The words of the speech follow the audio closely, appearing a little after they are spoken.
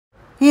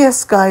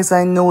Yes guys,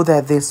 I know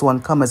that this one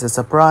come as a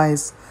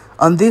surprise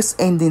on this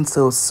ending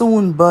so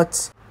soon,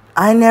 but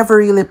I never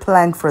really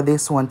planned for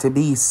this one to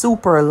be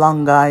super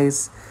long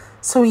guys.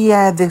 So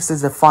yeah, this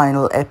is the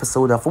final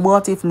episode of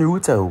What If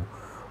Naruto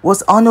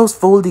was Ano's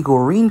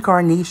Voldigoad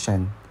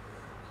Reincarnation.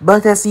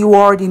 But as you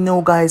already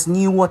know guys,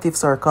 new what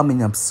ifs are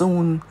coming up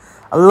soon.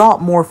 A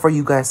lot more for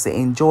you guys to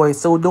enjoy,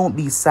 so don't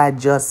be sad,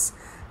 just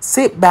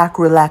sit back,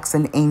 relax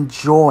and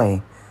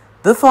enjoy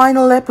the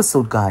final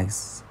episode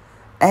guys.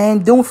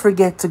 And don't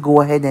forget to go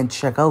ahead and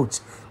check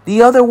out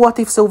the other what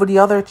ifs over the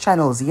other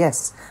channels.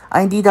 Yes,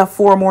 I indeed have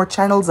 4 more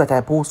channels that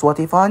I post what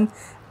if on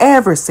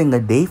every single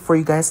day for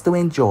you guys to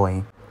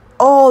enjoy.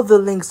 All the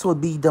links will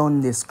be down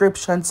in the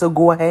description, so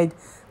go ahead,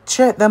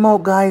 check them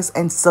out guys,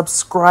 and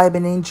subscribe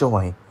and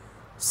enjoy.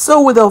 So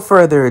without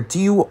further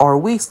ado or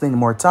wasting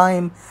more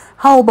time,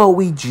 how about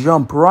we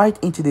jump right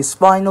into this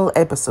final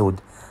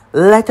episode?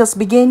 Let us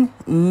begin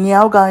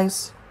now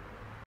guys.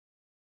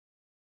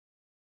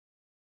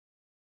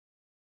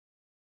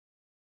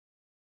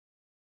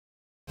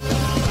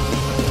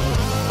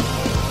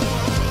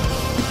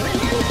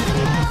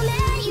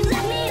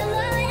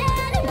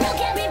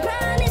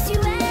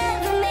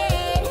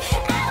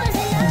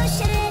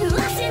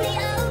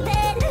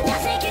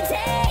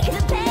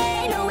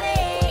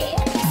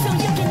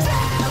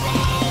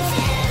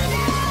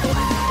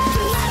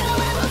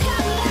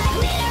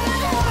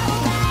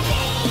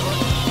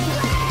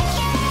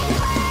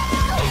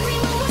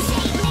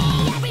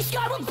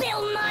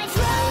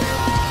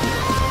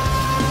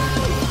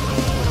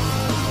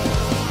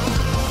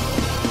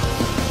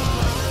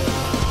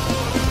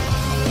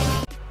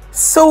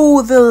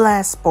 So the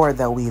last part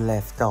that we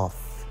left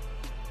off,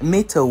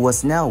 Mito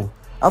was now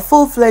a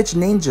full-fledged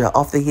ninja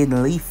of the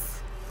Hidden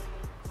Leaf.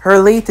 Her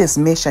latest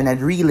mission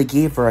had really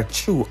gave her a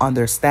true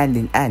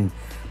understanding and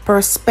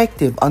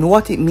perspective on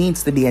what it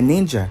means to be a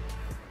ninja.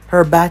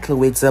 Her battle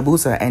with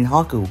Zabuza and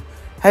Haku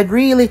had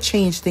really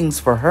changed things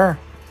for her.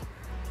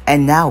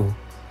 And now,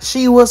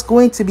 she was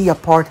going to be a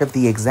part of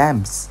the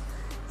exams.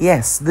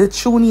 Yes, the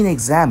Chunin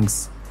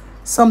exams.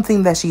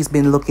 Something that she's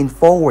been looking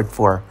forward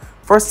for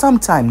some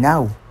time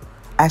now,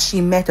 as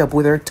she met up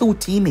with her 2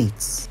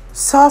 teammates,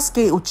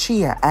 Sasuke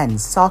Uchiha and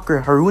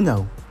Sakura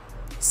Haruno.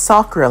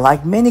 Sakura,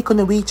 like many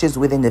kunoichis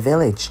within the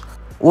village,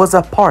 was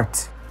a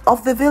part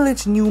of the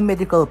village new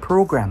medical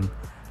program.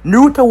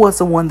 Naruto was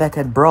the one that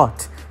had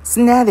brought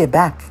Tsunade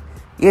back.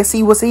 Yes,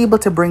 he was able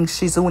to bring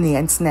Shizune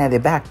and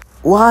Tsunade back.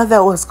 While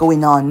that was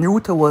going on,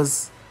 Naruto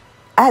was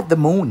at the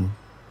moon,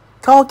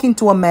 talking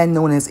to a man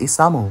known as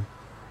Isamu.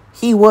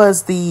 He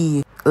was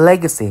the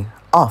legacy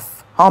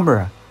of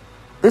Homura,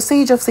 the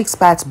Sage of Six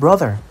Paths'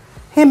 brother.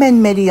 Him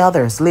and many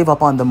others live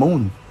up on the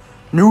moon.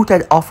 Naruto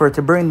had offered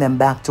to bring them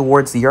back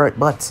towards the earth,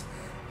 but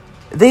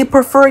they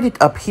preferred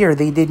it up here.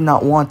 They did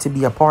not want to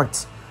be a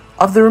part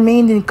of the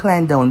remaining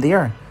clan down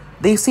there.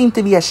 They seemed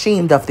to be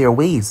ashamed of their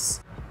ways.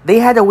 They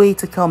had a way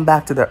to come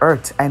back to the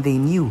earth, and they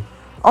knew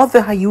of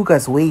the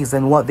Hyuga's ways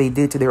and what they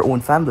did to their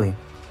own family.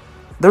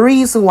 The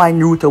reason why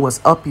Naruto was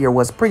up here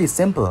was pretty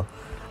simple,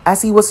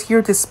 as he was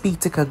here to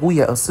speak to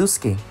Kaguya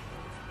Osusuke.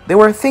 There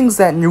were things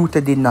that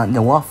Naruto did not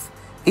know of.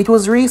 It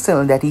was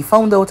recently that he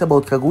found out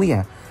about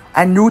Kaguya,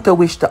 and Naruto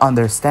wished to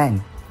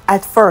understand.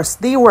 At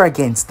first, they were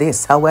against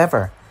this,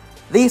 however,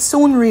 they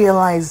soon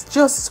realized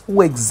just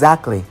who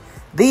exactly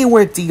they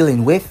were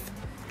dealing with,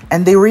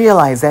 and they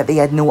realized that they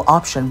had no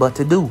option but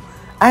to do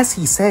as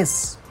he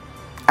says.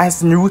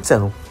 As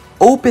Naruto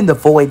opened the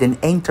void and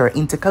entered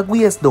into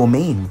Kaguya's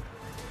domain,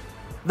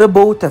 the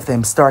both of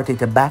them started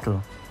to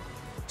battle.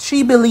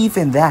 She believed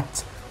in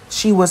that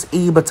she was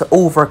able to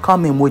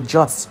overcome him with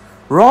just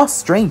raw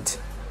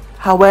strength.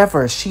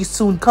 However, she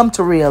soon come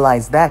to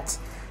realize that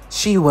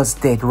she was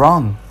dead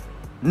wrong.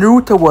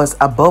 Naruto was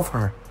above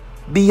her,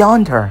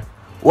 beyond her,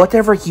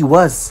 whatever he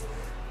was.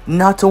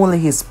 Not only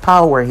his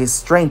power, his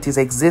strength, his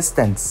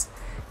existence,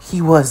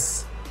 he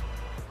was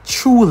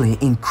truly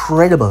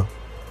incredible.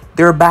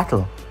 Their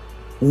battle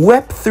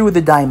wept through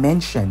the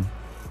dimension.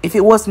 If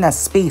it wasn't a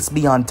space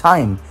beyond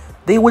time,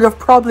 they would have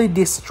probably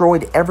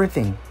destroyed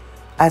everything.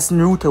 As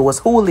Naruto was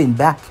holding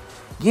back,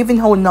 given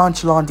how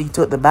nonchalant he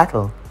took the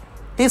battle,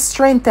 his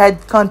strength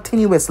had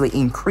continuously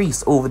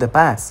increased over the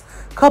past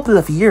couple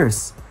of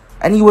years,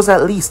 and he was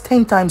at least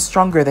 10 times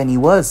stronger than he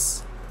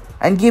was.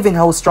 And given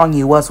how strong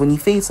he was when he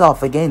faced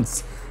off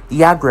against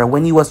Yagra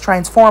when he was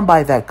transformed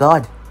by that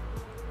god,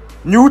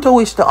 Naruto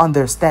wished to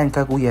understand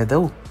Kaguya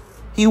though.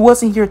 He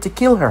wasn't here to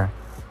kill her,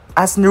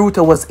 as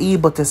Naruto was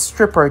able to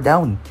strip her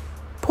down,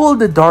 pull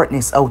the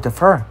darkness out of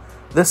her,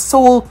 the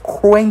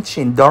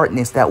soul-quenching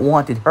darkness that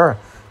wanted her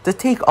to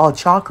take all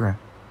chakra.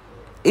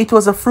 It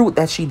was a fruit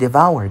that she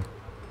devoured.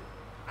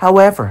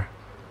 However,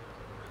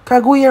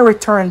 Kaguya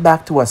returned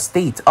back to a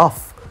state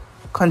of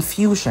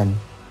confusion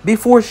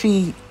before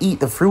she ate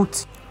the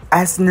fruit.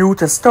 As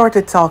Naruto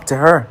started to talk to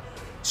her,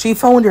 she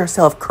found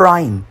herself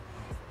crying.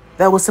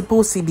 That was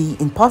supposed to be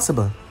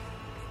impossible.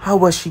 How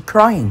was she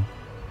crying?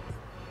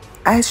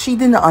 As she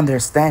didn't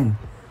understand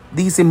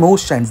these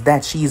emotions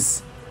that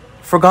she's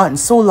forgotten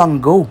so long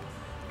ago,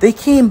 they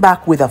came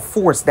back with a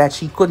force that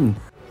she couldn't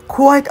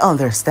quite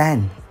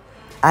understand,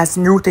 as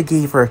Naruto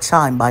gave her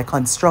time by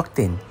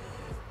constructing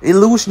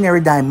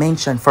illusionary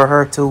dimension for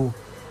her to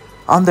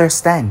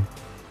understand,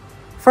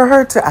 for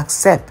her to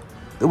accept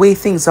the way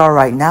things are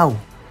right now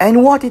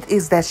and what it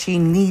is that she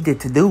needed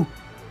to do.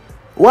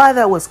 While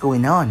that was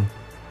going on,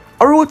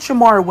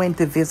 Orochimaru went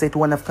to visit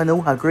one of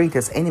Konoha's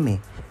greatest enemy,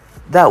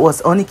 that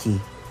was Oniki,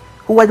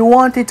 who had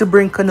wanted to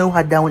bring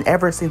Konoha down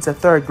ever since the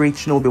Third Great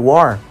Shinobi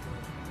War.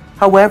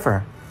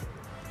 However,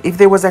 if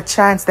there was a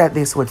chance that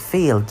this would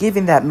fail,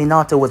 given that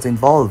Minato was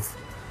involved,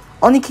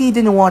 Oniki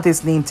didn't want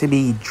his name to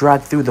be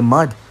dragged through the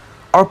mud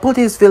or put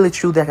his village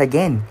through that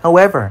again.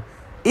 However,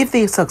 if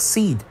they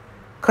succeed,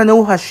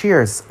 Konoha's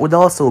shares would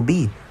also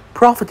be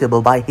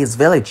profitable by his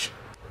village.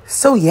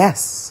 So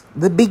yes,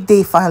 the big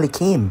day finally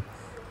came,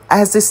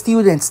 as the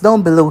students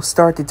down below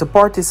started to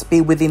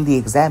participate within the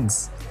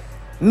exams.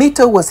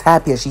 Mito was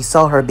happy as she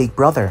saw her big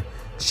brother.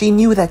 She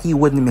knew that he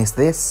wouldn't miss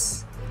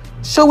this.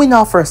 Showing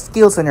off her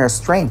skills and her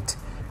strength,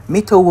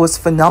 Mito was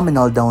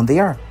phenomenal down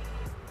there,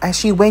 as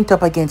she went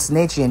up against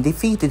Neji and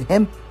defeated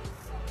him.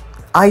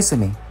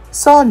 Izumi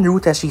saw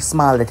Naruto as she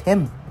smiled at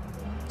him.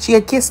 She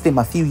had kissed him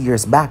a few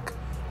years back.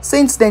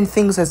 Since then,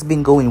 things has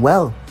been going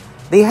well.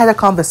 They had a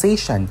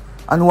conversation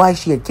on why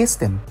she had kissed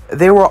him.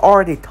 There were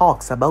already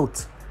talks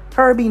about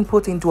her being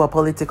put into a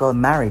political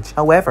marriage.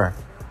 However,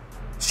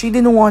 she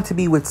didn't want to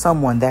be with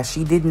someone that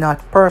she did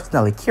not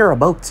personally care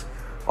about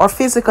or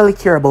physically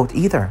care about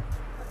either.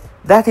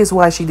 That is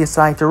why she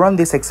decided to run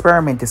this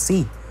experiment to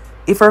see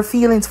if her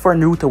feelings for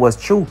Naruto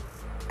was true,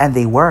 and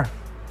they were.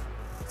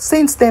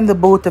 Since then, the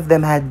both of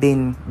them had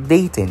been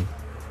dating.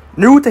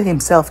 Naruto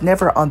himself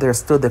never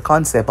understood the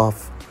concept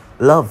of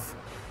love.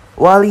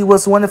 While he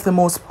was one of the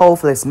most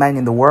powerful men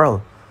in the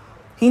world,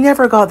 he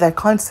never got that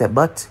concept,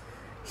 but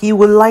he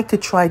would like to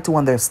try to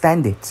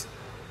understand it.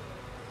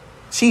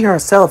 She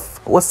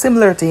herself was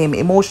similar to him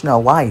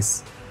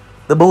emotional-wise.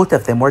 The both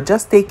of them were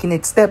just taking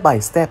it step by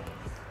step.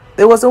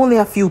 There was only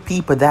a few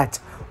people that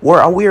were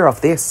aware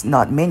of this,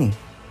 not many.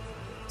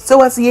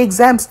 So as the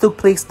exams took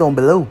place down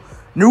below,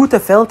 Naruto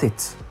felt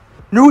it.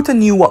 Naruto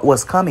knew what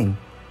was coming.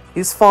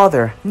 His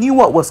father knew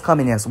what was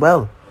coming as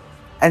well,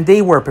 and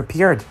they were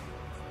prepared.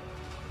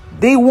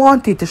 They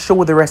wanted to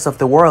show the rest of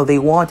the world, they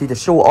wanted to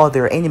show all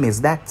their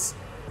enemies that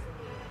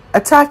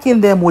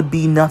attacking them would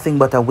be nothing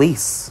but a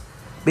waste,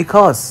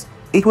 because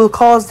it will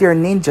cause their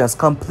ninjas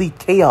complete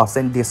chaos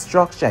and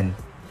destruction.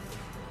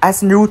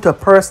 As Naruto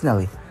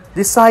personally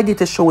decided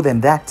to show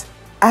them that.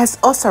 As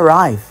us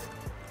arrive,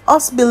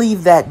 us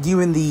believe that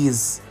during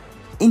these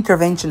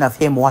intervention of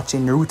him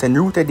watching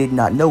Naruto did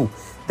not know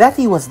that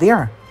he was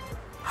there.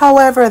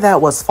 However,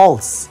 that was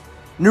false.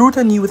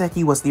 Naruto knew that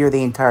he was there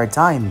the entire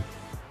time.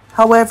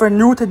 However,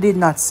 Naruto did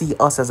not see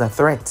us as a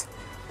threat.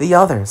 The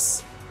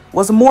others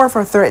was more of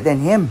a threat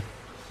than him.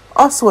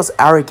 Us was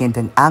arrogant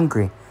and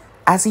angry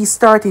as he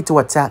started to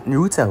attack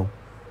Naruto.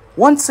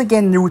 Once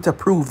again, Naruto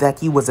proved that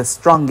he was the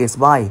strongest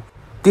by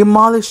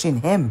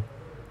demolishing him.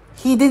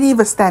 He didn't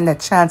even stand a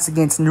chance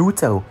against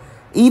Naruto.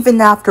 Even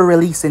after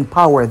releasing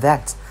power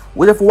that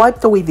would have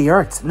wiped away the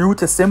earth,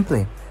 Naruto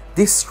simply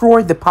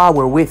destroyed the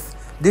power with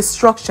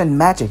destruction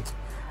magic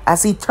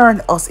as he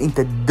turned us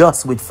into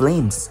dust with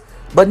flames.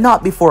 But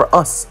not before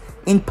us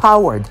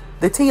empowered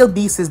the tail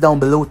beasts down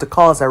below to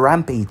cause a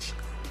rampage,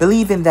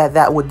 believing that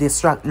that would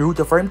distract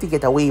Naruto for him to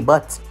get away,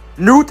 but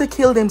Naruto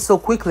killed him so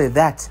quickly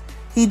that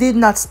he did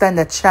not stand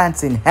a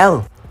chance in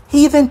hell.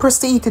 He then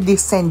proceeded to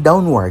descend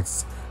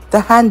downwards to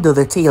handle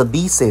the tail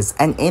beasts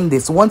and end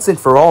this once and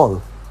for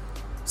all.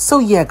 So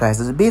yeah guys,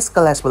 that's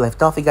basically as we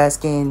left off. You guys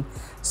can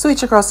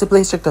switch across the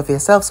place, check it out for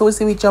yourself. So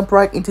we jump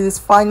right into this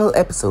final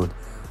episode.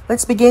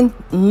 Let's begin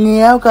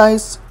now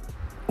guys.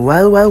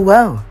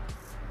 Well.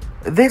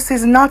 This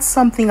is not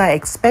something I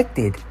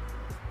expected.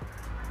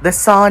 The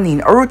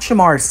Sannin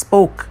Orochimaru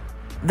spoke.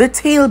 The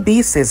tail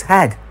beasts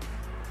had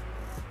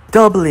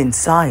double in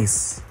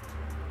size.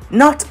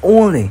 Not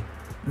only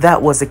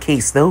that was the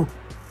case though.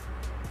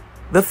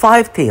 The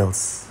five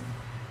tails,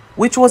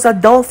 which was a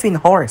dolphin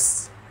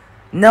horse,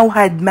 now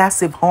had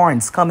massive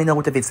horns coming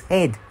out of its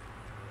head.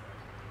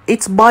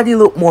 Its body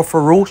looked more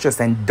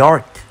ferocious and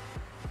dark.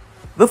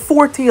 The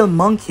four-tailed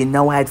monkey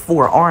now had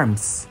 4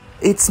 arms,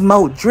 its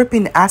mouth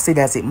dripping acid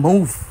as it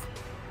moved.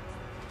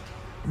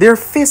 Their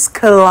fists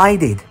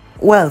collided,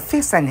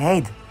 fist and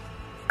head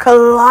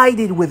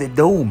collided with the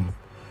dome,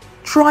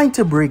 trying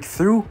to break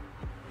through.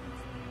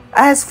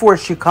 As for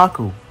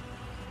Shikaku's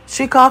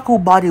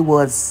body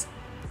was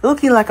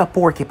looking like a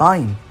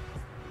porcupine,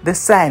 the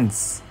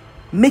sands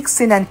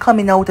mixing and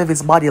coming out of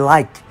his body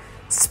like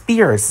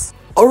spears.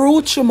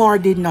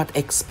 Orochimaru did not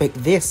expect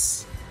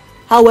this.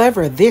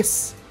 However,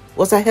 this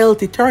was a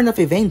healthy turn of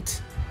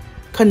event.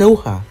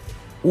 Konoha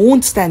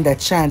won't stand a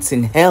chance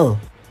in hell.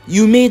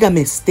 You made a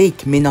mistake,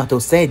 Minato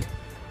said,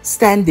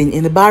 standing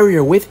in the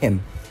barrier with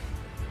him.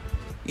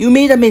 You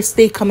made a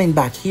mistake coming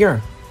back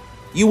here.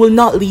 You will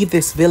not leave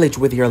this village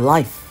with your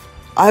life.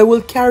 I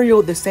will carry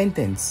out the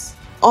sentence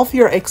of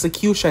your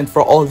execution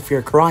for all of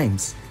your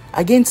crimes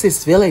against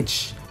this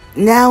village.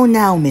 Now,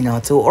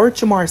 Minato,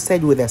 Orochimaru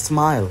said with a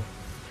smile.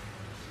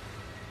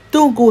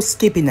 Don't go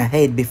skipping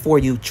ahead before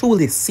you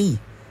truly see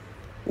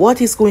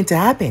what is going to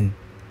happen.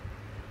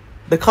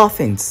 The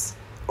coffins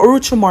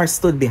Orochimaru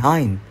stood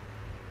behind.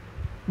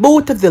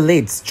 Both of the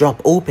lids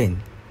dropped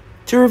open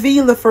to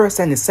reveal the first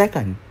and the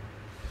second.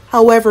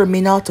 However,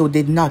 Minato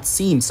did not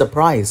seem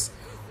surprised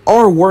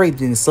or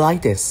worried in the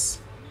slightest.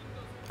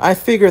 I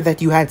figured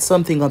that you had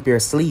something up your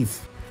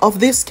sleeve of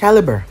this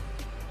caliber,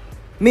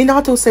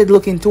 Minato said,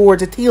 looking toward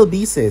the tail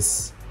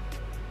pieces.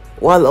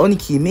 While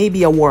Oniki may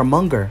be a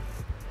warmonger,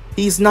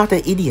 he's not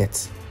an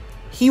idiot.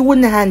 He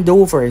wouldn't hand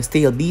over his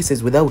tail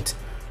pieces without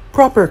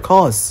proper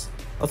cause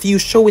of you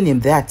showing him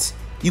that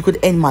you could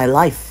end my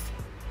life.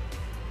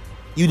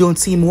 You don't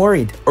seem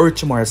worried,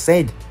 Orochimaru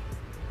said,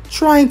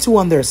 trying to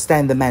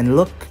understand the man's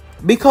look.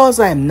 Because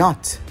I am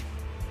not.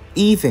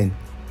 Even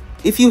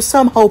if you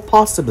somehow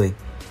possibly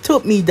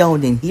took me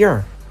down in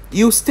here,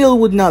 you still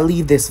would not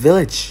leave this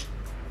village.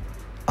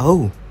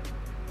 Oh,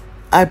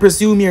 I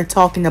presume you're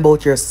talking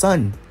about your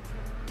son.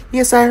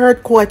 Yes, I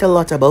heard quite a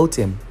lot about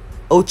him.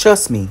 Oh,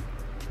 trust me,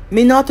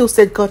 Minato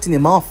said, cutting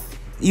him off.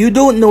 You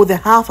don't know the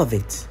half of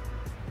it.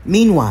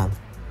 Meanwhile,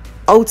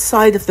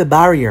 outside of the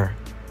barrier,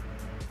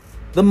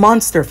 the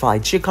monster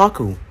fight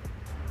Shikaku.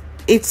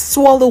 It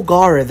swallowed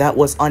Gaara that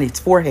was on its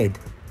forehead.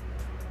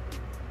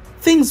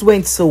 Things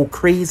went so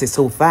crazy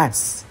so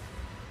fast.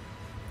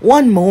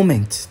 One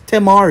moment,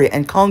 Temari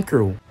and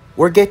Kankuro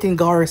were getting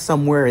Gaara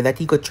somewhere that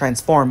he could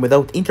transform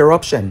without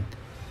interruption,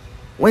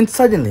 when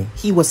suddenly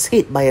he was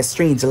hit by a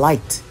strange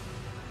light.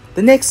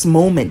 The next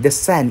moment, the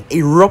sand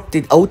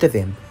erupted out of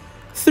him,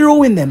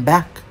 throwing them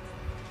back.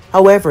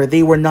 However,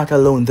 they were not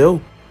alone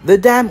though. The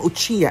damn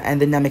Uchiha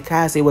and the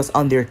Namikaze was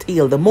on their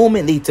tail the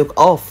moment they took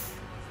off.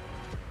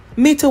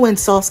 Mito and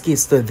Sasuke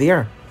stood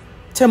there.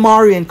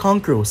 Temari and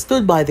Kankuro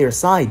stood by their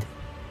side.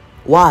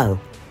 While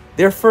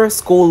their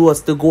first goal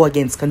was to go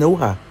against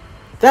Konoha,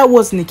 that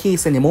wasn't the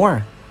case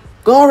anymore.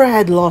 Gaara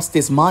had lost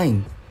his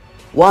mind.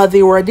 While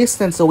they were a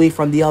distance away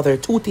from the other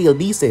two tail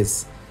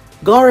beasts,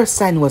 Gaara's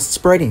sand was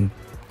spreading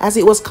as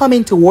it was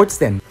coming towards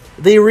them.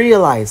 They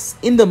realized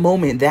in the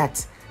moment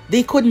that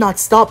they could not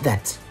stop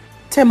that.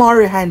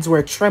 Temari's hands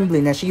were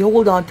trembling as she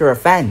held on to her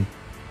fan.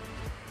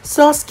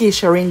 Sasuke's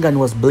Sharingan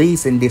was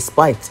blazing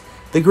despite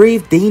the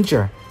grave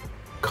danger.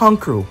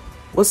 Kankuro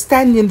was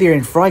standing there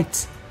in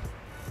fright.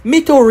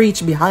 Mito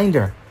reached behind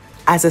her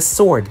as a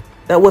sword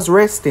that was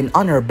resting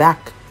on her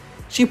back.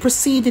 She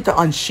proceeded to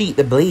unsheath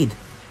the blade,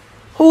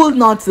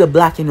 holding on to the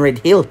black and red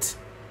hilt.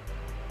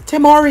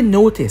 Temari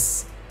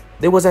noticed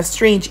there was a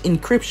strange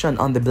inscription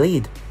on the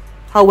blade.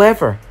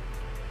 However,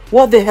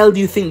 what the hell do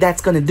you think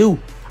that's gonna do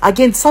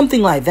against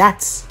something like that?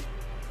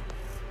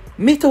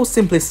 Mito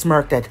simply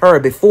smirked at her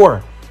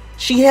before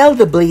she held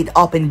the blade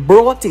up and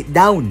brought it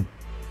down.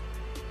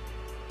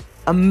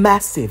 A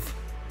massive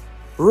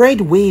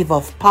red wave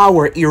of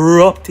power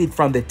erupted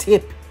from the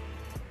tip.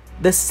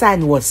 The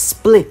sand was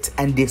split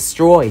and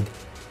destroyed.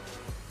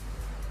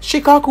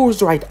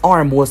 Shikaku's right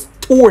arm was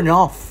torn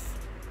off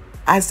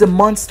as the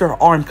monster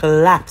arm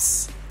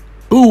collapsed,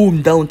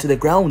 boom, down to the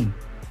ground.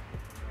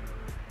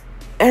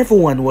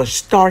 Everyone was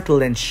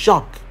startled and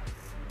shocked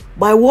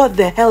by what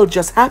the hell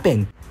just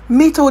happened.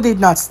 Mito did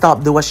not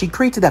stop though as she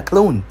created a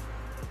clone.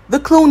 The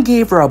clone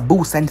gave her a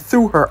boost and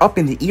threw her up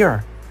in the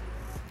air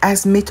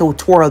as Mito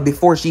twirled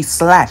before she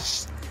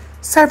slashed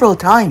several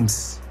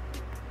times.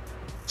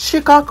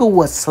 Shikaku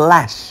was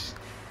slashed,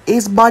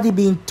 his body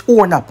being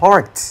torn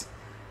apart.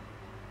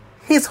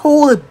 His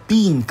whole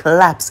being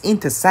collapsed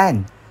into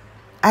sand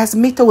as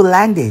Mito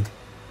landed.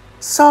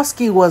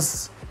 Sasuke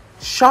was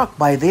shocked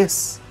by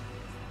this.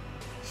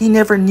 He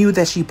never knew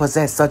that she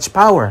possessed such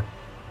power.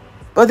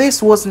 But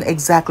this wasn't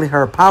exactly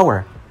her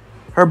power.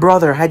 Her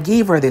brother had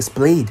gave her this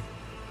blade.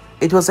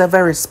 It was a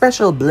very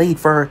special blade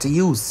for her to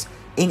use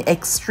in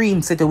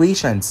extreme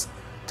situations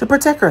to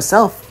protect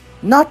herself.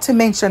 Not to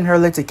mention her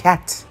little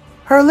cat,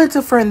 her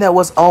little friend that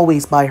was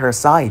always by her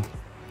side.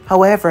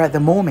 However, at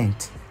the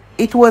moment,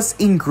 it was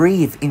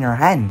engraved in her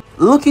hand.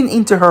 Looking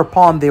into her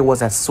palm, there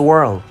was a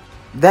swirl.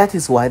 That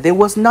is why there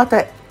was not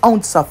an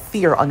ounce of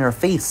fear on her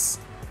face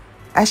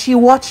as she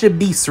watched the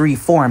beast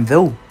reform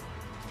though.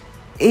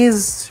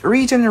 His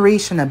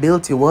regeneration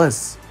ability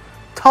was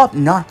top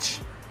notch.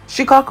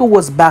 Shikaku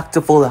was back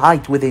to full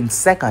height within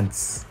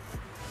seconds.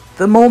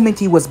 The moment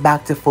he was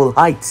back to full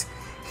height,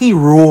 he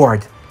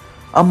roared.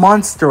 A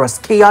monstrous,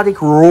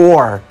 chaotic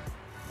roar.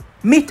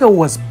 Mito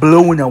was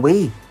blown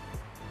away.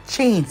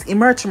 Chains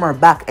emerged from her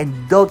back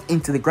and dug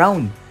into the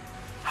ground.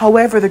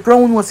 However, the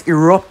ground was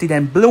erupted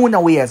and blown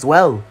away as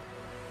well.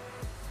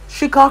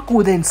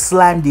 Shikaku then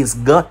slammed his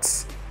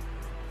guts.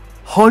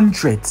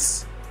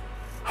 Hundreds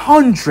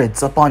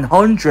upon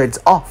hundreds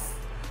of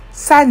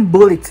sand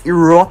bullets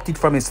erupted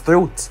from his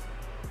throat.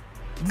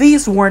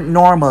 These weren't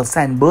normal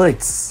sand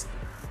bullets.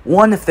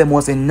 One of them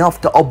was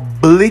enough to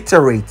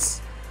obliterate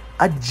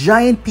a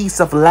giant piece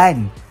of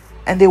land,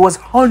 and there was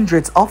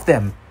hundreds of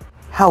them.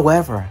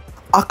 However,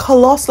 a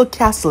colossal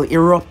castle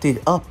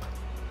erupted up,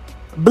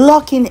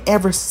 blocking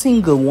every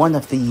single one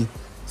of the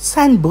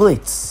sand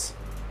bullets.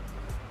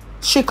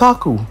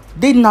 Shikaku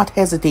did not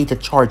hesitate to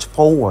charge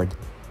forward.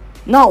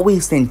 not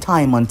wasting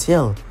time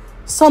until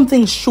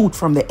something shoot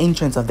from the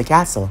entrance of the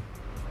castle.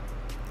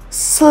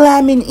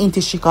 Slamming into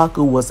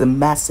Shikaku was a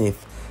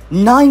massive,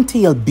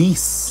 nine-tailed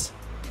beast.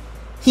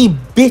 He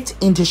bit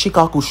into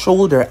Shikaku's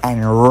shoulder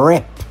and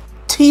ripped,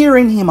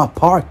 tearing him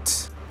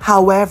apart.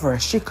 However,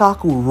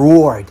 Shikaku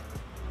roared.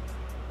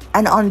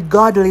 An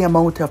ungodly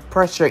amount of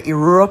pressure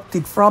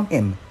erupted from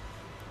him,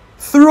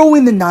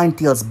 throwing the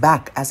nine-tails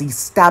back as he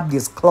stabbed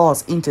his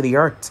claws into the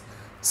earth,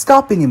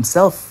 stopping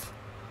himself.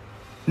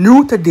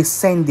 Naruto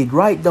descended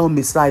right down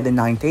beside the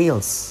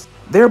nine-tails.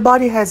 Their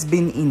body has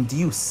been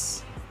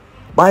induced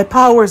by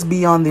powers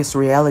beyond this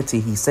reality,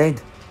 he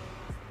said.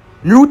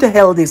 Naruto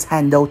held his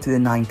hand out to the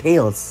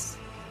nine-tails.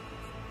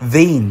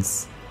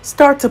 Veins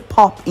start to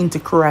pop into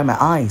Kurama's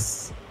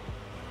eyes.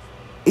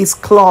 His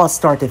claws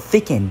start to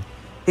thicken.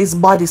 His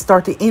body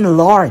started to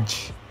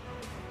enlarge.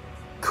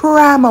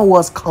 Kurama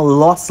was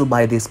colossal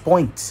by this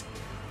point,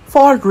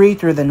 far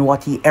greater than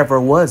what he ever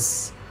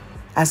was,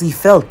 as he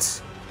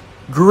felt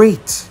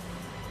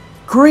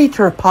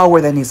greater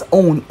power than his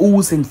own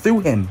oozing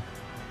through him.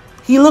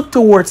 He looked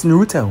towards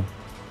Naruto.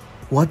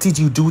 "What did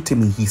you do to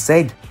me?" he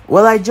said.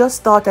 "Well, I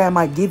just thought I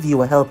might give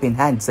you a helping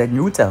hand," said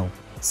Naruto.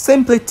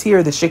 "Simply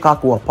tear the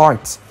Shikaku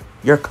apart.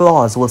 Your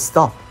claws will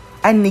stop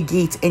and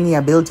negate any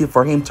ability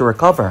for him to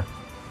recover.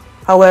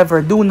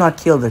 However, do not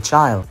kill the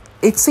child."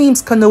 It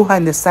seems Konoha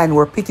and the Sand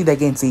were pitted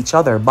against each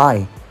other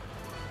by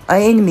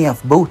an enemy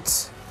of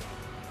both.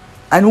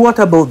 "And what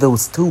about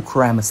those two?"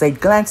 Kurama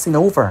said, glancing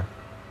over.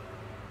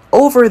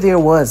 Over there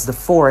was the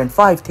 4 and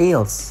 5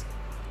 tails.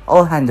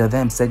 "I'll handle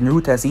them," said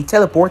Naruto as he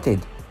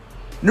teleported.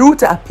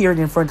 Naruto appeared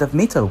in front of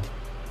Mito.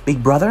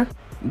 "Big brother,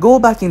 go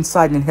back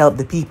inside and help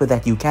the people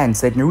that you can,"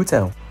 said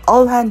Naruto.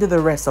 "I'll handle the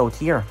rest out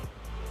here.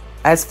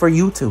 As for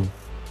you two."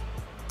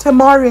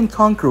 Temari and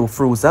Kankuro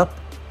froze up.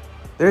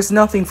 "There's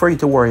nothing for you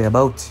to worry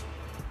about.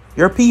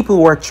 Your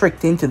people were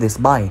tricked into this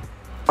by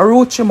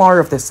Orochimaru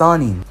of the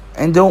Sannin.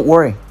 And don't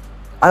worry,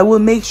 I will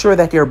make sure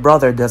that your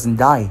brother doesn't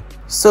die.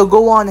 So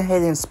go on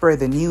ahead and spread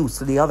the news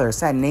to the other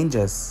Sand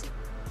Ninjas."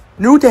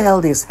 Naruto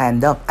held his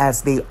hand up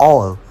as they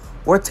all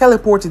were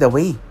teleported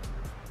away.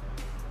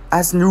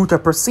 As Naruto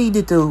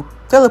proceeded to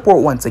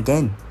teleport once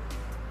again,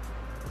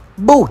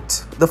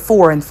 both the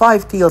 4 and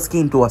 5 tails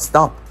came to a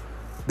stop,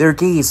 their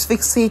gaze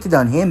fixated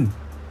on him.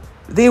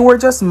 They were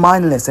just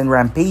mindless and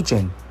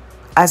rampaging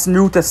as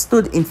Naruto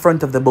stood in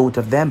front of the both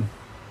of them.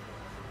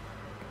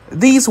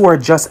 These were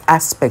just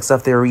aspects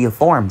of their real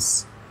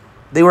forms.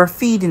 They were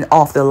feeding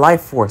off the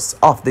life force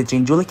of the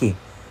Jinchuriki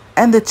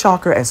and the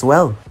chakra as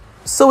well.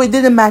 So it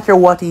didn't matter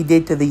what he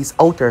did to these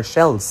outer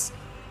shells.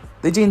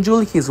 The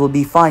Jinchurikis will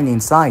be fine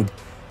inside,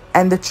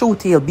 and the true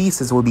tail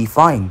beasts will be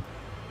fine.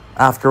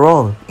 After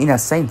all, in a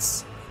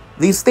sense,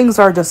 these things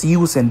are just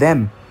using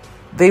them.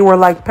 They were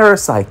like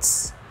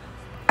parasites.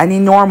 An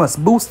enormous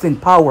boost in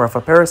power of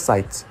a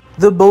parasite.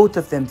 The both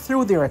of them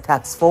threw their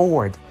attacks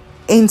forward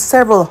in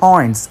several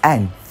horns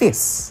and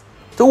fists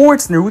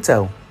towards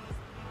Naruto.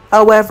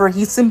 However,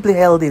 he simply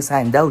held his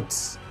hand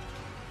out.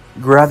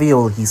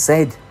 "Graviole," he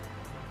said.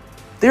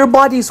 Their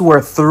bodies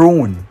were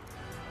thrown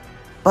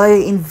by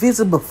an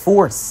invisible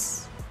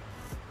force.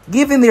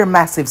 Given their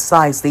massive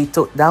size, they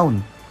took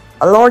down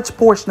a large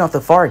portion of the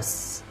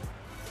forest.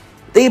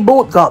 They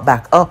both got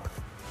back up,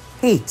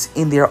 hate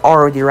in their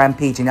already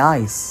rampaging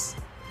eyes.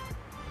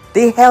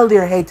 They held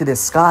their head to the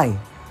sky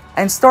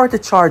and started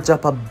to charge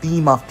up a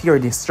beam of pure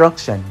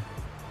destruction,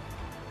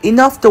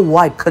 enough to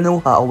wipe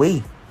Konoha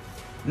away.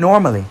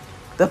 Normally,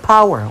 the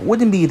power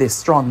wouldn't be this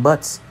strong,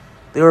 but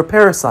they were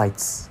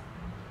parasites.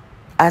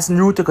 As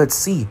Naruto could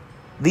see,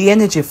 the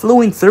energy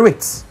flowing through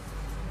it.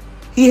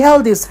 He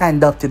held his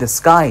hand up to the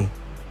sky.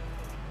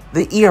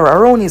 The air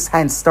around his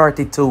hand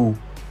started to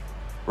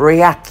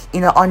react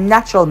in an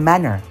unnatural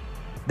manner.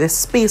 The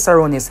space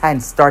around his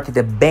hand started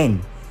to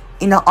bend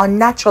in an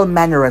unnatural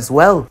manner as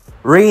well.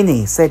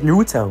 "Reine," said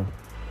Naruto.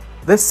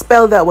 The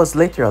spell that was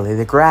literally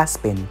the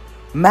grasping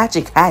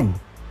magic hand.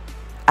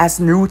 As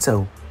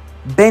Naruto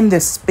bent the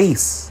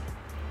space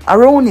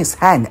around his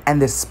hand and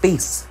the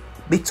space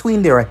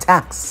between their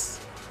attacks.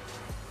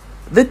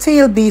 The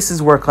tail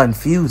beasts were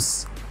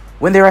confused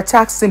when their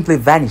attacks simply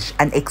vanished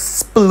and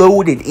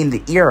exploded in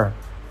the air.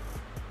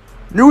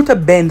 Naruto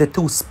bent the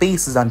two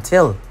spaces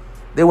until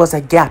there was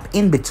a gap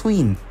in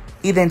between.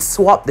 He then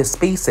swapped the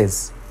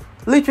spaces,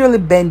 literally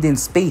bending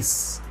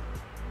space.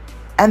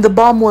 And the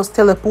bomb was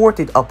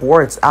teleported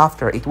upwards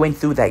after it went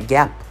through that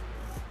gap.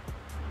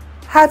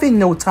 Having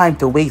no time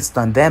to waste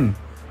on them,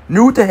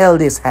 Naruto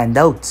held his hand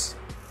out.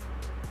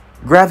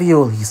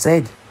 "Graviole," he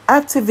said,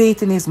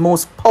 activating his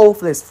most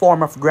powerful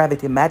form of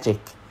gravity magic.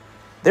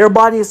 Their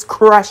bodies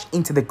crashed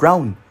into the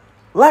ground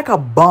like a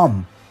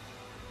bomb.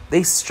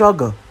 They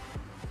struggled.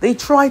 They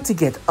tried to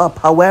get up,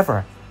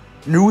 however,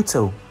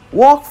 Naruto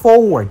walked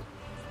forward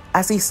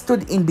as he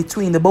stood in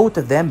between the both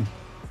of them.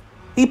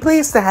 He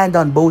placed a hand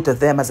on both of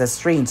them as a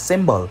strange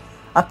symbol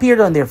appeared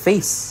on their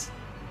face.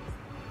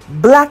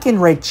 Black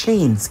and red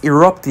chains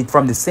erupted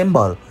from the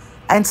symbol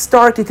and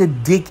started to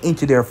dig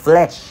into their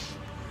flesh.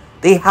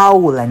 They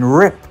howl and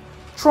rip,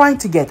 trying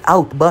to get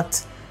out,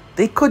 but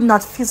They could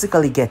not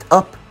physically get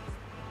up.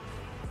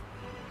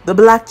 The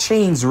black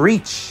chains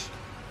reached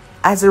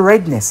as the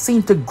redness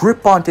seemed to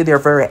grip onto their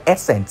very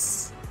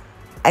essence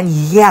and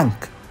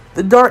yank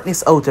the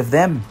darkness out of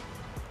them.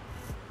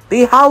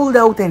 They howled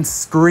out and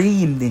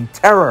screamed in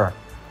terror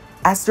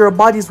as their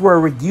bodies were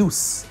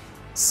reduced,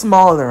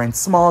 smaller and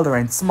smaller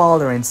and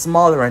smaller and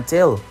smaller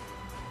until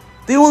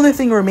the only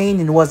thing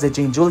remaining was the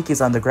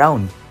Jinjulkis on the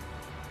ground.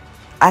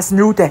 As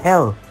Naruto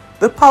held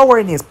the power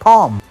in his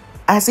palm,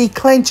 as he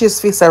clenched his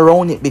fist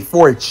around it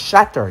before it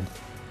shattered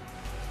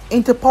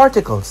into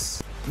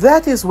particles.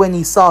 That is when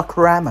he saw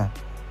Kurama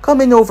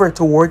coming over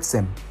towards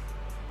him.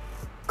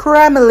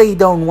 Kurama laid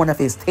down one of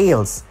his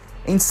tails.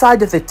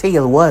 Inside of the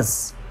tail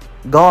was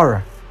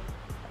Gaara,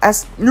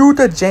 as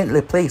Naruto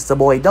gently placed the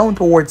boy down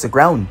towards the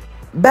ground.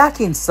 Back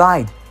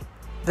inside,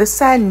 the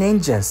Sand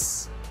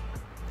Ninjas,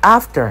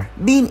 after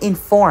being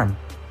informed,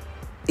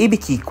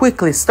 Ibiki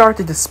quickly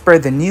started to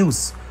spread the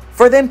news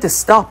for them to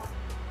stop.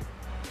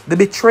 The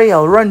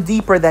betrayal ran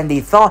deeper than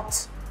they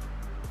thought.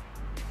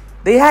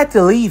 They had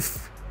to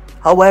leave.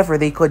 However,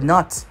 they could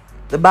not.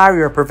 The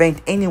barrier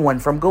prevented anyone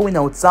from going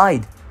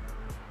outside.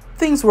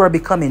 Things were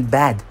becoming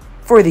bad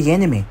for the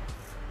enemy.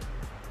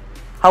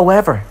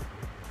 However,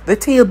 the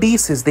tail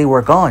beasts, they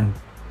were gone.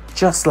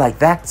 Just like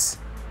that.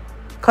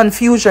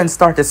 Confusion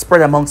started to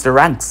spread amongst the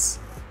ranks,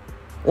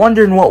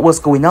 wondering what was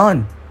going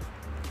on.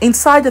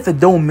 Inside of the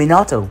dome,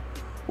 Minato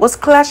was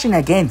clashing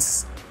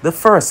against the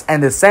first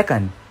and the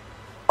second.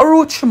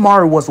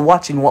 Orochimaru was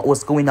watching what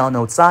was going on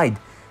outside.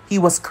 He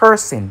was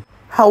cursing.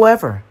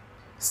 However,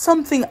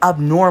 something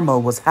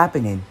abnormal was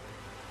happening.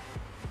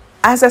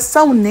 As a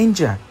Sound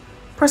Ninja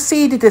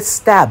proceeded to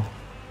stab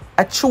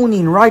a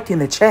Chunin right in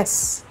the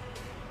chest.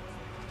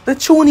 The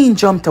Chunin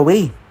jumped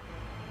away.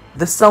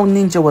 The Sound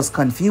Ninja was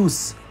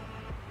confused.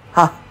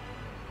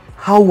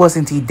 How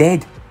wasn't he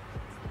dead?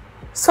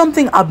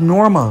 Something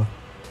abnormal.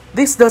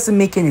 This doesn't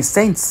make any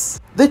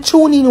sense. The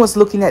Chunin was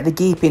looking at the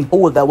gaping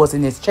hole that was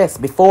in his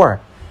chest before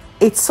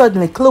it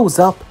suddenly closed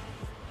up.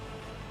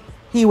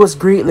 He was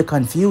greatly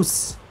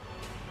confused.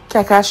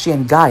 Kakashi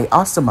and Guy,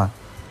 Asuma,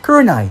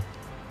 Kurenai,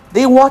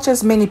 they watched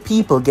as many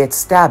people get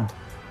stabbed,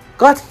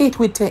 got hit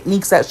with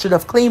techniques that should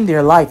have claimed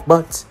their life,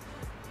 but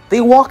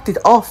they walked it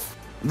off.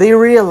 They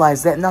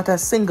realized that not a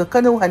single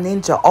Konoha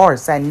ninja or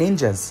Sand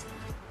Ninjas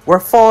were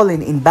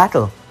falling in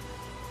battle.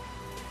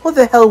 What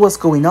the hell was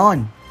going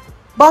on?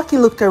 Baki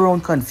looked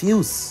around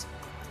confused,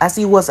 as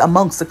he was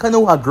amongst the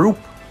Konoha group,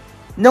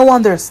 no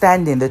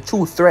understanding the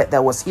true threat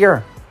that was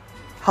here.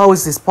 How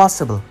is this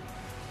possible?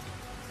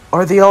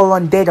 Are they all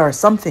undead or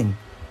something?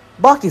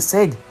 Baki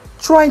said,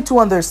 trying to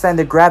understand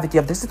the gravity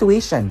of the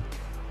situation.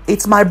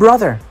 It's my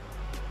brother.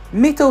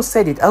 Mito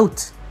said it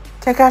out.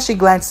 Kakashi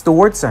glanced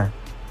towards her.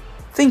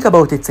 Think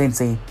about it,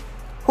 Sensei.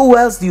 Who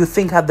else do you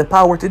think had the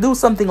power to do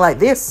something like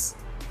this?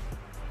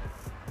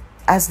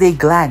 As they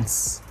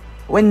glanced,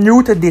 when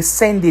Naruto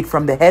descended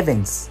from the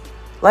heavens,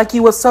 like he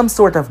was some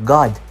sort of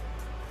god.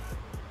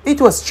 It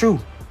was true.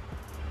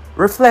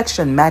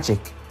 Reflection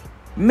magic,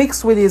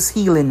 mixed with his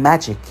healing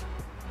magic.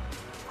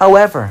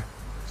 However,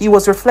 he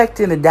was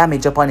reflecting the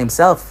damage upon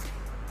himself.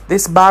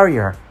 This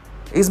barrier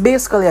is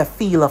basically a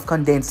field of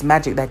condensed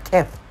magic that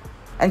kept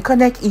and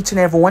connect each and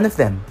every one of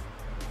them.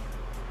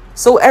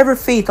 So every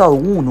fatal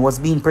wound was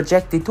being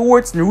projected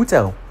towards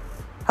Naruto.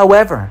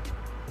 However,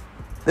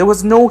 there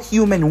was no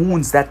human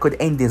wounds that could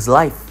end his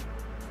life.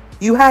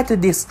 You had to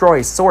destroy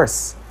his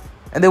source,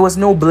 and there was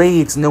no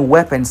blades, no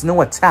weapons,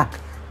 no attack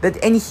that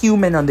any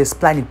human on this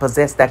planet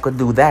possessed that could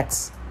do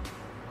that.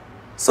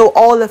 So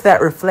all of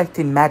that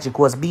reflecting magic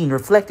was being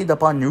reflected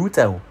upon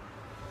Naruto.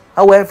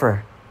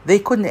 However, they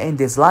couldn't end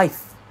his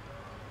life.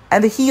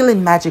 And the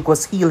healing magic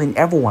was healing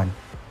everyone,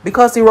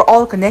 because they were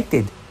all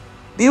connected.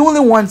 The only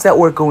ones that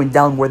were going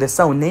down were the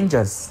Sound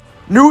Ninjas.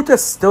 Naruto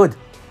stood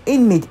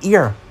in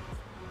mid-air.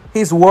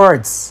 His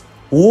words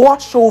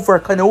washed over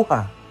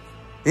Konoha.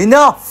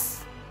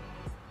 Enough!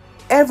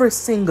 Every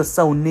single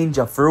Sound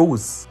Ninja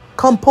froze.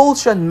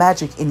 Compulsion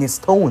magic in his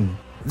tone.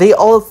 They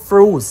all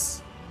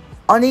froze,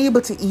 unable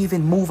to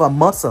even move a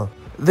muscle.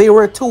 They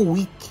were too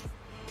weak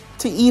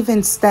to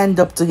even stand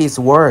up to his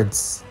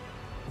words.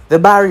 The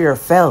barrier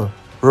fell.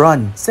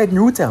 Run, said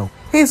Naruto.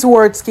 His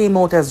words came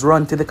out as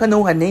run to the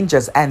Konoha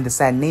ninjas and the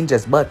Sand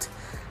Ninjas, but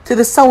to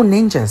the Sound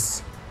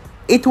Ninjas,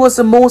 it was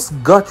the most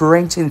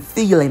gut-wrenching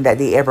feeling that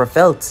they ever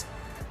felt.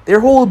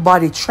 Their whole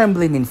body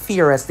trembling in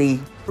fear as they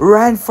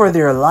ran for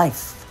their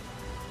life.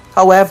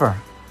 However,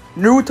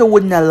 Naruto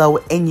wouldn't allow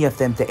any of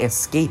them to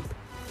escape.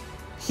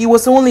 He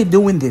was only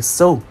doing this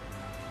so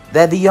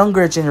that the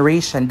younger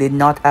generation did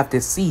not have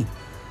to see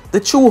the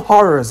true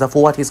horrors of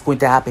what is going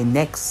to happen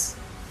next.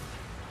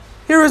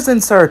 Hiruzen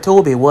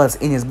Sarutobi was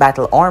in his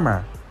battle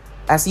armor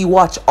as he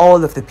watched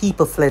all of the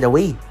people fled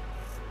away.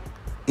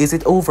 Is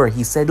it over?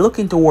 He said,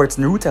 looking towards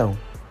Naruto.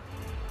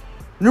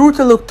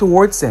 Naruto looked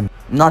towards him.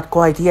 Not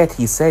quite yet,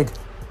 he said.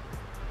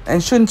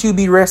 And shouldn't you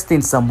be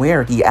resting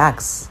somewhere? He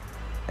asked,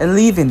 and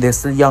leaving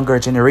this to the younger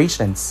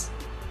generations.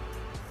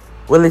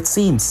 Well, it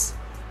seems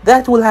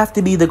that will have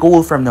to be the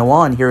goal from now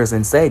on,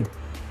 Hiruzen said.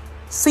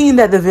 Seeing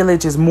that the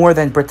village is more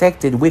than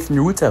protected with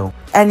Naruto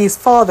and his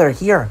father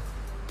here,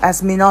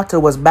 as Minato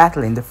was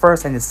battling the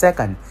first and the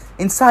second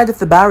inside of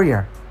the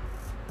barrier.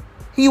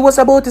 He was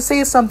about to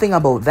say something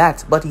about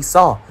that, but he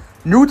saw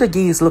Naruto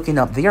gaze looking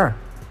up there.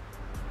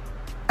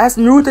 As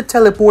Naruto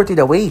teleported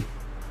away,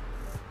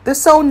 the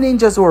sound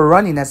ninjas were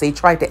running as they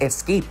tried to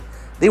escape.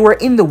 They were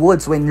in the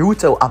woods when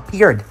Naruto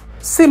appeared,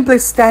 simply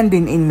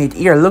standing in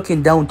mid-air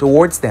looking down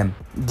towards them.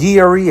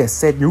 Diarrhea,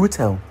 said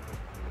Naruto,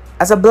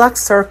 as a black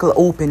circle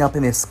opened up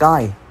in the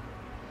sky.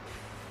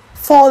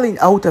 Falling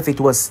out of it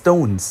was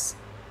stones.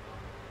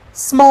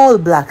 Small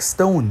black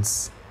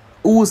stones,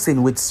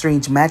 oozing with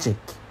strange magic.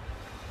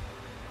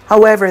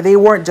 However, they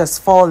weren't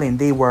just falling,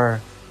 they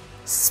were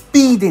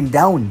speeding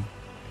down.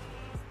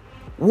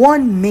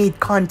 One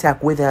made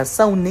contact with a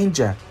sound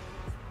ninja.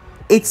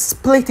 It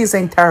split his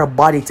entire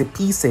body to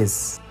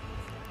pieces.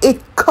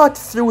 It cut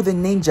through the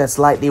ninjas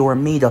like they were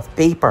made of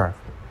paper.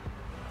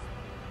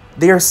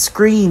 Their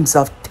screams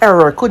of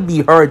terror could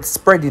be heard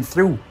spreading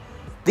through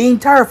the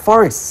entire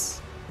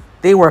forest.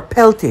 They were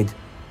pelted.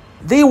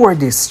 They were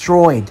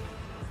destroyed.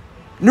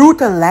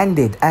 Naruto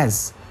landed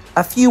as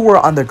a few were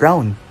on the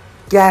ground,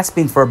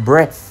 gasping for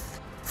breath.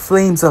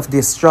 Flames of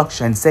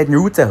destruction, said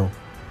Naruto.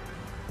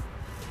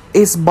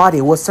 His body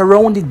was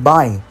surrounded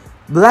by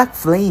black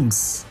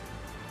flames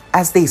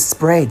as they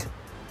spread.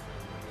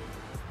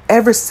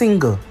 Every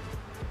single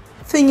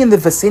thing in the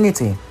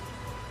vicinity,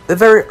 the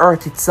very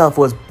earth itself,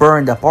 was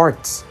burned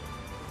apart.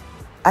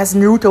 As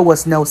Naruto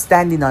was now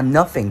standing on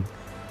nothing,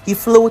 he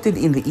floated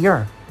in the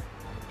air.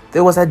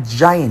 There was a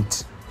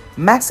giant,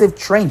 massive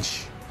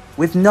trench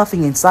with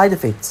nothing inside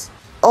of it.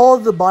 All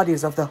the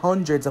bodies of the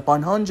hundreds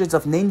upon hundreds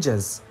of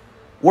ninjas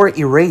were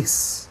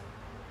erased.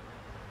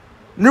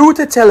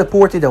 Naruto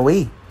teleported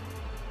away.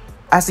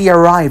 As he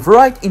arrived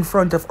right in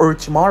front of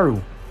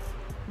Orochimaru,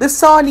 the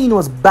Sannin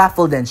was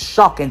baffled and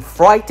shocked and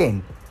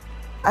frightened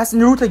as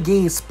Naruto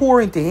gazed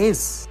poured into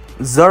his.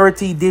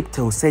 Zoroti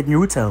Dipto, said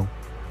Naruto.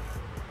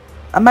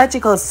 A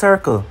magical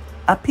circle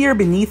appeared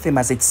beneath him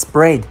as it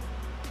spread.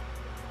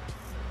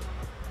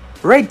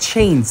 Red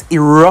chains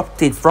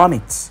erupted from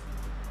it,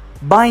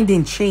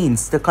 binding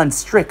chains to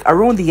constrict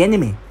around the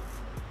enemy.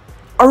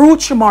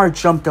 Orochimaru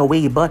jumped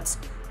away, but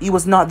he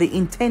was not the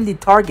intended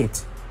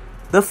target.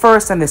 The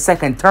first and the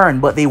second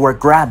turned, but they were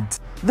grabbed.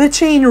 The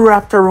chain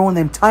wrapped around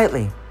them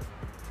tightly.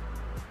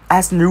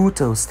 As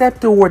Naruto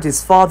stepped toward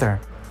his father,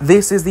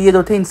 "This is the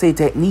Edo Tensei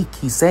technique,"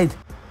 he said.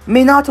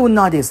 Minato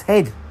nodded his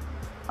head.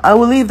 "I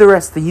will leave the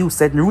rest to you,"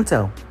 said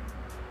Naruto.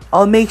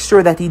 "I'll make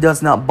sure that he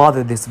does not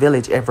bother this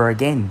village ever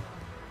again."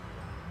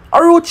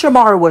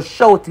 Orochimaru was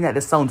shouting at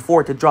the sound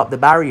fort to drop the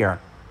barrier.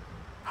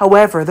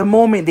 However, the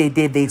moment they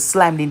did, they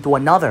slammed into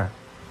another.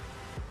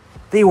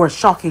 They were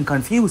shocked and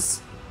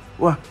confused.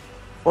 What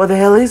the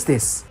hell is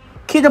this?"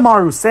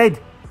 Kidomaru said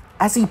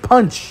as he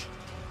punched.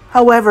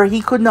 However,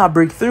 he could not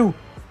break through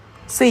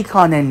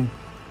Seikon and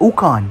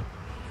Ukon.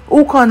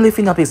 Ukon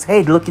lifting up his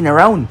head, looking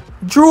around.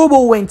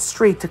 Drobo went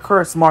straight to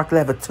curse mark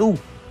level 2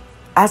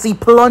 as he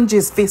plunged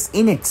his fist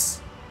in it.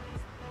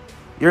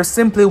 "You're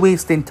simply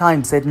wasting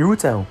time," said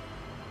Naruto.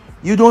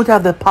 "You don't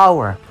have the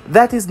power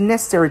that is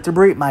necessary to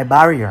break my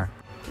barrier."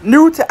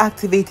 Naruto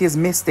activated his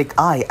mystic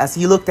eye as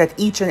he looked at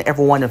each and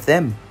every one of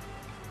them.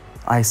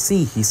 "I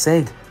see," he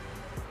said.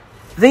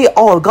 They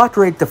all got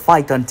ready to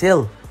fight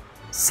until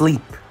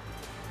sleep.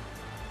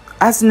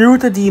 As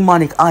Naruto's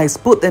demonic eyes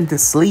put them to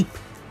sleep,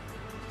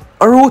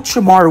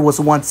 Orochimaru was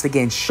once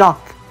again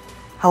shocked.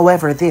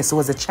 However, this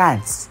was a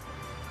chance.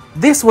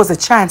 This was a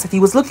chance that he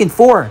was looking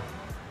for.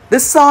 The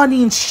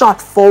Sannin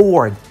shot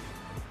forward.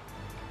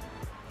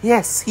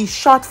 Yes, he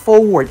shot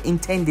forward,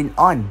 intending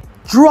on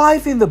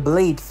driving the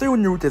blade through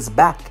Naruto's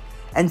back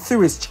and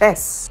through his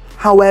chest.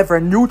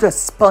 However, Naruto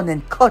spun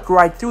and cut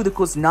right through the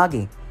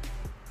Kusanagi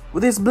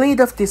with his blade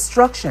of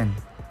destruction.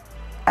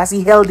 As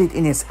he held it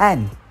in his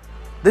hand,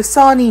 the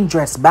Sannin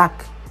dressed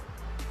back.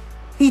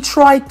 He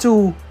tried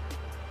to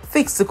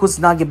fix the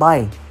Kusanagi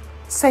by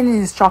sending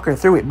his chakra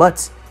through it,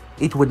 but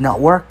it would not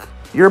work.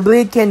 "Your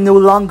blade can no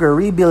longer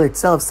rebuild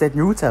itself," said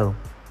Naruto,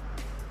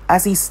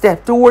 as he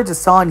stepped towards the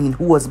Sannin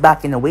who was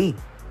backing away.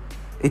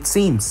 "It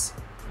seems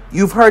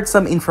you've heard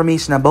some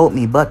information about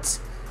me, but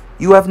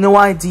you have no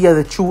idea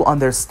the true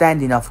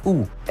understanding of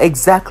who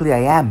exactly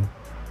I am.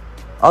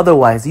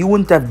 Otherwise, you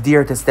wouldn't have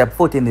dared to step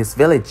foot in this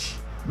village.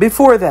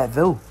 Before that,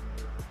 though,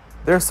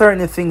 there are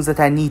certain things that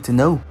I need to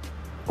know."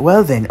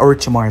 "Well then,"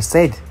 Orochimaru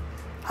said,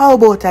 "how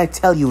about I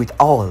tell you it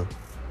all?"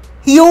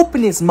 He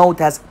opened his mouth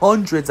as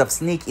hundreds of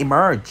snakes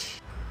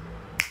emerged.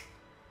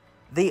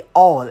 They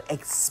all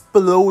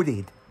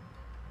exploded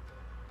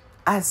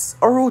as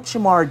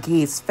Orochimaru's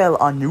gaze fell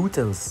on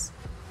Naruto's.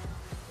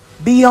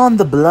 Beyond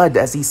the blood,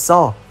 as he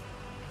saw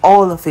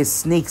all of his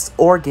snake's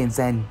organs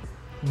and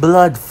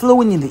blood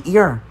flowing in the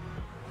air,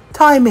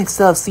 time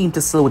itself seemed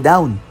to slow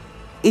down.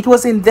 It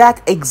was in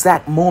that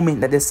exact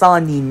moment that the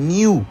Sannin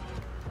knew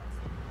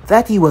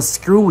that he was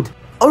screwed.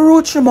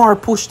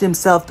 Orochimaru pushed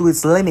himself to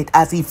his limit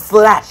as he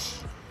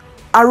flashed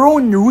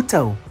around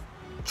Naruto,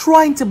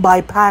 trying to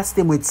bypass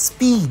him with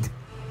speed.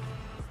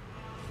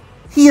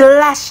 He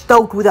lashed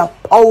out with a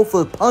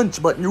powerful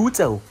punch, but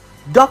Naruto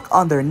ducked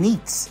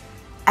underneath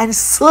and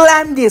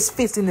slammed his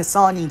fist in the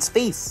Sanin's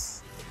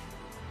face.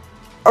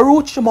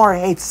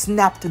 Orochimaru's head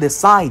snapped to the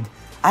side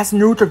as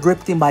Naruto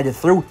gripped him by the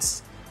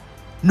throat.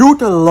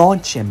 Naruto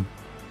launched him.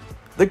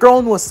 The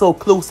ground was so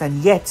close,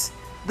 and yet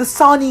the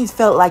Sanin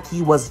felt like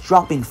he was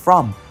dropping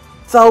from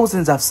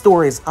thousands of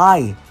stories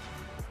high.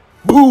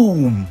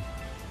 Boom!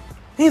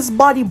 His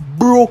body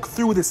broke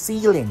through the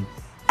ceiling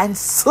and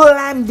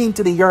slammed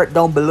into the earth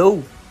down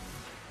below.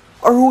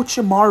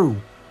 Orochimaru,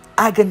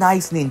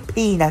 agonizing in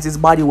pain as his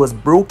body was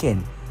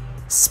broken,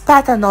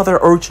 spat another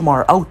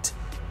Orochimaru out.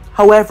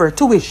 However,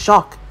 to his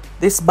shock,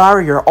 this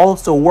barrier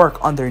also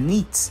worked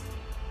underneath.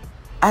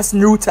 As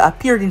Naruto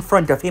appeared in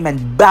front of him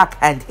and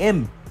backhanded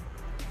him,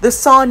 the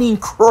Sanin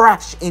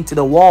crashed into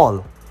the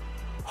wall.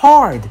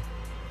 Hard.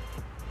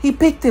 He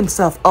picked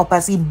himself up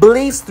as he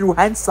blazed through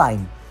hand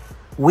sign.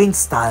 Wind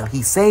style,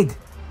 he said.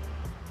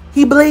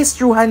 He blazed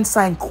through hand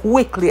sign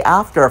quickly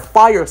after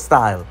fire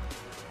style.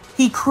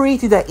 He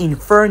created an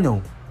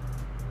inferno.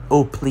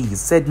 Oh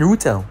please, said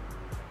Naruto,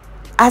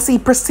 as he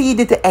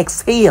proceeded to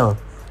exhale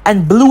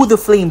and blew the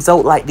flames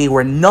out like they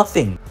were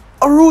nothing.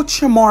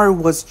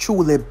 Orochimaru was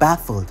truly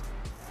baffled.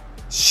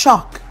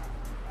 Shocked.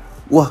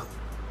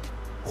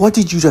 What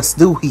did you just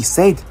do? He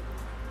said.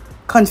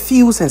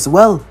 Confused as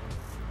well.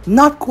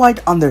 Not quite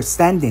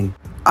understanding.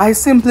 I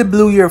simply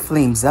blew your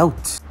flames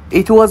out.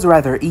 It was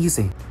rather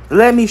easy.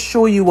 Let me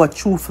show you what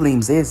true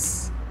flames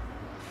is.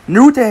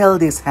 Naruto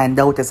held his hand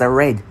out as a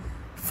red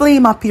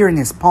flame appeared in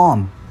his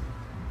palm.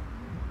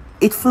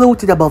 It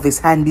floated above his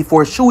hand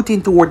before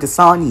shooting toward the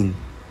Sanin.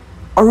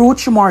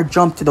 Orochimaru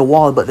jumped to the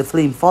wall, but the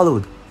flame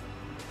followed.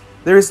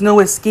 There is no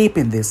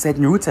escaping this, said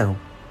Naruto.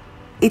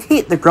 It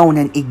hit the ground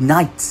and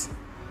ignites,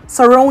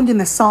 surrounding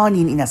the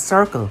Sanin in a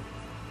circle.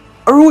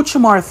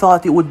 Orochimaru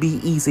thought it would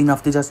be easy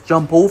enough to just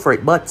jump over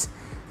it, but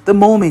the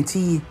moment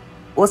he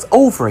was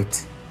over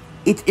it,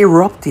 it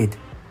erupted.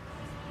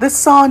 The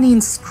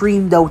Sanin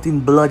screamed out in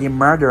bloody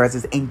murder as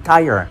his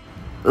entire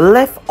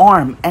left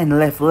arm and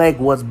left leg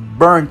was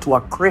burned to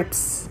a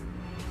crisp.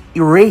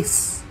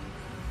 Erased.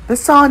 The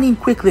Sanin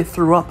quickly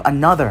threw up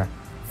another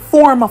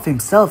form of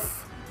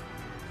himself.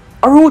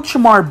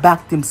 Orochimaru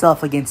backed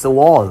himself against the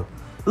wall,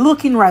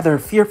 looking rather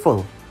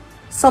fearful.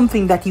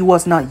 Something that he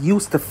was not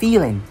used to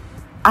feeling.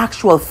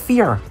 Actual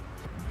fear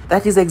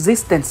that his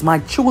existence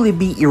might truly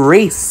be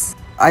erased.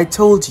 I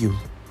told you,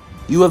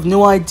 you have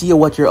no idea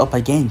what you're up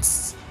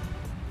against.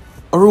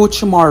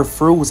 Orochimaru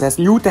froze as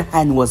Naruto's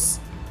hand was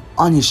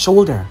on his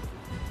shoulder.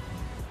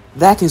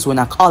 That is when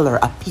a collar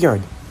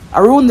appeared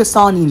around the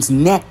Sanin's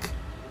neck.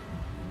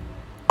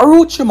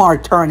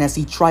 Orochimaru turned as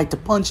he tried to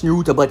punch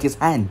Naruto, but his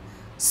hand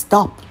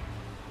stopped.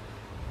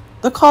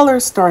 The collar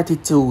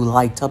started to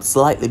light up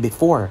slightly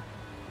before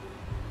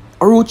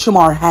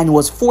Orochimaru's hand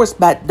was forced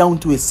back down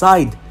to his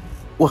side.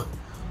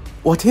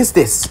 What is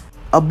this?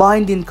 A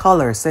binding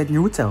collar, said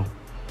Naruto.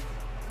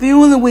 The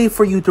only way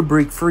for you to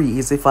break free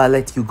is if I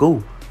let you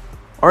go,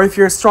 or if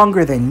you're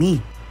stronger than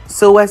me.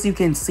 So as you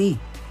can see,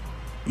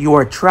 you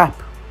are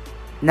trapped.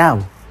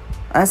 Now,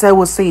 as I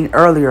was saying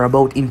earlier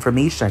about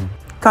information,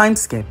 time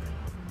skip.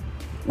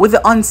 With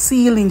the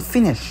unsealing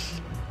finish,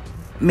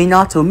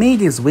 Minato made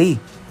his way.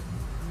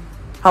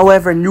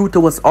 However,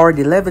 Naruto was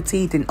already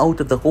levitating out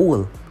of the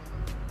hole.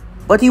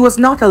 But he was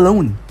not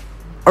alone.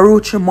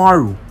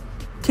 Orochimaru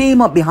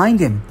came up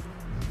behind him.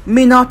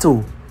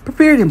 Minato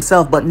prepared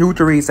himself, but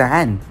Naruto raised a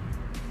hand.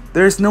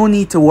 There is no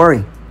need to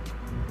worry.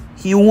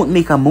 He won't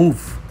make a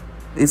move.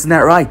 Isn't that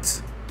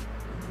right?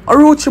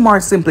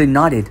 Orochimaru simply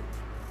nodded.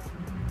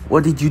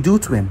 What did you do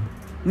to him?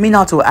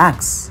 Minato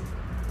asked.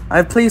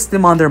 I've placed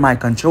him under my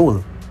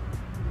control.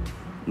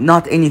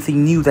 Not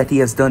anything new that he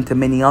has done to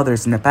many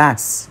others in the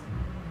past.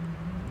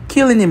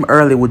 Killing him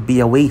early would be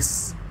a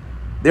waste.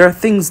 There are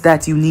things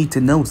that you need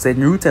to know, said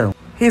Naruto.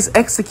 His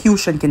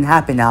execution can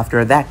happen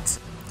after that.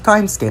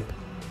 Time skip.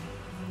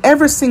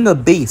 Every single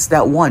base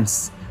that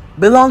once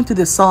belonged to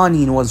the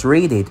Sanin was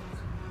raided.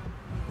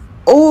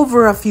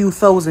 Over a few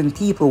thousand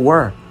people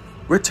were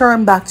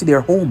returned back to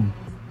their home.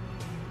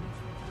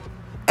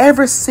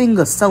 Every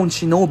single Sound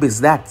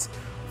Shinobis that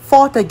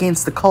fought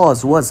against the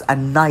cause was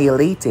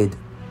annihilated.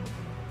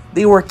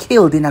 They were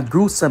killed in a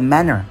gruesome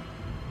manner.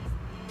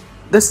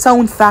 The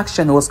Sound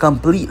faction was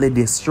completely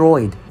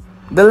destroyed.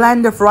 The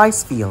land of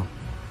Ricefield,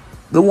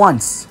 the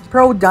once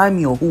proud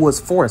daimyo who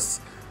was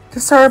forced to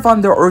serve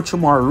under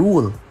Orochimaru's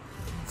rule,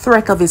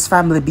 threat of his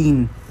family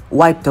being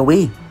wiped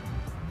away,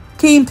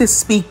 came to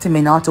speak to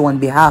Minato on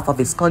behalf of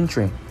his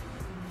country.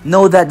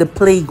 Know that the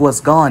plague was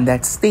gone,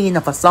 that stain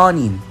of a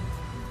Sanin.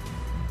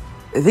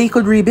 They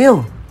could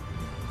rebuild.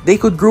 They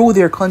could grow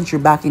their country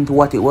back into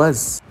what it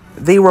was.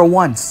 They were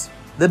once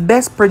the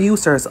best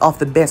producers of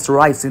the best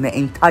rice in the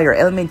entire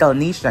elemental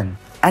nation,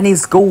 and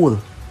his goal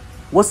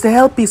was to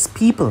help his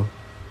people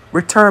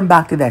return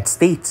back to that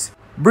state,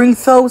 bring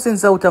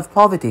thousands out of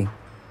poverty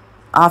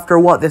after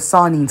what the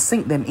Sanin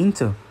sink them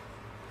into.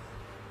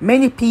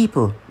 Many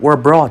people were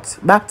brought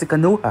back to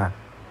Konoha.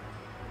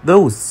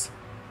 Those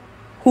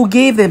who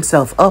gave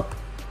themselves up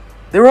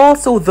There were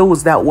also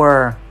those that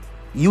were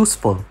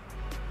useful,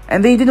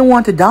 and they didn't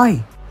want to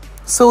die.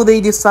 So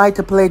they decided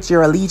to pledge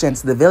their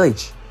allegiance to the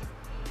village,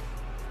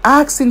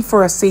 asking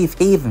for a safe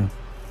haven.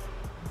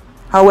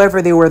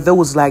 However, there were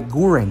those like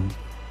Guren,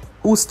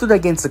 who stood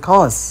against the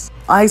cause.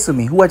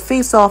 Izumi, who had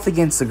faced off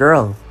against the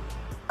girl,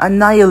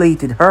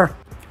 annihilated her.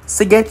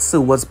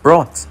 Suigetsu was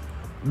brought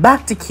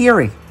back to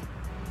Kiri,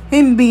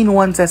 him being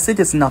once a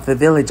citizen of the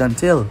village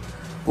until,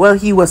 well,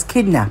 he was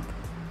kidnapped.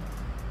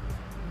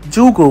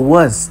 Jugo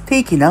was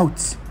taken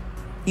out.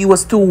 He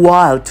was too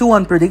wild, too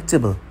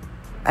unpredictable,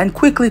 and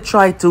quickly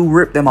tried to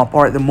rip them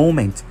apart the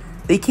moment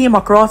they came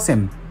across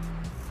him.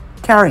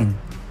 Karin,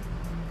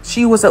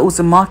 she was a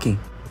Uzumaki.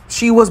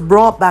 She was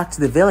brought back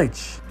to the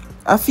village.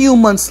 A few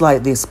months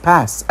like this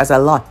passed as a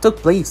lot took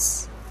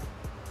place.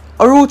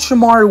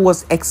 Orochimaru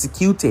was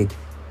executed.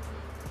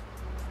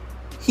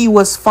 He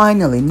was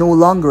finally no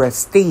longer a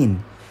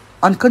stain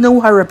on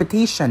Konoha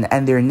reputation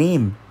and their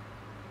name.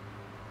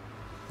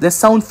 The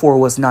Sound Four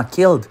was not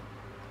killed.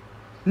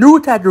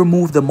 Naruto had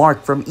removed the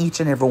mark from each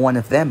and every one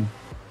of them,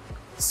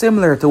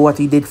 similar to what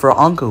he did for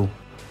Anko.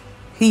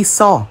 He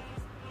saw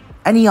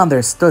and he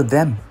understood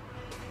them.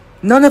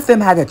 None of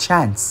them had a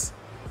chance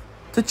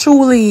to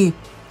truly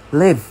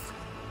live.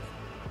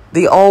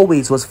 They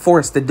always was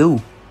forced to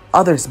do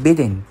others'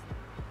 bidding.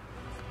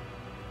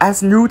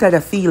 As Naruto had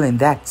a feeling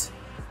that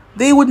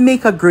they would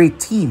make a great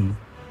team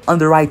on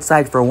the right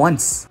side for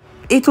once.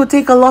 It would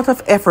take a lot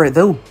of effort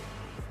though,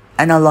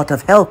 and a lot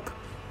of help.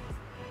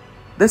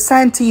 The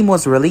Sand team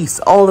was released.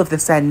 All of the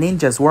Sand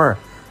ninjas were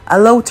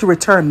allowed to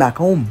return back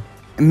home.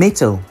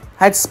 Mito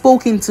had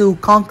spoken to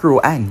Kankuro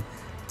and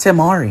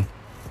Temari.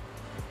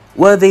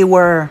 Well, they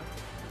were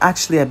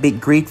actually a bit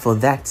grateful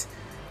that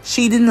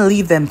she didn't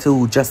leave them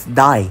to just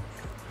die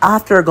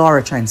after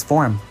Gaara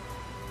transformed.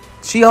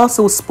 She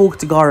also spoke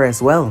to Gaara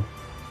as well.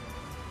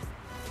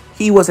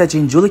 He was a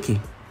Jinchuriki.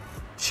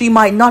 She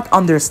might not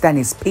understand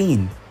his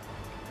pain.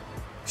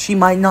 She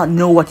might not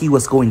know what he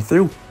was going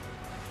through.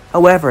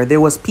 However,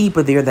 there was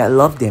people there that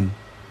loved him.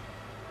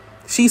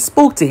 She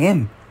spoke to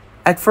him.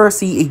 At first,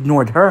 he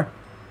ignored her.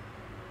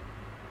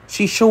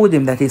 She showed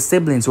him that his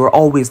siblings were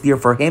always there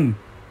for him,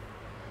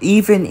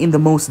 even in the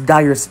most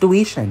dire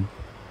situation.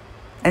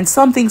 And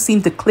something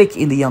seemed to click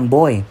in the young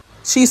boy.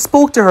 She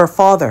spoke to her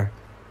father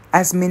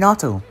as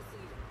Minato,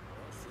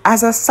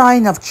 as a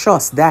sign of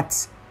trust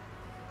that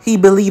he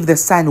believed the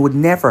Sand would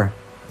never,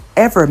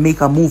 ever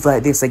make a move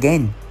like this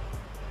again,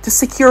 to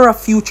secure a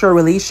future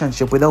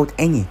relationship without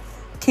any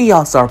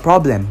chaos or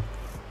problem.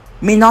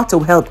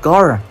 Minato helped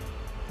Gaara.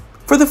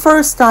 For the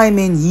first time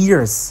in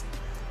years,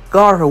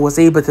 Gaara was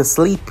able to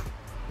sleep.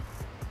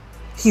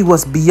 He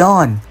was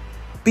beyond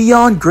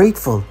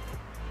grateful.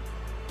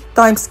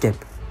 Time skip.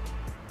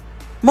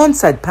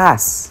 Months had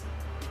passed.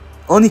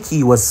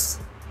 Oniki was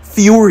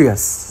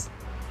furious.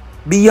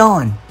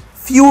 Beyond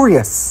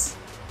furious.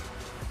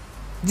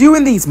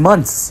 During these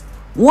months,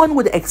 one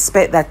would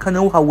expect that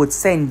Konoha would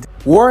send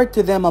word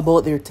to them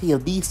about their tail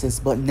beasts,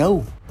 but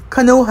no.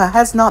 Konoha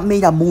has not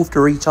made a move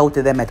to reach out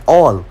to them at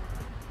all.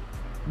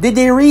 Did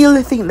they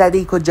really think that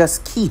they could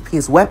just keep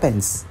his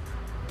weapons?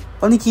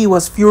 Oniki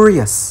was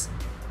furious.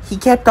 He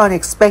kept on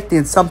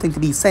expecting something to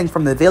be sent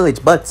from the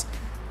village, but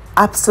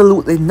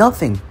absolutely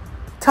nothing.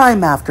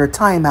 Time after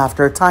time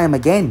after time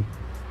again.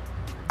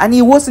 And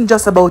he wasn't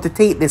just about to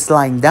take this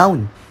lying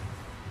down.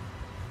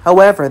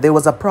 However, there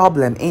was a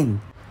problem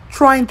in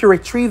trying to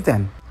retrieve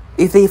them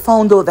if they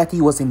found out that he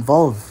was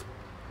involved.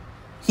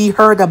 He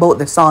heard about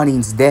the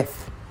Sanin's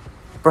death.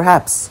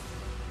 Perhaps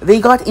they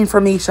got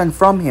information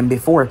from him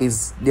before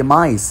his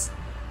demise.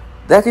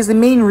 That is the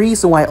main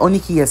reason why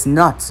Oniki has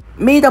not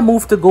made a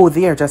move to go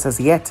there just as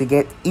yet to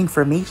get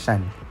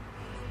information,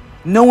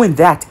 knowing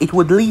that it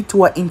would lead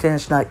to an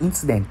international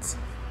incident.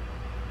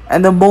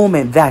 And the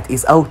moment that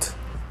is out,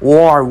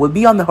 war will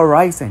be on the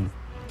horizon.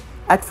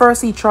 At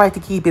first he tried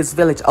to keep his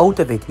village out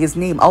of it, his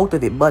name out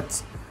of it,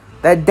 but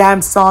that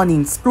damn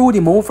Sanin screwed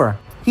him over.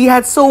 He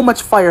had so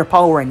much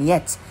firepower and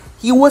yet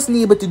he wasn't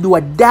able to do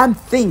a damn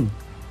thing.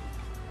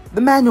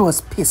 The man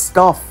was pissed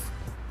off.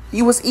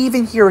 He was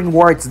even hearing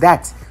words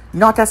that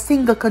not a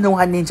single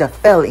Konoha ninja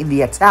fell in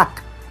the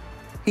attack.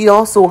 He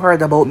also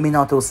heard about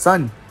Minato's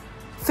son.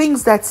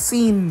 Things that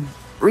seem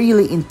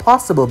really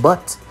impossible,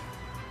 but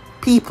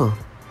people,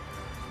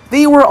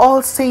 they were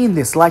all saying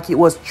this like it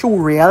was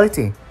true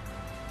reality.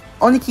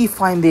 Oniki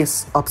find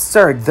this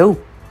absurd though,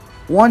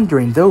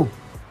 wondering though,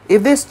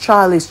 if this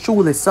child is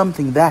truly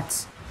something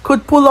that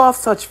could pull off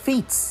such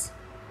feats.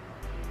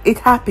 It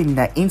happened in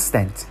an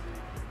instant.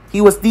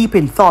 He was deep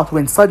in thought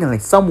when suddenly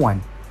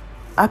someone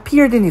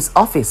appeared in his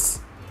office.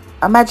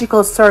 A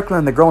magical circle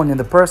on the ground and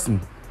the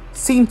person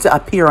seemed to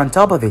appear on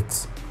top of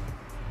it.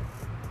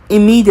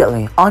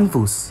 Immediately,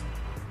 Anvus,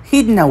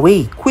 hidden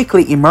away,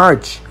 quickly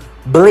emerged,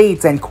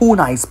 blades and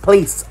kunais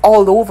placed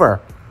all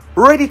over,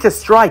 ready to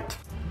strike.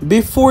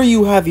 Before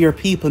you have your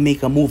people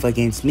make a move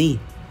against me,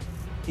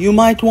 you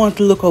might want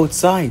to look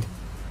outside.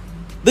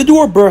 The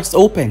door burst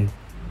open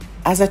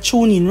as a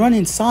Chunin ran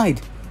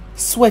inside,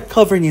 sweat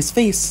covering his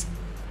face.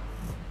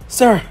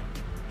 Sir,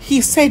 he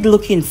said,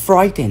 looking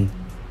frightened.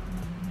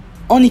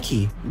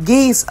 Oniki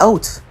gazed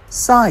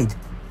outside.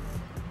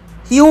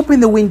 He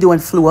opened the window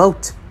and flew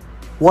out.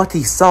 What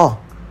he saw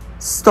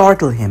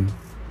startled him.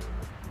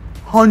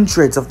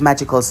 Hundreds of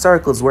magical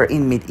circles were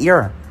in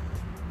mid-air.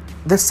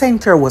 The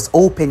center was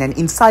open and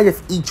inside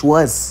of each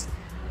was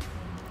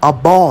a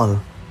ball.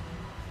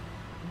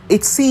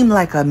 It seemed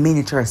like a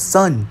miniature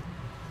sun,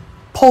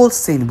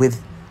 pulsing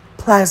with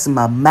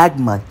plasma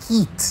magma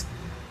heat.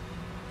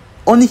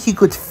 Only he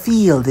could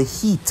feel the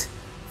heat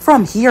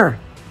from here.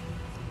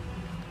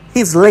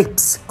 His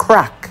lips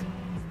cracked.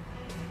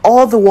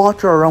 All the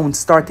water around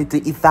started to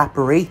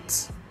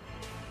evaporate.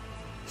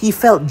 He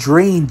felt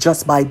drained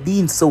just by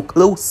being so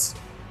close.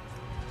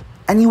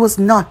 And he was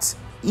not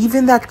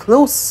even that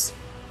close.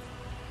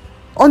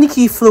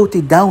 Oniki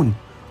floated down.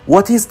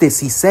 What is this?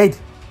 He said.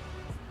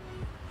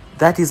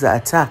 That is an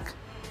attack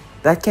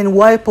that can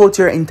wipe out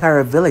your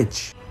entire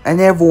village and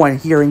everyone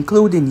here,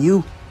 including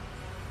you.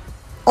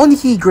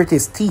 Oniki grit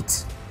his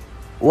teeth.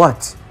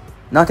 What?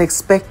 Not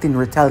expecting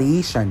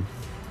retaliation.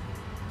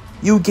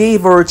 You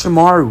gave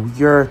Orochimaru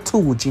your 2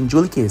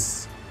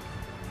 Jinchurikis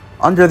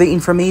under the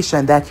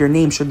information that your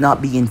name should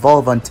not be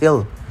involved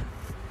until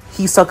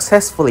he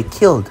successfully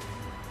killed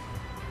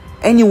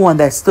anyone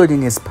that stood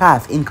in his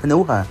path in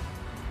Konoha,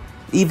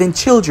 even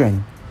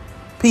children,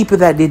 people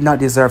that did not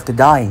deserve to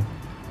die.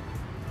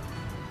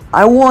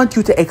 I want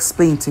you to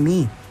explain to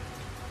me,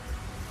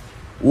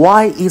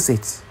 why is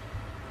it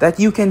that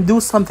you can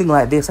do something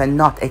like this and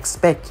not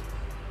expect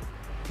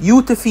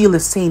you to feel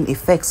the same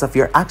effects of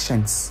your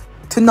actions,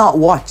 to not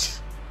watch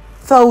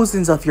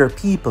thousands of your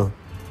people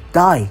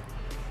die,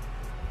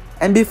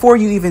 and before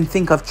you even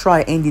think of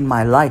try ending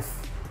my life,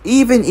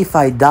 even if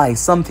I die,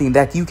 something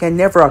that you can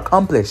never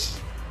accomplish,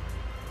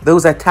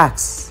 those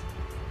attacks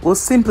will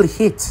simply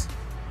hit,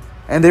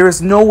 and there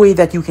is no way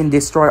that you can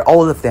destroy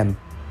all of them.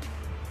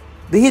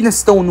 The hidden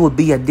stone will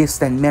be a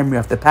distant memory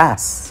of the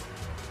past.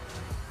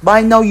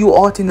 By now you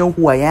ought to know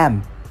who I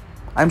am.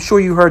 I'm sure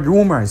you heard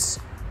rumors,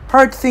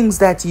 heard things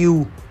that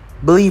you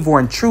believe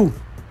weren't true.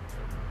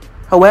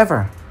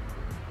 However,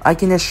 I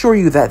can assure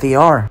you that they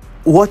are.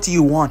 What do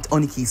you want?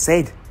 Oniki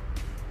said,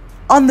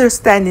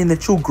 understanding the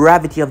true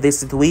gravity of this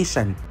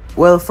situation.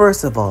 Well,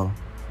 first of all,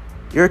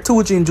 your 2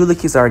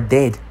 Jinchurikis are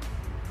dead.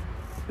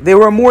 They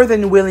were more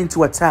than willing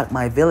to attack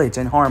my village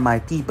and harm my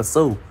people,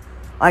 so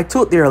I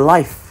took their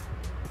life.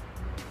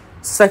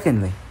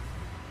 Secondly,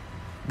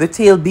 the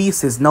tailed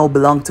beasts now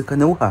belong to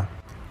Konoha,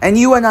 and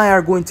you and I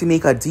are going to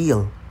make a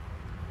deal.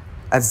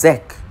 A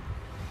zek.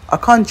 A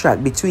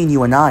contract between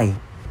you and I.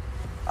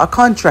 A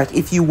contract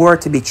if you were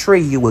to betray,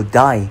 you will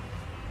die.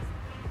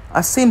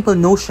 A simple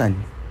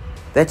notion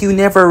that you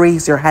never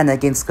raise your hand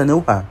against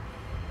Konoha.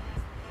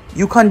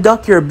 You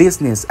conduct your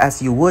business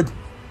as you would.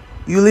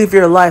 You live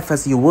your life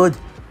as you would.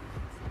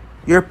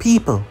 Your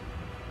people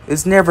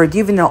is never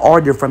given an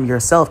order from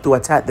yourself to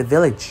attack the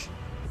village.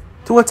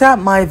 To attack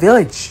my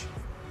village.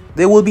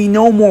 There will be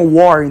no more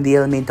war in the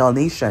elemental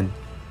nation.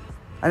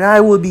 And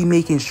I will be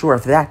making sure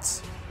of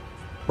that.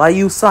 By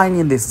you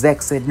signing this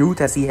zek, said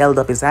Naruto as he held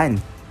up his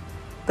hand.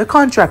 The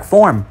contract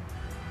form.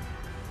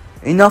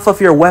 Enough of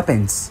your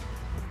weapons.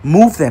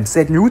 Move them,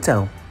 said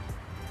Naruto.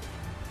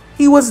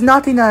 He was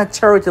not in a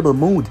charitable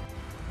mood.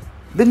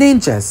 The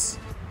ninjas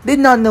did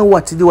not know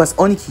what to do as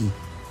Oniki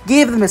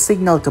gave them a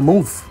signal to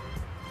move.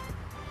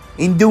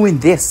 In doing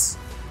this,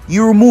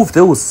 you remove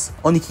those,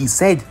 Oniki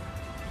said.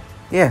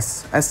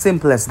 Yes, as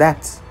simple as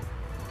that.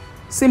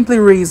 Simply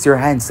raise your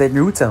hand, said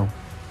Naruto.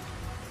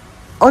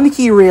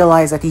 Oniki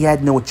realized that he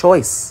had no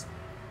choice.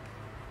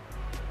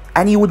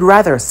 And he would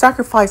rather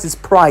sacrifice his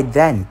pride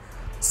than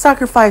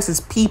sacrifice his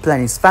people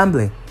and his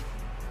family.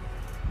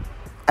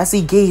 As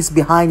he gazed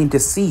behind him to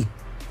see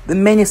the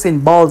menacing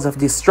balls of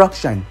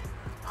destruction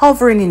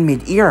hovering in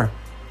mid-air,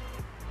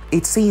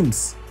 it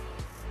seems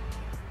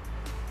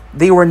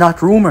they were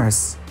not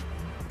rumors.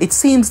 It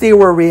seems they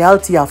were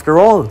reality after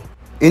all.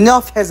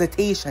 Enough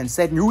hesitation,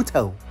 said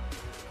Naruto,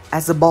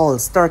 as the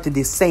balls started to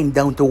descend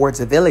down towards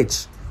the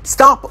village.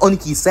 Stop,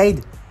 Oniki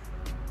said.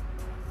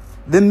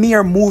 The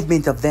mere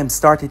movement of them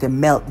started to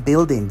melt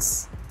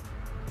buildings.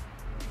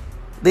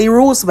 They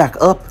rose back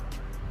up.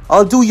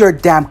 I'll do your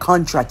damn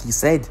contract, he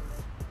said.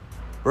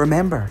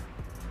 Remember,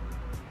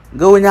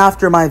 going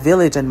after my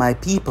village and my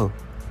people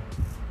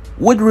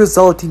would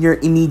result in your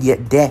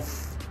immediate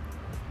death.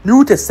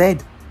 Naruto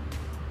said.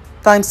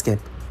 Time skip.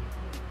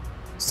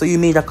 So you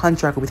made a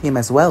contract with him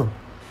as well?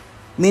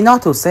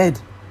 Minato said.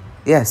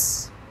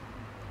 Yes.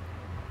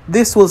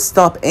 This will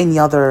stop any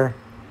other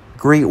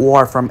great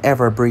war from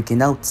ever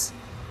breaking out.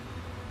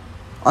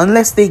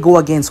 Unless they go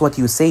against what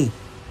you say.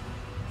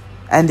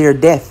 And their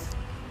death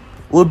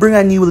will bring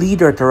a new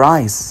leader to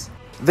rise.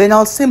 Then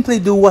I'll simply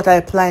do what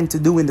I planned to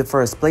do in the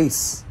first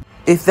place.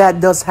 If that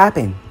does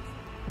happen,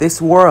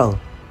 this world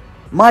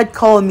might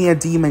call me a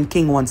demon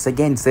king once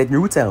again, said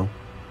Naruto.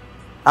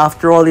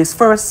 After all, his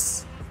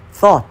first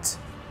thought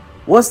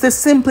was to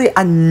simply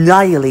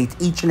annihilate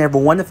each and every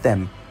one of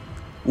them,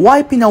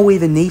 wiping away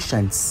the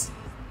nations,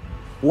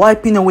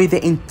 wiping away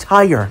the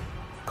entire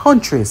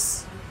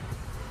countries.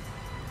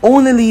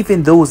 only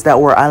leaving those that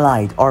were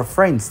allied or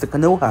friends to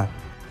Konoha.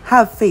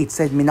 Have faith,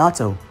 said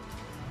Minato.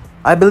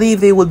 I believe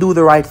they will do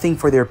the right thing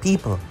for their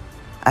people,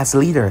 as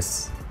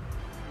leaders.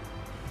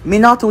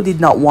 Minato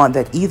did not want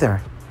that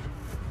either.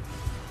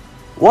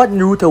 What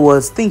Naruto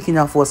was thinking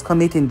of was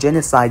committing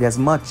genocide as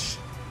much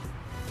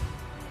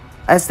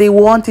as they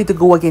wanted to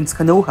go against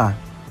Konoha.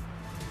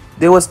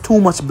 There was too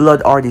much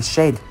blood already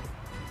shed.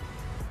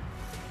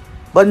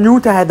 But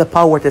Naruto had the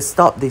power to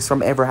stop this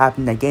from ever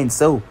happening again,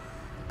 so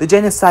the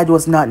genocide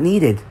was not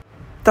needed.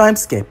 Time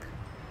skip.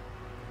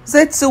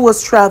 Zetsu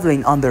was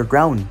traveling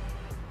underground.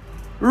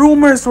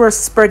 Rumors were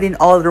spreading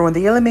all around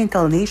the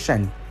elemental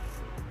nation.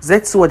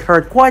 Zetsu had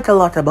heard quite a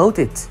lot about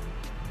it.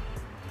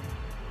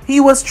 He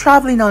was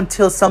traveling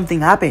until something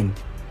happened.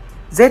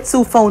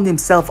 Zetsu found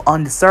himself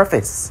on the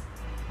surface,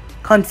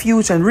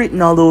 confusion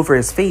written all over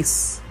his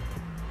face.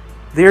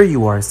 There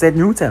you are, said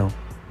Naruto.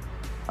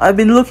 I've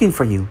been looking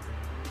for you.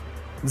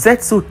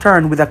 Zetsu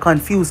turned with a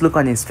confused look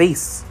on his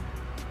face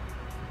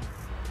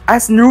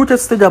as Naruto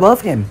stood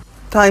above him.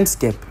 Time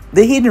skip.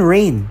 The hidden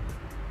rain.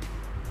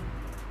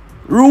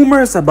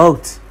 Rumors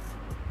about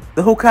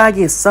the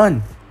Hokage's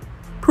son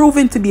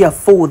proving to be a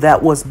foe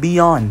that was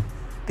beyond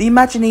the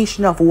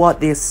imagination of what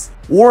this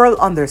world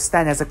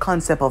understands as a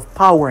concept of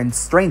power and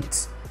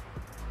strength.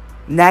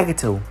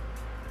 Nagato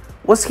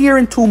was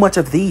hearing too much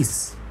of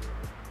these.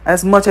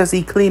 As much as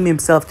he claimed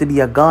himself to be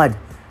a god,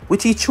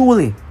 which he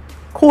truly,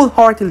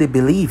 cold-heartedly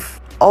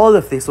believed, all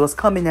of this was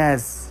coming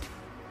as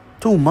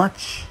too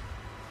much.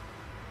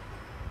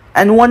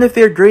 And one of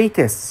their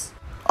greatest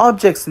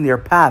objects in their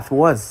path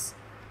was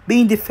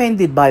being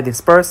defended by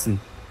this person.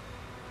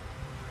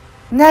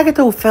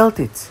 Nagato felt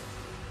it.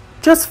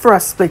 Just for a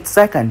split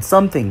second,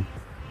 something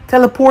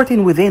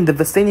teleporting within the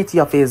vicinity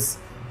of his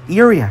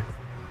area.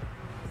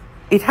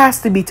 It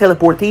has to be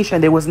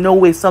teleportation. There was no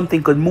way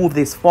something could move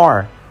this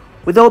far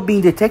without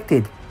being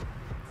detected.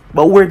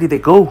 But where did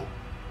it go?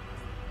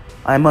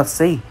 I must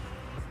say,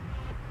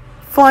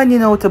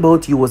 finding out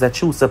about you was a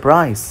true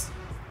surprise.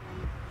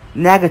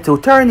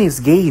 Nagato turned his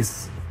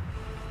gaze.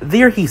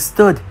 There he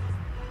stood.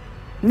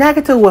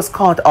 Nagato was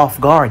caught off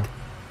guard.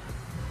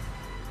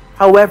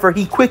 However,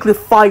 he quickly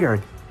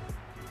fired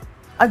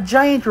a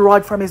giant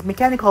rod from his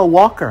mechanical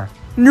walker.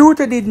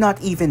 Naruto did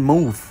not even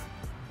move.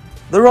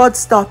 The rod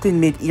stopped in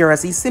mid-air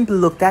as he simply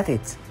looked at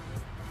it.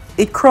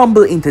 It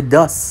crumbled into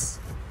dust.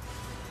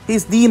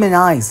 His demon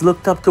eyes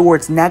looked up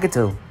towards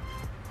Nagato.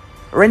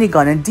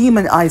 Rinnegan and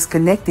demon eyes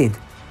connected.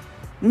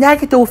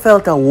 Nagato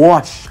felt a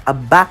wash, a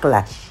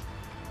backlash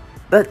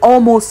that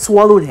almost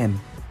swallowed him.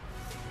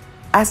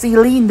 As he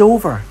leaned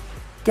over,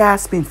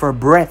 gasping for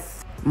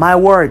breath. My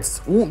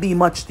words won't be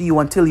much to you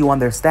until you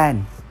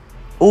understand.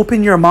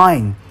 Open your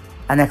mind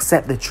and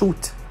accept the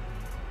truth.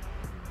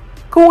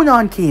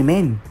 Konan came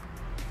in.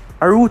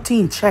 A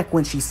routine check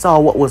when she saw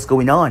what was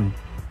going on.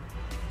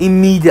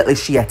 Immediately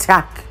she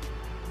attacked,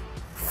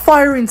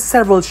 firing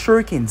several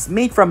shurikens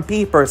made from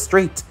paper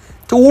straight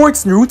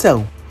towards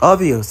Naruto.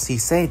 Obvious, he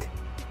said.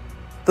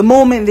 The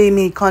moment they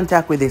made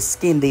contact with his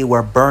skin, they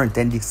were burnt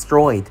and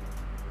destroyed.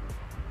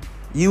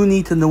 You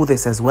need to know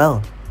this as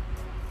well.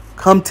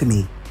 Come to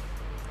me.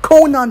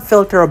 Konan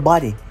felt her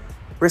body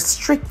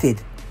restricted.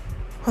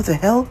 What the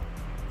hell?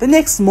 The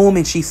next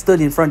moment she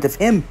stood in front of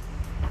him.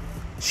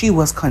 She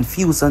was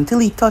confused until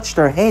he touched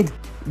her head.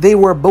 They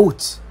were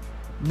both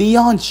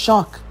beyond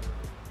shock.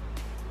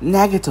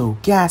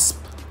 Nagato gasped.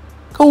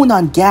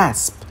 Konan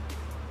gasped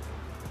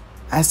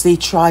as they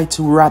tried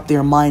to wrap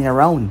their mind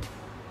around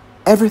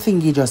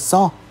everything he just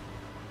saw.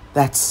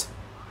 That's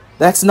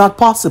not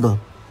possible.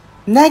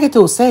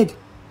 Nagato said,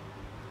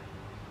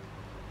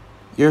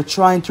 you're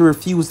trying to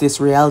refuse this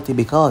reality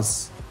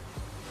because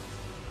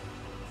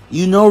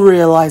you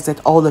realize that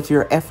all of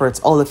your efforts,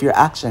 all of your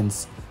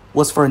actions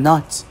was for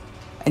naught,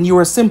 and you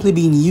were simply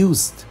being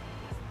used.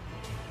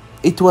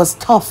 It was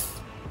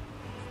tough,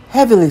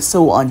 heavily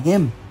so on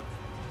him,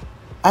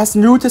 as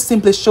Naruto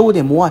simply showed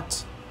him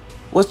what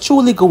was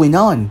truly going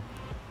on,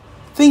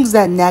 things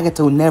that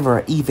Nagato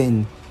never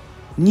even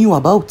knew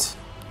about.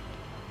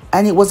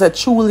 And it was a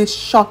truly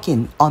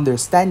shocking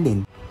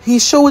understanding. He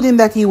showed him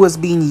that he was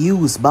being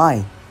used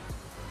by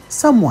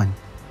someone.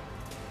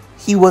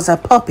 He was a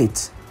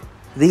puppet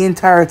the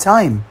entire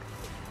time.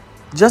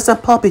 Just a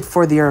puppet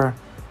for their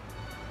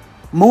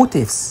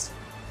motives.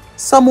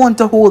 Someone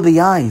to hold the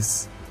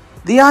eyes.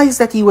 The eyes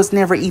that he was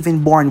never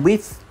even born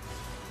with.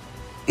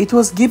 It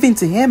was given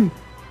to him.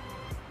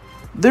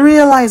 The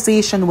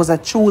realization was a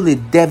truly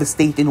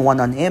devastating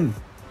one on him.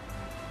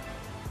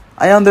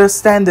 I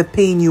understand the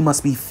pain you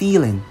must be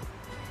feeling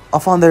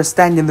of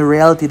understanding the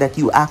reality that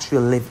you actually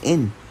live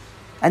in,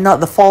 and not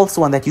the false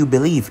one that you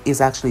believe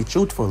is actually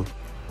truthful.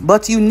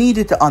 But you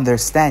needed to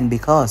understand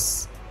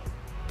because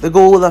the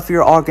goal of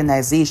your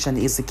organization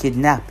is to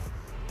kidnap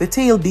the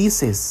tail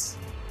beasts.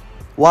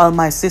 While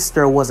my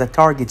sister was a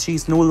target,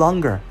 she's no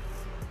longer.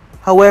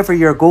 However,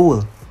 your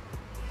goal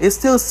is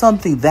still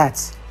something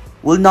that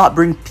will not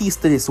bring peace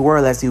to this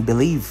world as you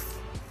believe.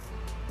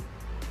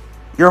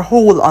 Your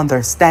whole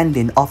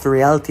understanding of the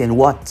reality and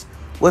what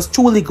was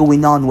truly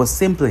going on was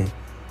simply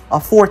a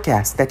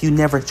forecast that you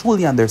never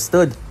truly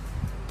understood.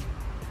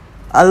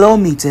 Allow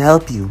me to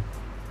help you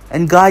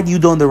and guide you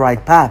down the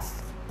right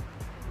path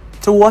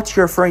to what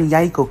your friend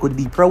Yaiko could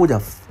be proud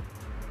of.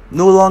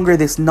 No longer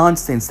this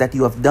nonsense that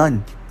you have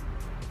done.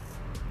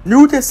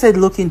 Naruto said,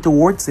 looking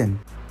towards him.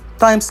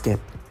 Time skip.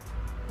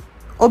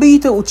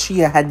 Obito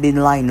Uchiha had been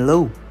lying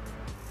low,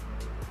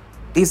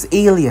 his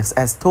alias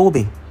as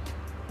Tobi,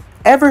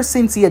 ever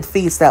since he had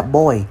faced that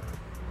boy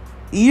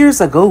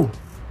years ago,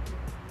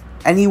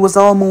 and he was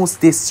almost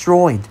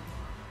destroyed.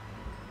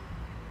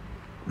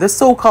 The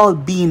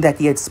so-called being that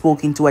he had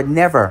spoken to had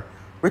never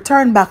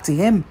returned back to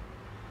him.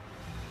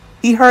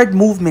 He heard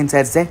movements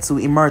as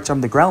Zetsu emerged from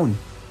the ground.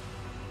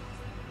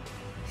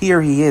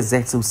 Here he is,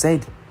 Zetsu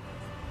said.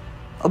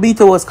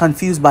 Obito was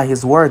confused by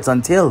his words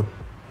until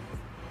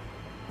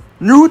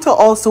Naruto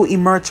also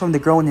emerged from the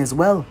ground as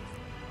well.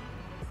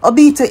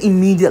 Obito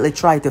immediately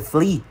tried to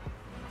flee,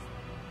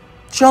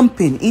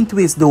 jumping into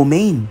his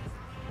domain.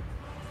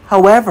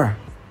 However,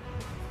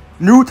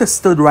 Naruto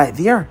stood right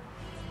there.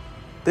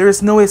 There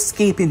is no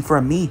escaping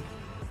from me.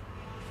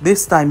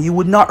 This time you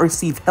would not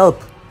receive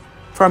help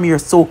from your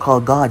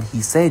so-called god,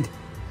 he said.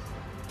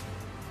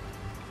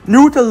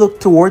 Naruto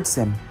looked towards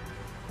him.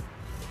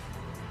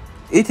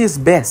 It is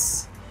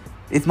best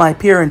if my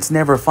parents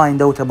never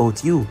find out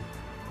about you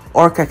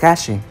or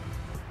Kakashi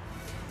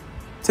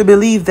to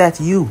believe that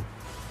you,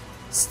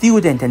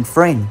 student and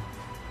friend,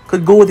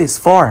 could go this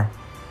far.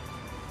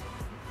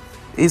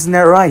 Isn't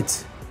that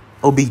right,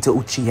 Obito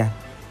Uchiha?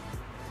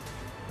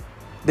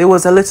 There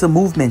was a little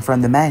movement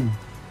from the man,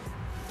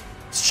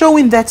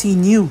 showing that he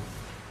knew,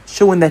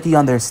 showing that he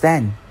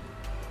understand.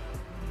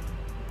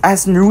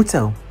 As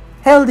Naruto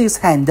held his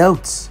hand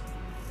out,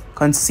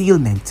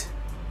 concealment.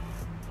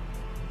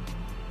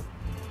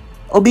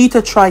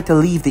 Obito tried to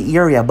leave the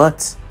area,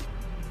 but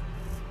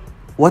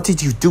what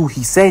did you do?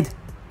 He said.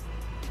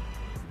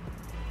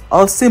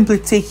 I'll simply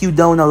take you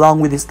down along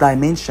with this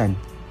dimension.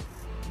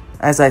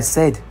 As I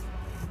said,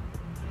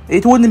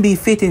 it wouldn't be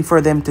fitting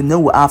for them to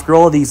know after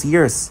all these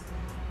years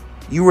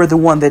you were the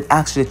one that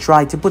actually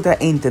tried to put an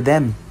end to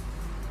them,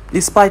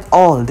 despite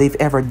all they've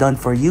ever done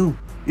for you.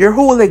 Your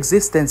whole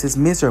existence is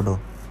miserable.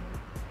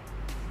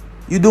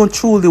 You don't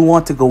truly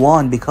want to go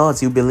on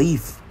because you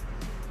believe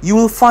you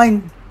will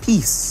find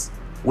peace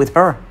with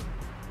her.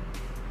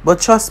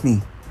 But trust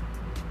me,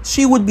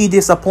 she would be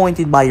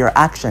disappointed by your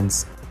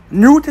actions.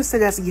 Naruto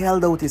said as he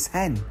held out his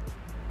hand,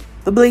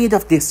 the blade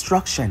of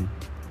destruction.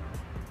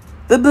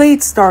 The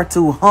blade started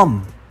to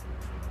hum.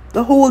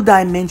 The whole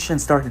dimension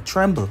started to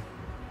tremble.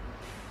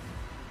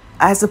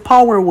 As the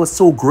power was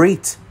so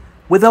great,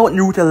 without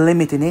Naruto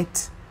limiting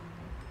it,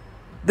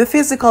 the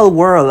physical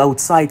world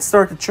outside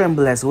started to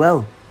tremble as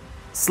well,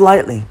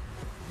 slightly.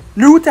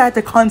 Naruto had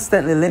to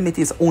constantly limit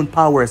his own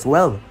power as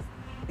well,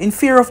 in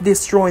fear of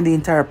destroying the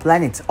entire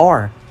planet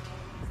or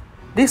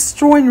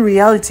destroying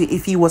reality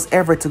if he was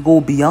ever to go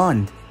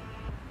beyond.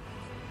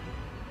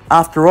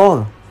 After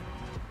all,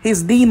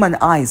 his demon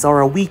eyes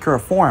are a weaker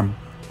form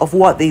of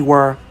what they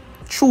were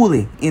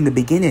truly in the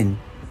beginning.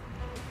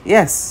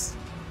 Yes,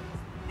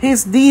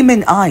 his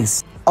demon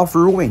eyes of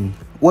ruin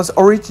was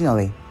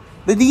originally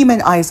the demon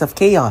eyes of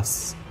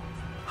chaos.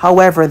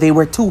 However, they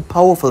were too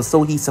powerful,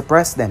 so he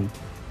suppressed them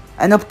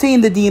and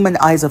obtained the demon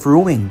eyes of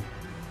ruin.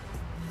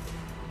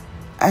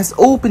 As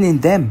opening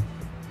them,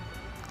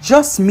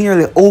 just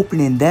merely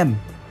opening them,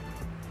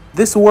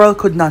 this world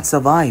could not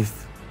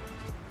survive.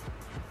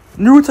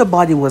 Naruto's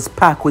body was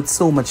packed with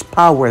so much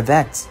power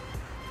that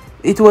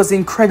it was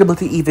incredible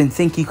to even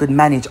think he could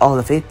manage all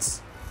of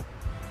it.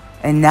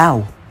 And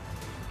now,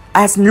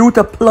 as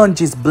Naruto plunged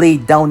his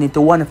blade down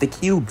into one of the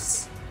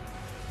cubes,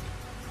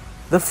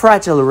 the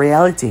fragile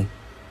reality,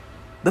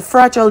 the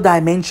fragile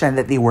dimension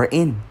that they were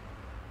in,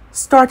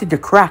 started to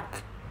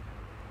crack.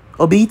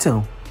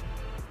 Obito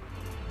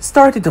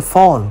started to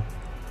fall.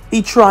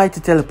 He tried to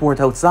teleport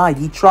outside.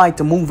 He tried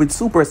to move with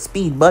super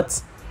speed,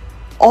 but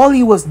all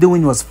he was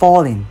doing was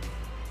falling.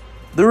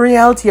 The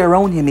reality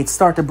around him, it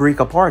started to break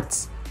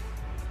apart.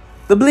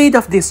 The blade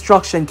of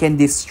destruction can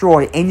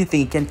destroy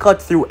anything, can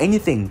cut through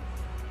anything,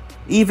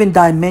 even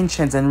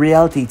dimensions and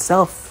reality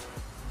itself.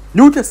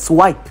 Naruto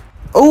swiped,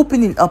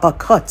 opening up a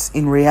cut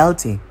in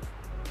reality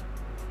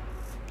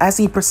as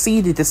he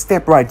proceeded to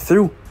step right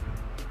through.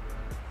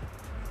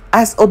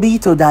 As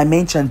Obito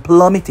dimension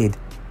plummeted,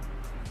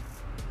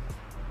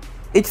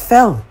 it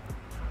fell,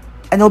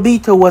 and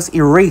Obito was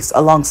erased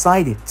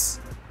alongside it,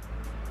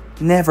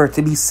 never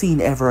to be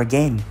seen ever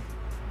again.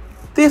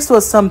 This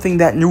was something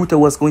that Naruto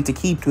was going to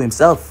keep to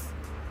himself.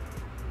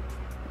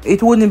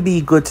 It wouldn't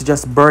be good to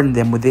just burn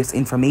them with this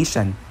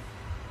information.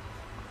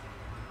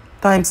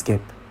 Time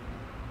skip.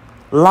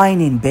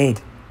 Lying in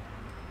bed,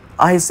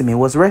 Izumi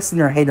was resting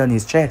her head on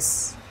his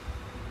chest.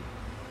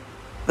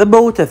 The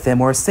both of them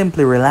were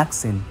simply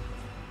relaxing.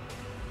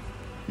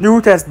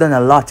 Naruto has done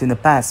a lot in the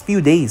past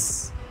few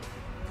days,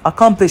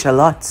 accomplished a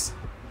lot.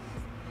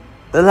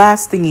 The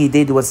last thing he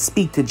did was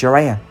speak to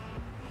Jiraiya,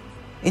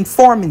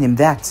 informing him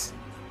that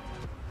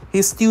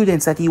his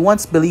students that he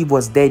once believed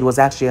was dead was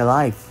actually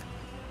alive.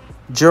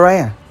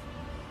 Jiraiya,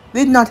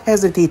 did not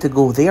hesitate to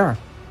go there.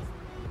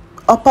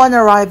 Upon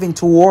arriving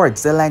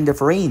towards the land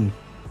of rain,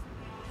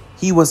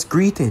 he was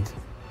greeted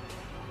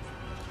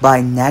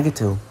by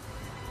Nagato,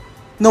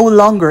 no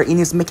longer in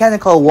his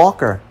mechanical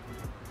walker.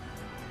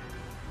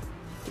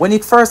 When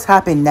it first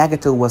happened,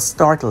 Nagato was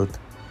startled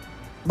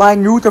by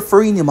Naruto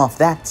freeing him of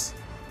that.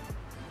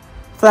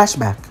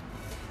 Flashback.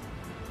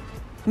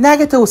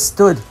 Nagato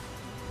stood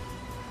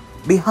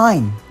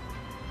behind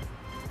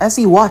as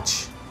he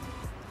watched.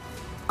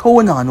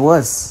 Konan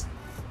was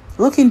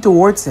looking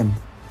towards him.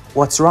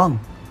 What's wrong?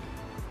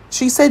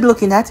 She said,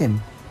 looking at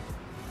him.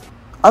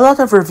 A lot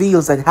of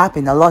reveals had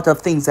happened, a lot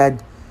of things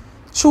had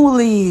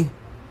truly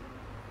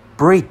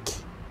break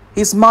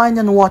his mind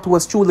on what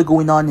was truly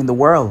going on in the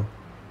world.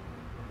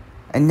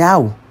 And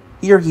now,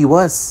 here he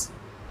was.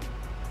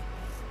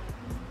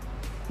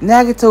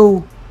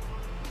 Nagato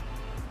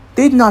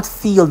did not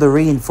feel the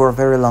rain for a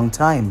very long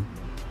time.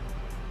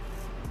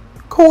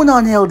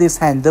 Konan held his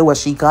hand though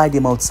as she guided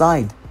him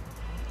outside,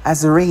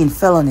 as the rain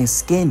fell on his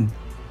skin.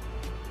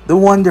 The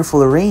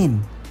wonderful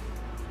rain.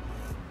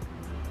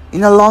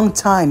 In a long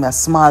time, a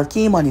smile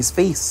came on his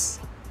face.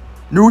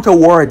 Naruto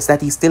words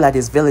that he still had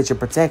his village to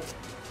protect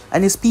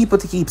and his people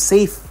to keep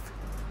safe.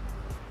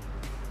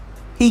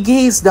 He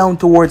gazed down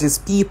towards his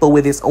people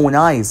with his own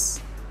eyes.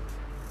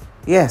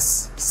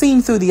 Yes,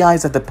 seen through the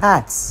eyes of the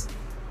Pats,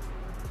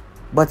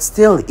 but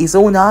still his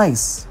own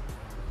eyes.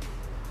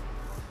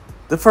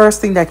 The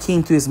first thing that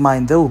came to his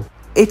mind though,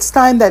 it's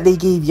time that they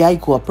gave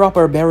Yaiko a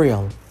proper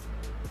burial.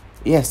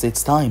 Yes,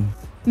 it's time.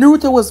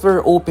 Naruto was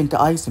very open to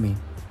Izumi.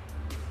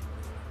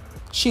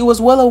 She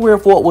was well aware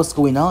of what was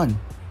going on.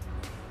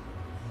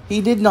 He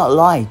did not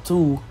lie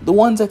to the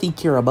ones that he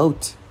cared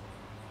about.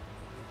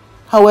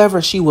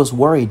 However, she was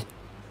worried.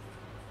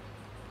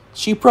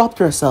 She propped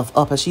herself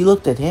up as she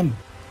looked at him.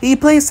 He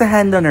placed a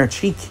hand on her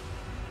cheek.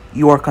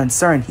 "You are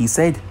concerned," he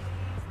said.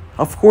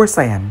 "Of course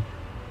I am.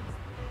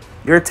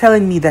 You're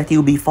telling me that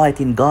you'll be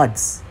fighting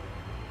gods.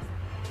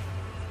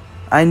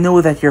 I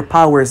know that your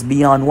power is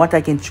beyond what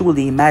I can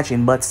truly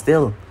imagine, but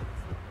still.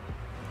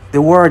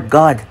 The word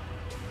God.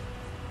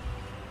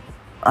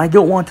 I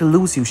don't want to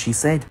lose you," she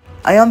said.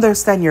 "I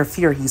understand your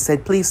fear," he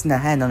said, placing a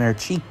hand on her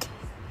cheek,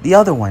 the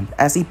other one,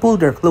 as he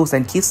pulled her close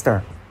and kissed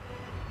her.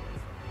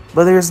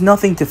 "But there is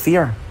nothing to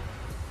fear.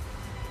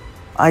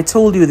 I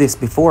told you this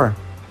before,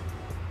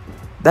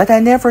 that I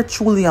never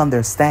truly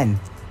understand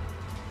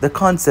the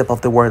concept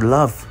of the word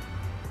love,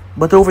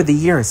 but over the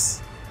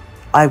years,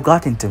 I've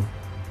gotten to.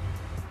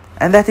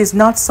 And that is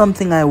not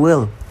something I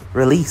will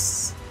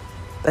release.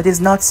 That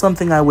is not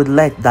something I would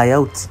let die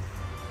out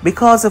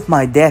because of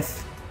my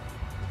death.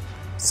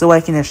 So I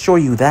can assure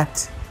you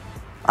that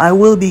I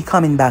will be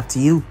coming back to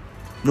you,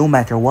 no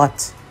matter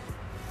what."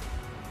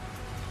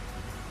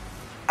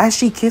 As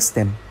she kissed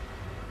him.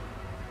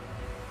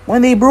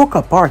 When they broke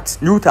apart,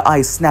 Naruto's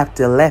eyes snapped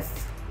to the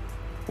left.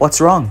 "What's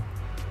wrong?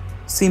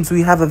 Seems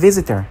we have a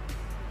visitor."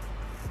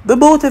 The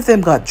both of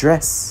them got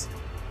dressed.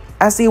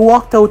 As they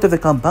walked out of the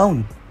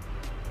compound,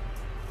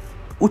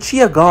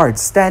 Uchiha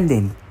guards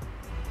standing.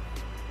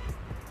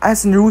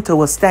 As Naruto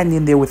was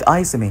standing there with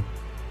Izumi,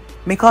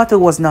 Mikoto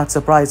was not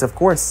surprised, of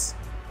course.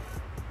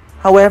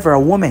 However, a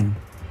woman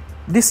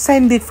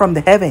descended from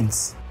the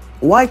heavens,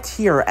 white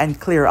hair and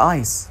clear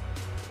eyes.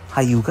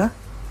 Hyuga?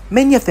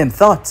 Many of them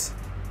thought.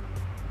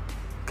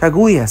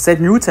 "Kaguya," said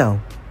Naruto.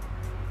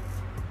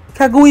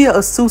 "Kaguya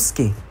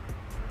Osusuke."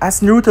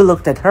 As Naruto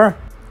looked at her,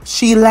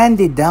 she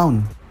landed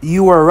down.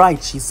 "You were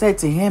right," she said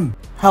to him.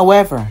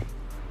 "However,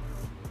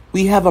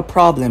 we have a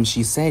problem,"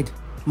 she said.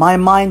 "My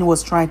mind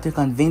was trying to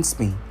convince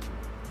me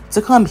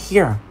to come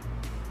here.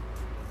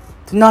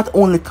 To not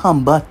only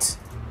come, but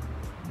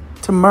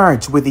to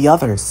merge with the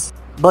others.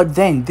 But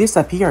then this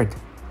appeared,"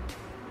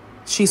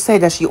 she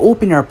said as she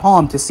opened her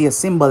palm to see a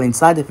symbol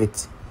inside of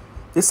it.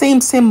 The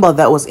same symbol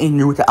that was in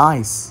Naruto's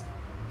eyes.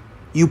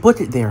 "You put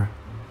it there."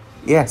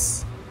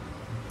 "Yes.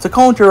 To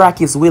counteract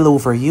his will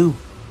over you.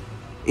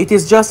 It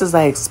is just as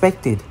I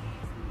expected.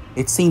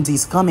 It seems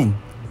he's coming."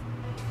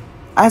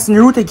 As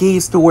Naruto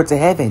gazed towards the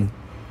heaven,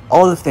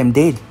 all of them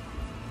did.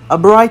 A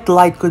bright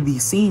light could be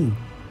seen.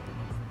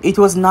 It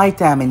was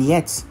nighttime, and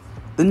yet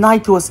the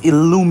night was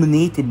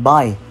illuminated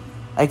by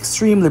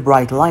extremely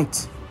bright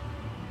light.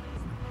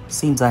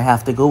 "Seems I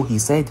have to go," he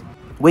said.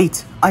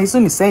 "Wait,"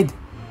 Izumi said.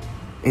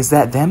 "Is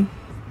that them?"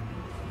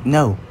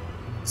 "No.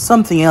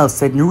 Something else,"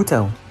 said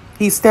Naruto.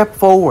 He stepped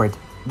forward.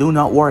 "Do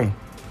not worry.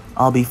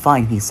 I'll be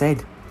fine," he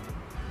said.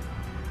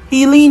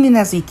 He leaned in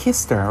as he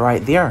kissed her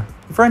right there,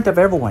 in front of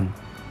everyone.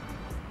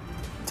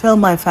 "Tell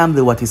my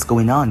family what is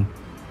going on."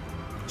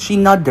 She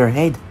nodded her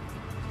head.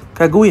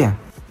 "Kaguya,"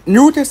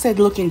 Naruto said,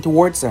 looking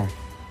towards her.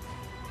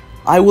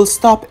 "I will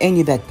stop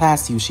any that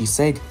pass you," she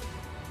said.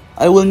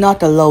 "I will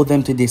not allow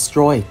them to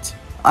destroy it.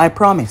 I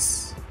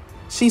promise."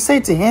 She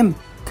said to him.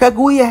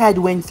 Kaguya had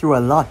went through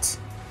a lot.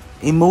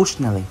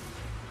 Emotionally,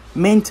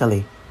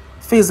 mentally,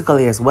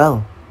 physically as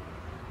well.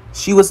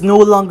 She was no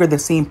longer the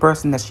same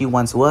person that she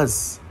once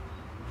was.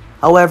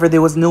 However,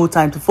 there was no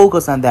time to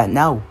focus on that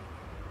now.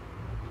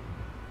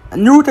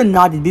 Naruto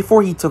nodded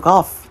before he took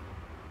off.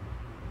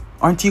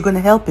 Aren't you gonna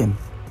help him?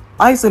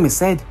 Izumi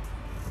said,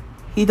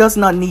 he does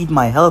not need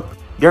my help.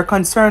 Your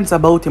concerns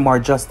about him are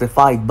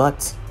justified,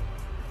 but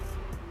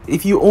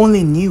if you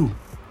only knew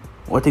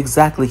what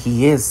exactly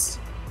he is,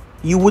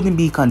 you wouldn't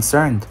be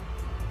concerned.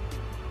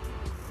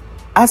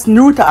 As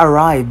Naruto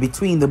arrived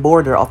between the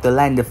border of the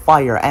Land of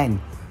Fire and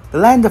the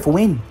Land of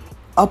Wind,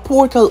 a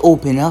portal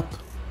opened up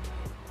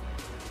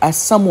as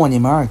someone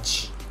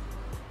emerged.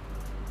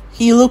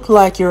 He looked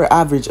like your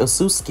average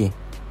Osusuke,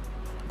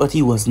 but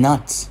he was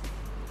not.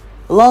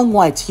 Long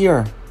white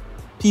hair,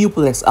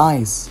 pupilless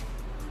eyes,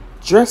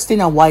 dressed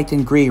in a white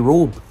and grey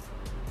robe,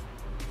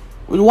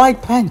 with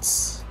white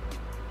pants.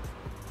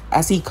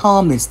 As he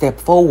calmly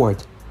stepped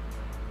forward,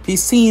 he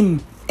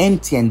seemed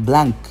empty and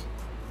blank.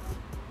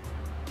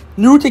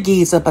 Naruto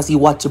gazed up as he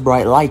watched a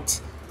bright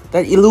light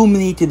that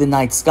illuminated the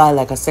night sky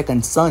like a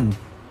second sun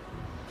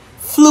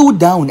flew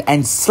down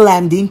and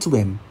slammed into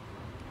him.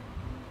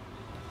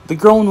 The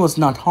ground was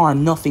not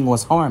harmed, nothing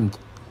was harmed.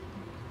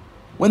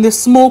 When the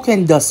smoke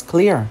and dust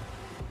cleared,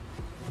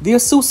 the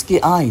Osusuke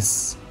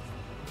eyes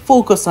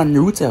focused on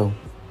Naruto.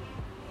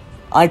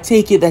 I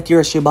take it that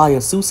you're Shibaya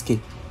Osusuke.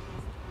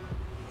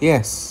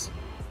 Yes,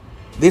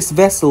 this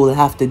vessel will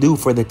have to do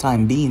for the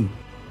time being.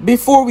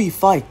 Before we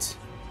fight,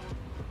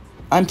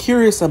 I'm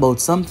curious about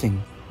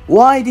something.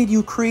 Why did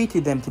you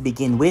create them to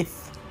begin with?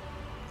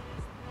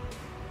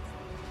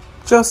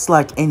 Just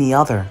like any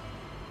other.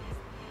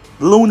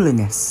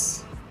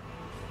 Loneliness.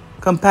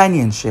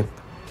 Companionship.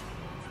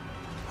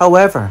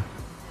 However,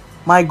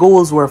 my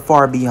goals were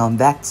far beyond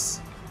that.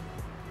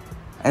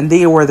 And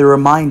they were the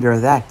reminder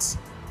that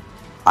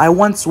I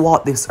once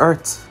walked this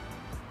earth.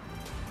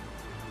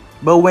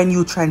 But when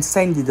you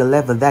transcended the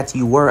level that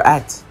you were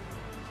at,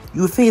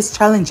 you faced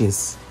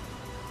challenges.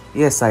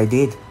 Yes, I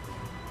did.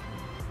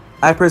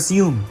 I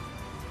presume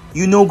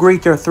you know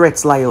greater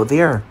threats lie out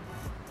there.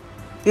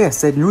 Yes,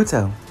 said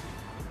Naruto.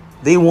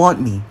 They want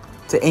me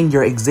to end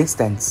your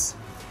existence.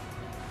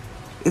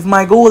 If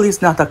my goal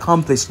is not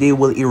accomplished, they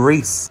will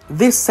erase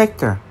this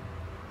sector.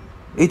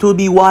 It will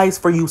be wise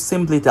for you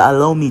simply to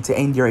allow me to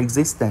end your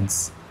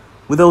existence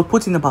without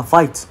putting up a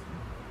fight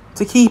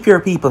to keep your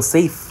people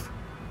safe.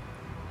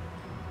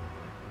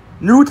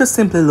 Naruto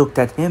simply looked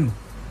at him.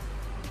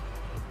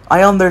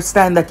 I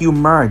understand that you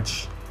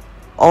merge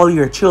all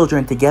your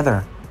children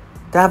together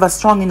to have a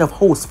strong enough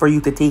host for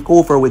you to take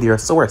over with your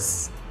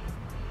source.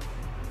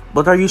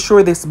 But are you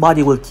sure this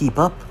body will keep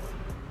up?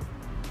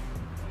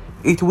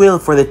 It will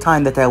for the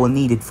time that I will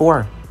need it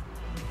for.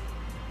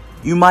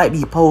 You might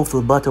be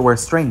powerful, but our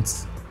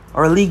strengths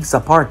are leagues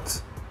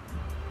apart.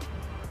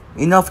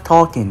 Enough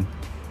talking.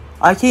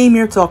 I came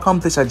here to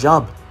accomplish a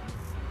job.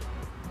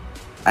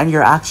 And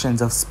your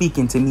actions of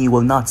speaking to me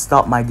will not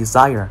stop my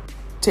desire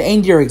to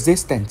end your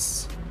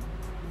existence.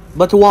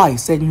 But why,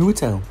 said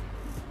Naruto.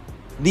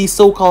 These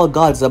so-called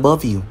gods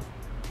above you,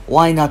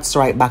 why not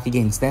strike back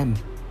against them?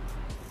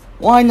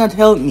 Why not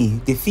help me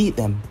defeat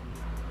them?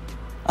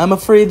 I'm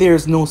afraid there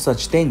is no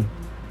such thing.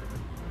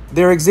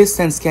 Their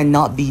existence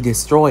cannot be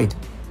destroyed,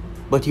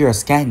 but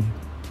yours can.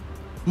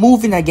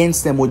 Moving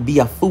against them would be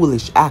a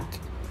foolish act,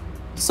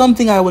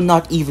 something I will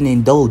not even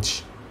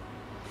indulge.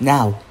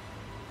 Now,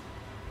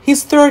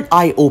 his third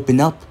eye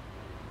opened up.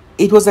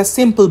 It was a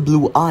simple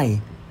blue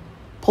eye,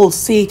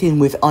 pulsating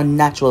with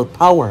unnatural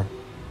power.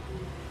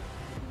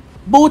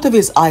 Both of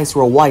his eyes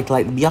were white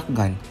like the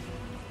Byakugan,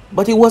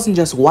 but it wasn't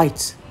just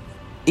white.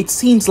 It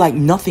seems like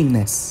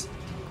nothingness.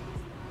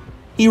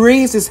 He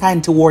raised his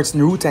hand towards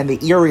Naruto and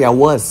the area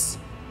was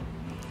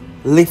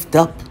lifted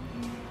up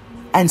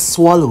and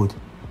swallowed.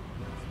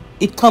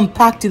 It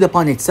compacted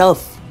upon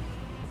itself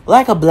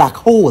like a black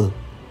hole,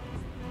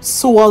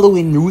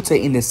 swallowing Naruto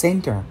in the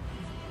center.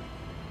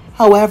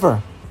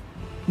 However,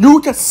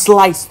 Naruto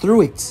sliced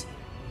through it,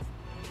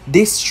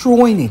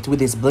 destroying it with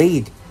his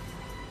blade.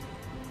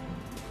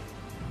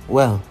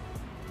 Well,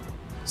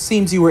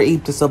 seems you were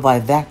able to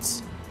survive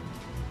that.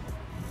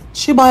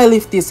 Shibaya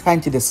lifted his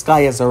hand to the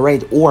sky as a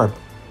red orb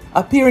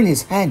appeared in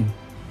his hand.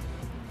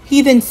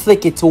 He then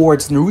flicked it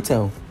towards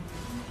Naruto.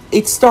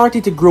 It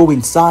started to grow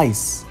in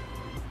size.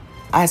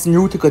 As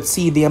Naruto could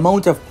see the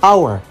amount of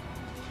power,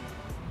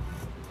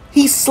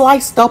 he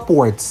sliced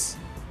upwards,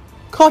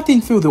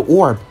 cutting through the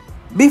orb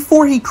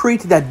before he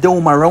created a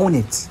dome around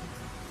it.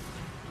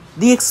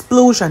 The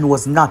explosion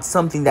was not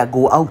something that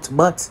go out,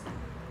 but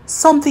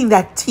something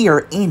that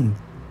tear in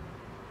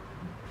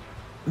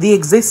the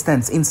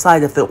existence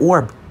inside of the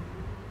orb.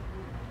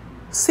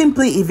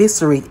 Simply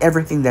eviscerate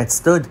everything that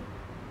stood.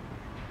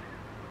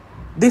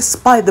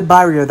 Despite the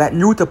barrier that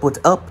Naruto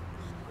put up,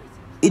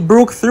 it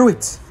broke through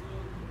it.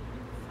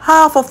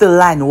 Half of the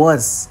land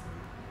was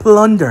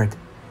plundered.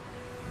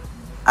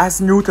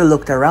 As Naruto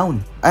looked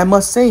around, I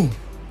must say,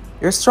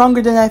 you're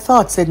stronger than I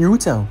thought, said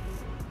Naruto.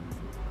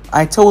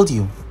 I told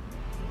you,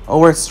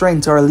 our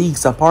strengths are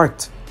leagues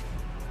apart.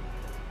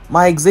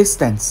 My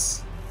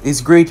existence is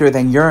greater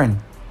than yours.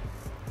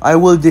 I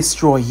will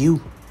destroy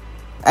you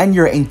and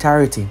your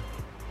entirety,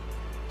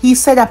 he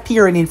said,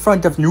 appearing in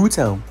front of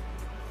Naruto.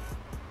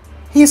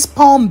 His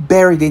palm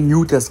buried in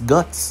Naruto's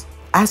guts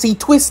as he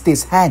twisted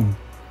his hand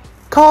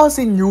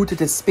causing Naruto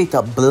to spit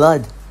up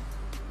blood.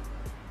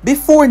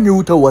 Before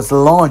Naruto was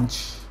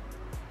launched,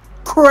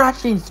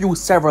 crashing through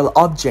several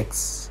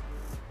objects,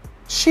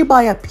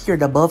 Shibai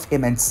appeared above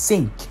him and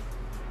sank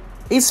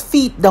his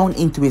feet down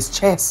into his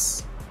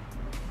chest.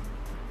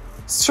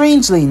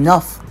 Strangely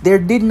enough, there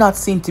did not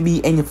seem to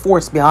be any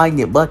force behind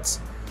it, but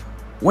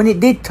when it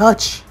did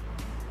touch,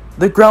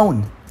 the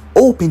ground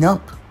opened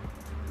up.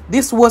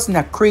 This wasn't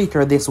a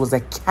crater, this was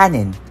a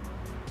cannon.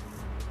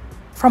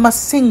 From a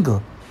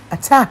single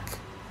attack.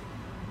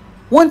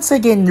 Once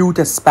again,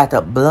 Naruto spat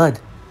up blood.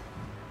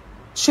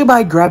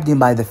 Shibai grabbed him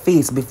by the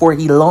face before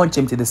he launched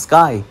him to the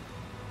sky.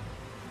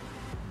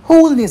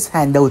 Holding his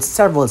hand out,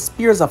 several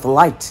spears of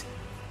light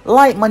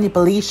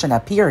manipulation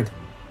appeared.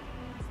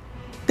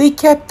 They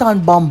kept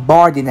on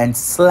bombarding and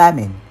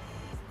slamming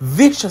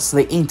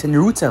viciously into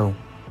Naruto.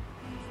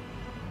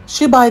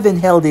 Shibai then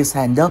held his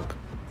hand up.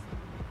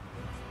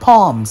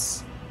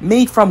 Palms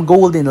made from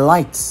golden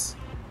lights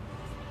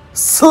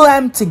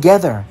slammed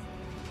together.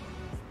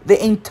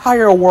 The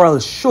entire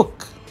world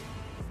shook.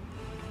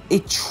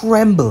 It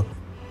trembled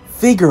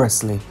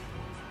vigorously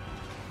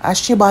as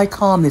Shibai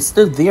calmly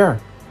stood there.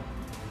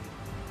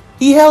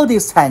 He held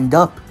his hand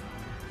up.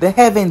 The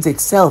heavens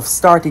itself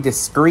started to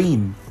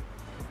scream.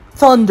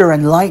 Thunder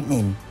and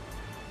lightning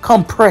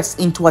compressed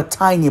into a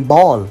tiny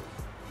ball,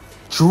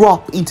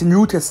 dropped into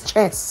Naruto's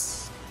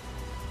chest.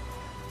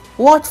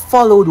 What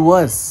followed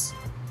was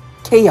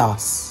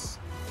chaos.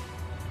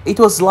 It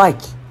was like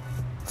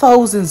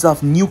thousands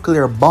of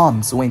nuclear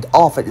bombs went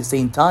off at the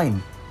same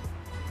time.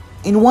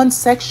 In one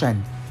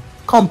section,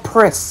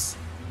 compressed.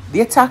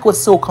 The attack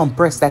was so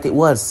compressed that it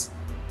was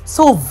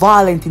so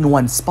violent in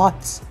one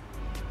spot.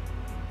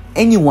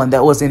 Anyone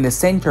that was in the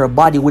center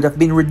body would have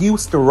been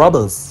reduced to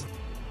rubbles.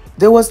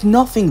 There was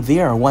nothing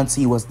there once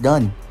he was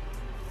done.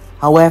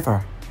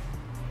 However,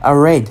 a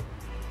red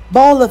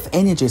ball of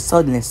energy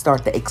suddenly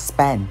started to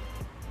expand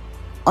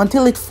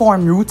until it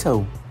formed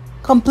Naruto,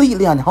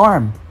 completely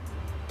unharmed.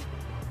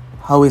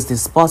 How is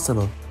this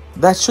possible?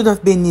 That should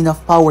have been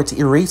enough power to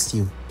erase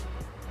you.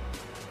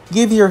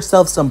 Give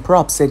yourself some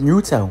props, said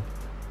Naruto.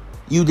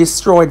 You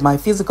destroyed my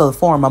physical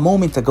form a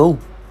moment ago.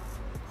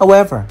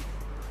 However,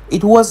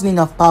 it wasn't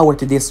enough power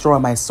to destroy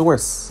my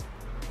source.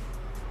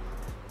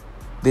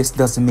 This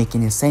doesn't make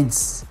any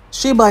sense,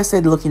 Shibai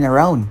said, looking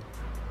around.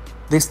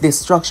 This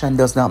destruction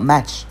does not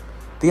match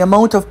the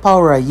amount of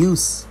power I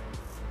use.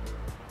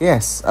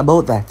 Yes,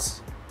 about that.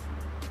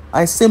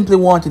 I simply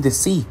wanted to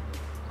see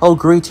how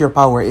great your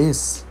power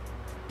is.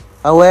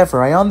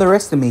 However, I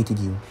underestimated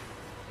you.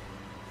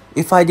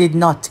 If I did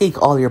not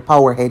take all your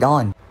power head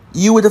on,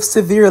 you would have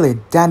severely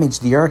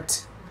damaged the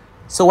earth.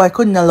 So I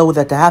couldn't allow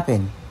that to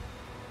happen.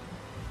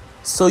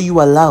 So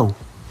you allow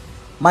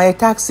my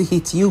attacks to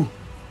hit you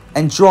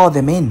and draw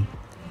them in,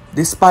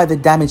 despite the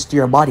damage to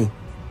your body.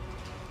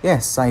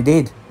 Yes, I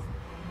did.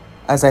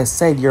 As I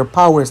said, your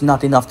power is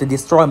not enough to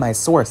destroy my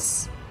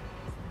source.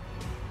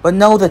 But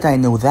now that I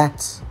know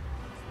that,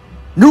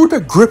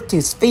 Naruto gripped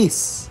his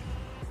face.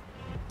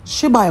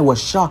 Shibai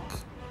was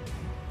shocked.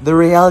 The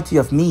reality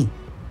of me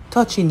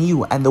touching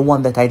you and the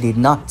one that I did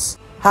not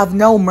have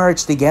now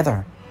merged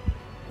together.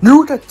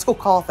 Naruto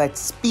took off at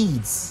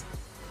speeds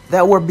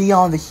that were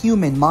beyond the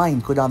human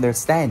mind could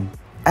understand,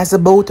 as the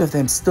both of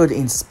them stood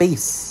in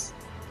space.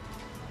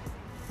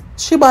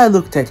 Shibai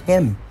looked at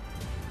him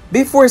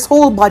before his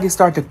whole body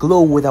started to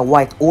glow with a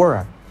white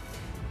aura.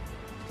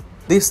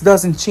 This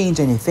doesn't change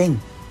anything.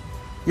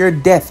 Your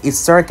death is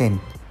certain,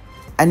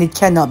 and it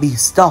cannot be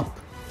stopped.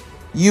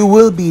 You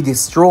will be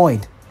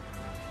destroyed.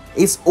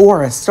 Its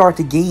aura started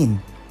to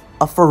gain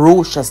a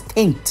ferocious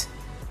tint.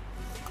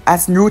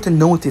 As Naruto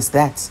noticed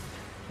that,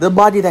 the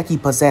body that he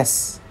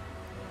possessed,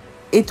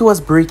 it was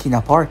breaking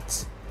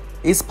apart.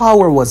 His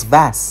power was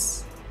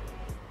vast.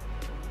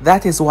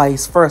 That is why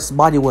his first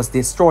body was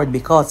destroyed,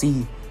 because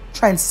he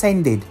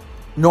transcended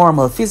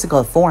normal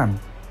physical form.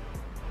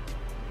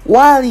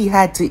 While he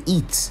had to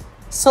eat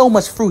so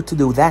much fruit to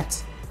do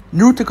that,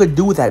 Naruto could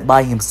do that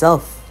by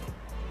himself.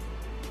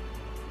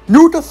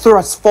 Naruto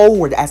thrust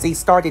forward as they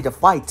started to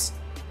fight.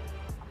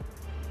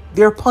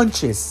 Their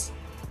punches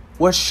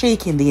were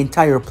shaking the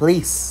entire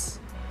place.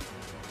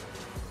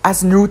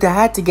 As Naruto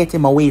had to get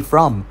him away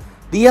from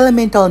the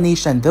Elemental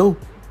Nation though.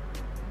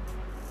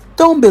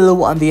 Down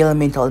below on the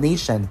Elemental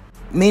Nation,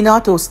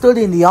 Minato stood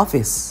in the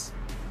office,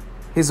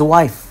 his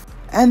wife,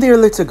 and their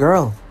little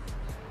girl.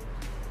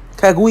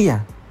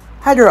 Kaguya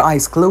had her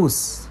eyes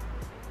closed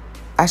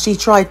as she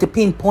tried to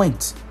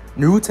pinpoint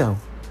Naruto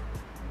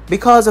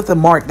because of the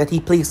mark that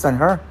he placed on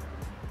her.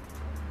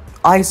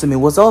 Izumi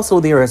was also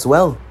there as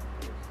well.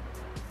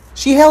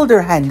 She held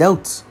her hand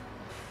out.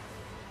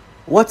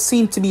 What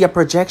seemed to be a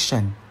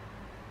projection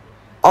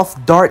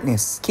of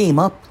darkness came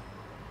up.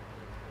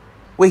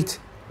 Wait,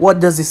 what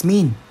does this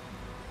mean?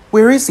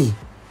 Where is he?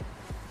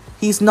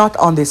 He's not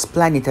on this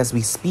planet as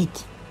we speak.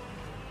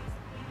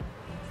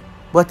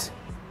 But,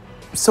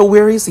 so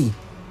where is he?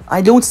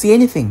 I don't see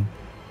anything.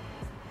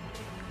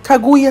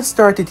 Kaguya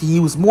started to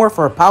use more of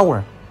her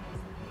power.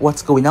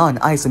 What's going on?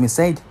 Izumi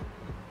said.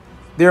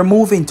 They're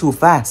moving too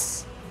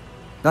fast.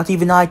 Not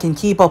even I can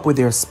keep up with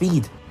their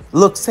speed.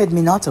 Look, said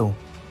Minato,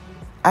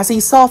 as he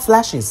saw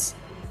flashes.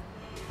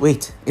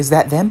 Wait, is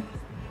that them?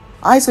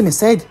 Izumi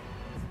said.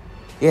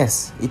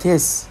 Yes, it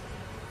is.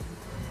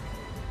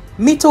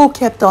 Mito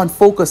kept on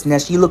focusing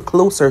as she looked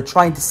closer,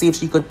 trying to see if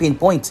she could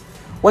pinpoint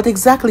what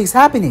exactly is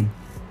happening.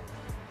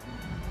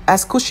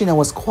 As Kushina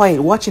was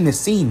quiet watching the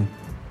scene,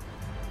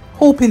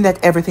 hoping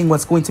that everything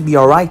was going to be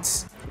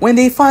alright, when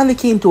they finally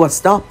came to a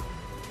stop.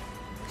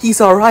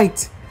 He's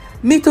alright,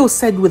 Mito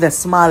said with a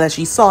smile as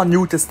she saw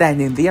Naruto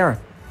standing there,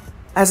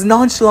 as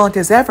nonchalant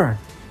as ever.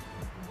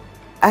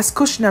 As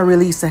Kushina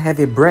released a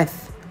heavy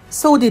breath,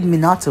 so did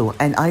Minato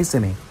and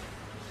Izumi,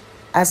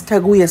 as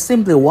Kaguya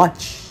simply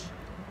watched.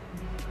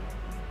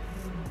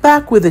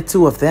 Back with the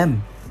two of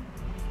them,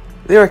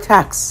 their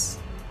attacks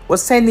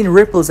was sending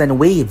ripples and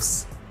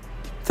waves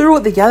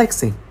throughout the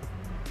galaxy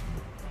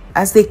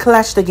as they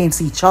clashed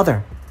against each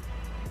other.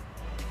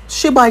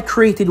 Shibai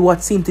created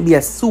what seemed to be a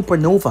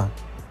supernova.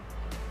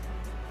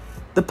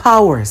 The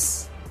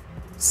powers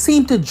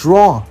seemed to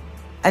draw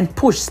and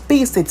push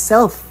space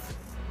itself.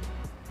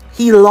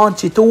 He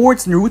launched it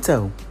towards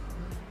Naruto.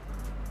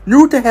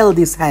 Naruto held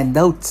his hand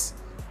out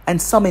and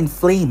summoned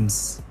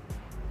flames.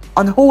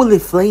 Unholy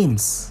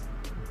flames.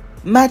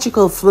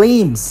 Magical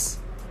flames.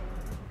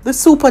 The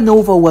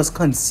supernova was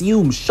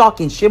consumed,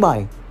 shocking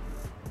Shibai.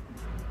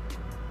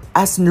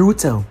 As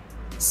Naruto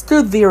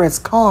stood there as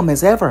calm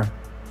as ever,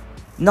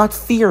 not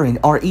fearing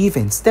or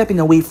even stepping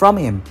away from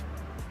him.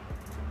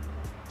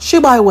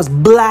 Shibai was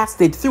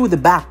blasted through the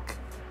back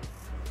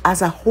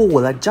as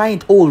a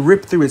giant hole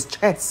ripped through his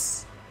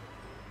chest.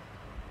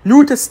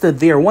 Naruto stood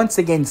there once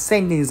again,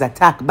 sending his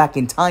attack back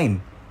in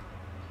time.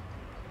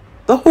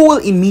 The hole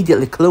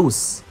immediately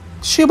closed.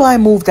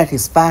 Shibai moved at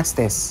his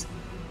fastest,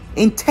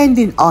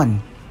 intending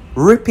on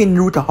ripping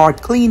Naruto's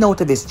heart clean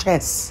out of his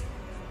chest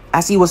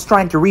as he was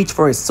trying to reach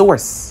for his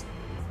source.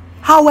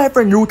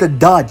 However, Naruto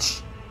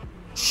dodged,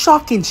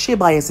 shocking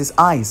Shibai as his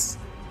eyes,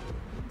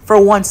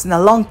 for once in a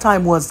long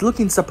time, was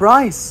looking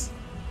surprised.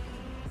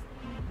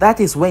 That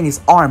is when his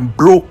arm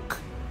broke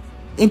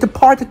into a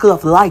particle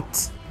of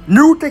light.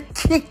 Naruto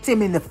kicked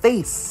him in the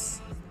face,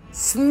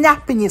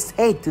 snapping his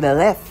head to the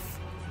left,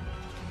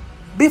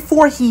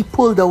 before he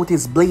pulled out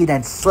his blade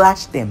and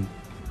slashed him,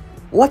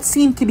 what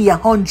seemed to be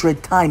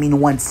 100 times in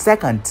 1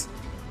 second.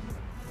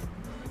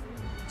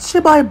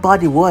 Shibai's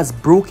body was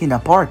broken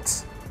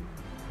apart.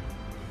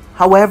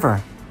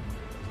 However,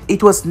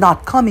 it was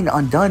not coming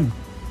undone.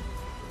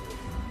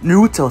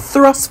 Naruto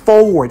thrust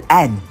forward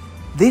and,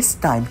 this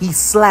time, he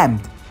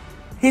slammed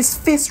his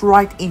fist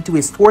right into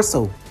his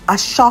torso. A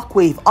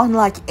shockwave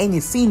unlike any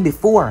seen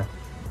before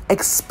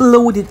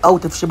exploded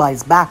out of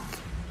Shibai's back.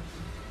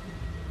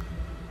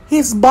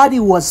 His body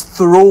was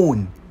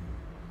thrown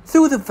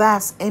through the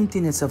vast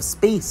emptiness of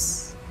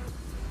space.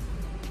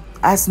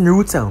 As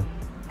Naruto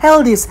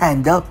held his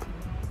hand up,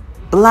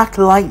 black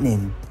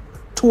lightning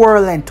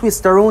twirled and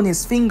twisted around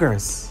his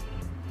fingers.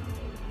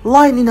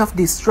 Lightning of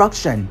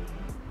destruction.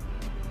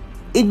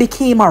 It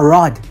became a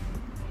rod.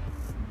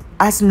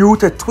 As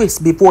Naruto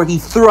twisted before he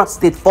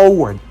thrust it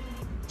forward,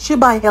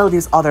 Shibai held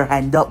his other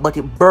hand up, but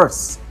it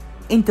burst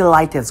into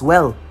light as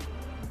well.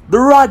 The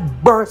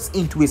rod burst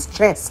into his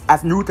chest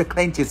as Naruto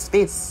clenched his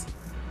fist.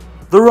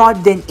 The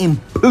rod then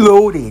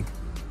imploded,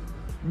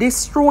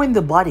 destroying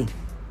the body.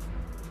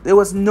 There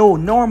was no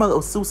normal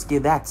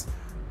Osusuke that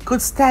could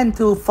stand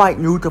to fight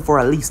Naruto for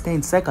at least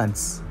 10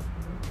 seconds.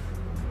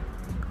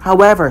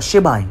 However,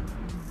 Shibai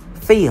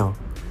failed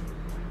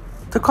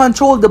to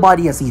control the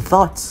body as he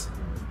thought,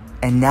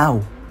 and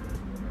now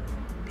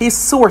his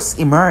source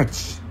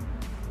emerged.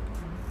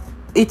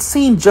 It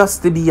seemed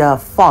just to be a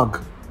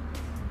fog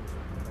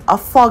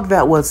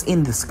that was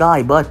in the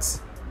sky, but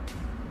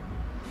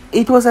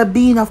it was a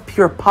being of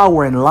pure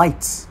power and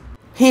light.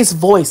 His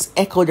voice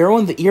echoed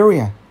around the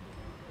area.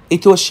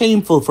 It was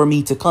shameful for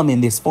me to come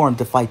in this form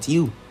to fight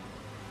you.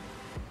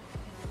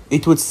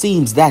 It would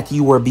seem that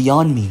you were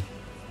beyond me,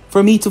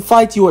 for me to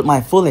fight you at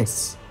my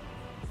fullest.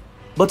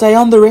 But I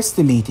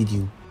underestimated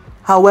you.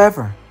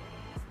 However,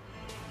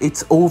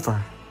 it's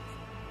over.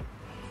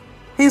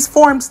 His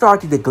form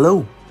started to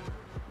glow,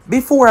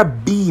 before a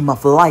beam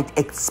of light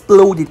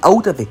exploded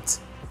out of it.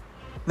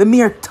 The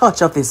mere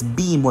touch of this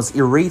beam was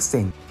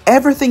erasing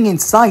everything in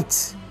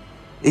sight.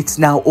 It's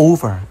now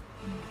over.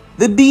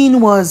 The beam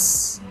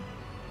was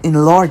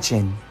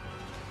enlarging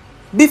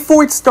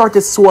before it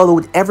started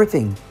swallowed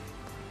everything.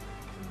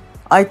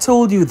 I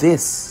told you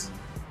this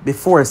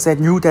before, said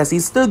Naruto as he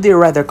stood there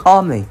rather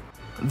calmly.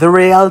 The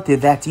reality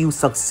that you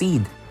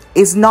succeed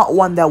is not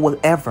one that will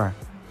ever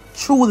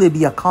truly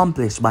be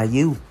accomplished by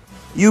you.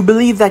 You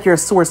believe that your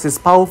source is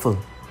powerful.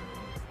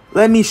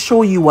 Let me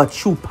show you what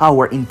true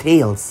power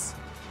entails.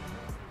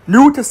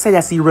 Naruto said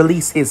as he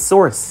released his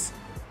source,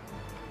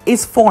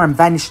 his form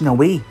vanishing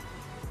away.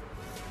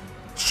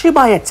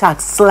 Shibai attack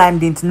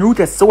slammed into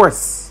Naruto's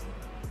source.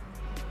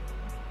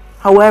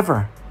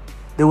 However,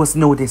 there was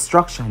no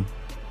destruction,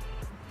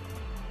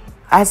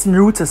 as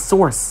Naruto's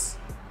source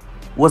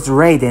was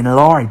red and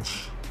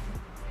large.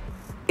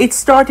 It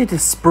started to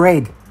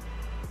spread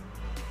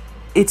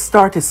It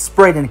started to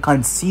spread and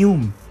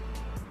consume,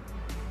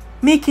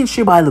 making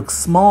Shibai look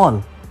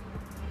small.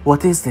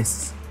 What is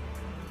this?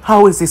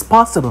 How is this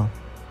possible?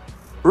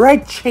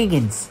 Red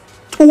chains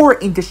tore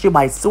into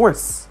Shibai's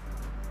source.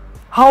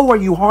 How are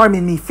you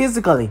harming me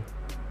physically?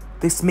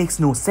 This makes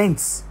no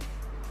sense.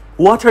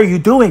 What are you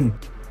doing?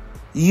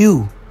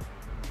 You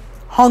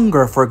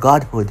hunger for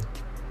godhood.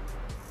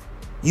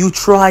 You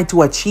try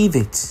to achieve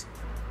it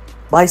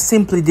by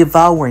simply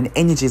devouring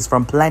energies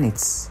from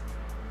planets.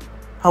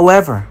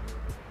 However,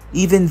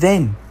 even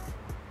then,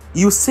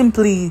 you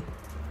simply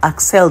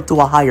excelled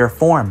to a higher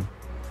form,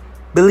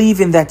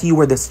 believing that you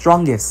were the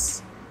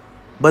strongest,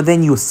 but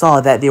then you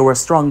saw that there were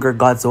stronger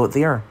gods out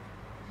there.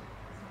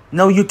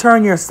 Now you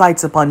turn your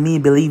sights upon me,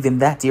 believing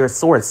that your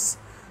source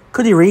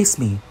could erase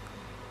me.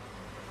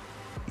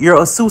 Your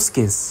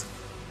Osuskis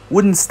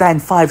wouldn't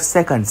stand 5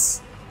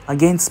 seconds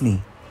against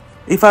me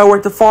if I were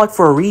to fight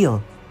for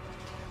real.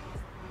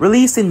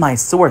 Releasing my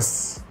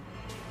source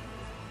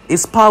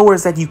is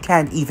powers that you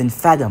can't even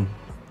fathom.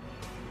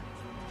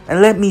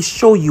 And let me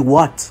show you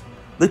what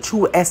the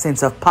true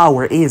essence of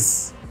power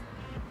is.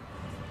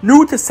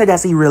 Naruto said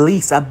as he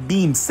released a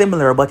beam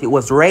similar, but it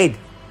was red.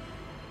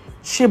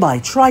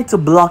 Shibai tried to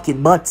block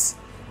it, but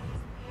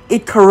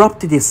it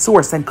corrupted his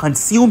source and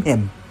consumed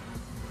him.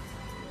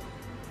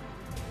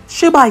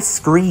 Shibai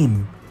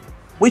screamed,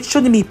 which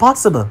shouldn't be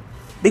possible,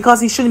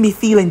 because he shouldn't be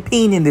feeling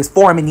pain in this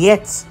form, and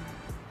yet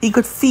he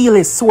could feel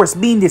his source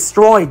being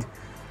destroyed.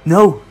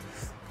 No,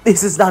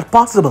 this is not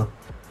possible.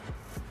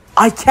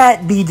 I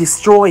can't be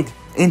destroyed.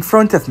 In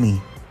front of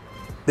me,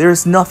 there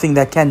is nothing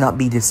that cannot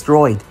be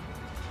destroyed,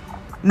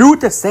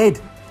 Naruto said.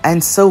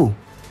 And so,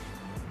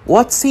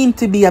 what seemed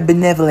to be a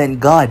benevolent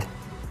god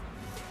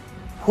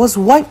was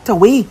wiped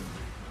away.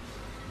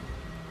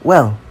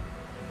 Well,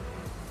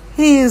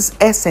 his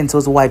essence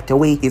was wiped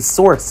away, his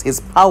source, his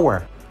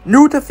power.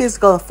 Naruto's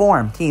physical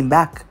form came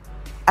back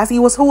as he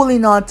was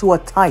holding on to a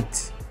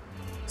tight,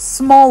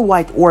 small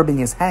white orb in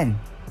his hand.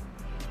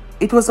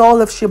 It was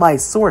all of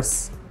Shibai's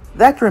source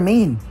that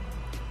remained,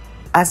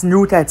 as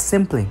Naruto had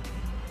simply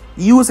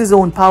used his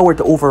own power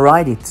to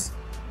override it.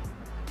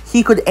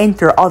 He could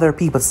enter other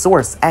people's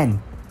source and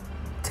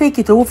take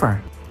it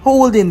over,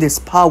 holding this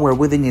power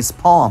within his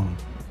palm.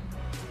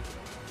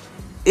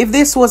 If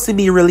this was to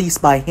be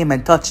released by him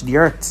and touch the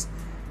earth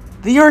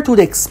would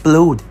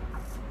explode.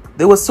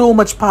 There was so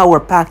much power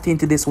packed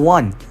into this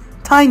one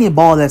tiny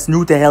ball as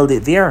Naruto held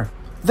it there.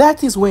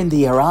 That is when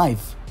they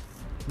arrive.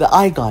 The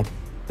Eye God,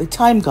 the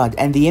Time God,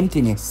 and the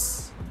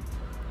Emptiness.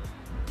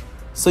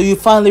 So you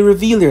finally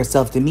reveal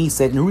yourself to me,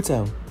 said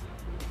Naruto.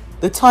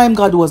 The Time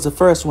God was the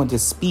first one to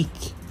speak.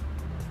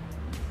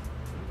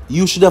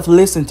 You should have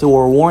listened to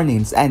our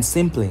warnings and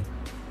simply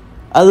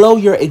allow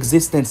your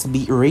existence to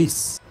be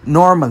erased.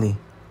 Normally,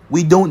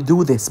 we don't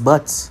do this,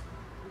 but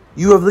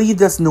you have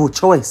left us no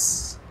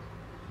choice.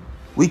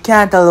 We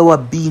can't allow a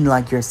being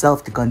like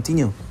yourself to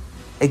continue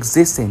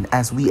existing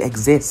as we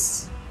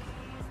exist.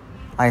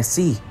 I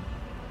see.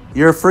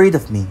 You're afraid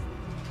of me.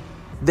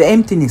 The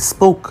Emptiness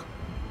spoke.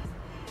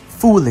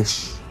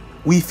 Foolish.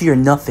 We fear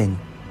nothing.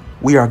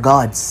 We are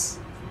gods.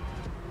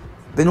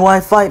 Then why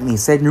fight me,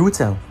 said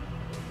Naruto.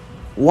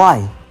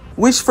 Why?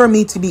 Wish for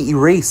me to be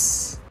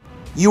erased.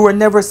 You were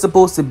never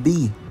supposed to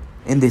be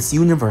in this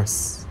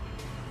universe.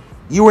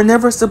 You were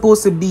never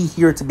supposed to be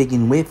here to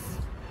begin with.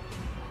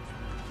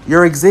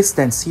 Your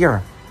existence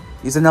here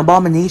is an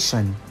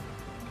abomination,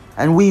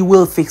 and we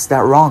will fix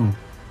that wrong.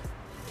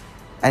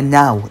 And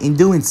now, in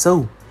doing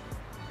so,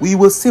 we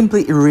will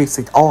simply erase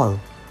it all.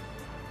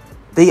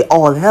 They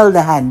all held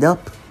a hand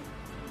up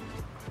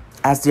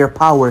as their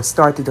power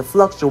started to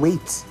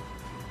fluctuate.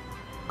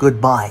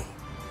 Goodbye.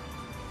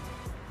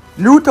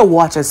 Naruto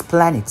watched as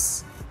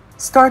planets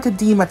started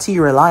to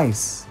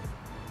dematerialize.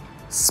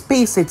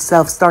 Space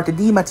itself started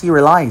to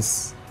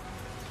dematerialize.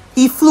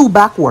 He flew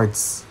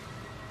backwards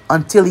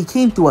until he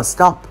came to a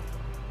stop.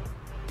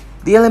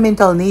 The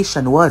elemental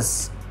nation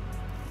was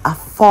a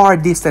far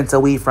distance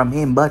away from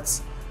him,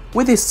 but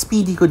with his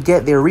speed he could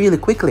get there really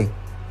quickly.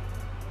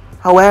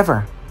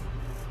 However,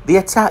 the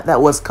attack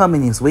that was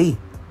coming his way,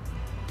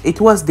 it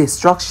was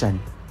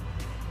destruction,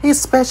 his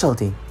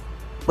specialty,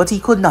 but he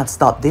could not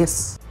stop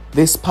this.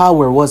 This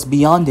power was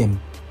beyond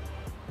him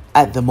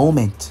at the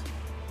moment.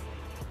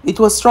 It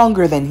was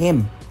stronger than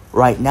him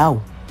right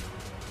now.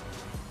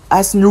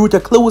 As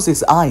Naruto closed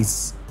his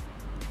eyes,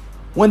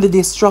 when the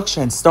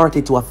destruction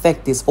started to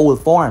affect his whole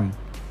form,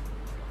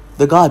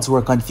 the gods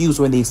were confused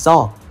when they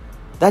saw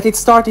that it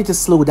started to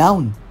slow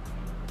down.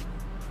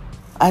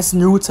 As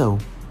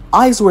Naruto's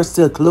eyes were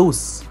still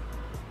closed,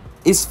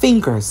 his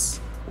fingers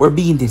were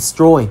being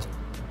destroyed.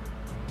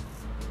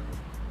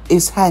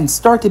 His hands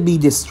started to be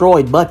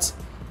destroyed, but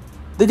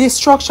the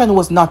destruction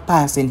was not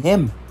passing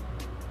him.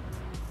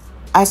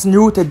 As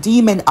Naruto's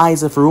demon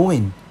eyes of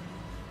ruin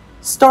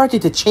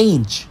started to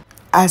change,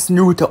 as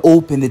Naruto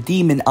opened the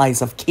demon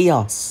eyes of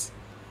chaos,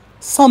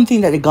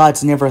 something that the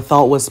gods never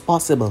thought was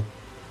possible,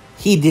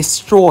 he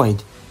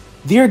destroyed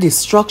their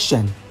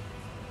destruction.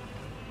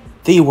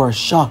 They were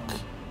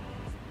shocked.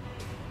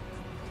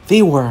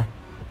 They were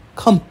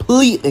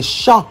completely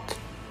shocked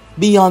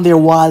beyond their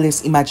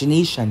wildest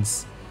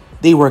imaginations.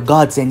 They were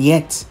gods, and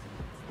yet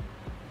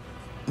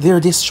their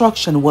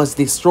destruction was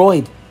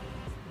destroyed.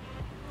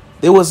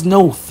 There was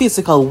no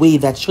physical way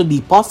that should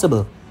be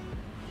possible.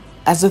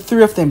 As the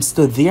three of them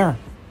stood there,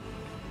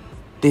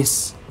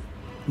 this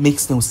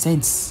makes no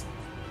sense.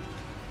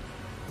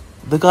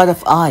 The God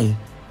of eye,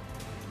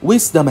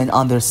 wisdom and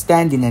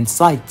understanding and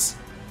sight.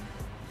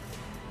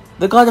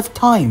 The God of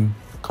time,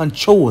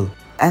 control,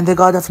 and the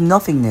God of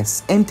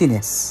nothingness,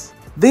 emptiness.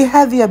 They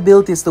had the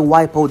abilities to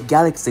wipe out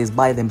galaxies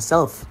by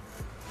themselves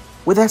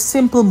with a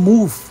simple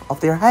move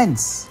of their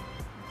hands.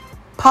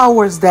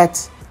 Powers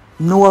that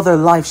no other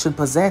life should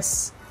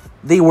possess.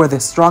 They were the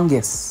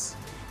strongest.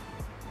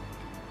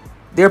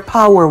 Their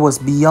power was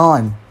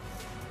beyond.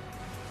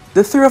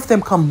 The three of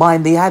them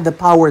combined, they had the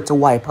power to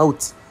wipe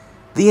out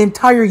the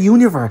entire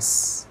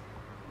universe.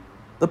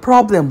 The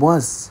problem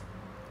was,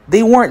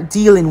 they weren't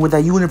dealing with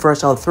a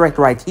universal threat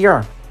right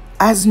here.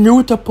 As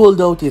Naruto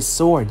pulled out his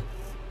sword,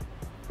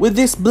 with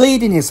this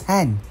blade in his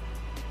hand,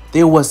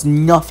 there was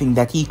nothing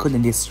that he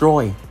couldn't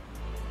destroy.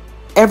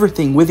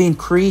 Everything within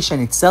creation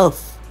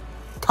itself,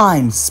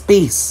 time,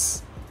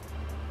 space,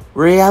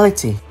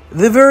 reality,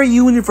 the very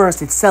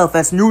universe itself.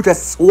 As Naruto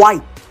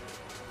swiped,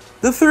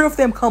 the three of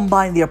them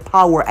combined their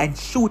power and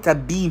shoot a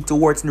beam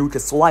towards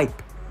Naruto's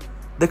swipe.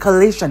 The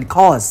collision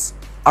caused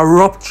a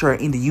rupture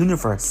in the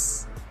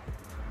universe,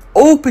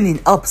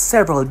 opening up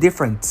several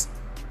different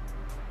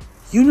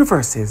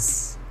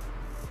universes.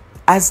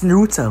 As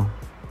Naruto,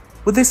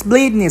 with this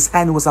blade in his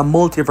hand, was a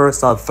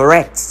multiversal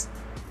threat,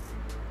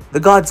 the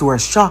gods were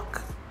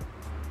shocked.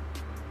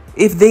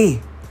 If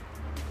they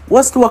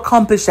was to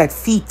accomplish that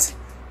feat,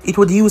 it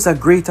would use a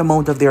great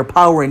amount of their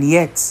power, and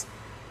yet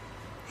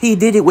he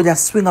did it with a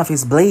swing of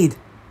his blade.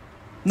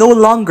 No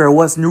longer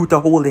was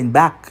Naruto holding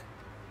back,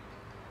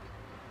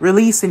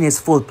 releasing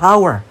his full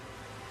power,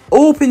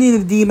 opening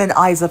the demon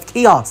eyes of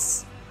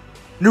chaos.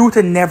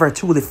 Naruto never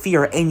truly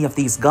feared any of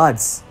these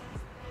gods.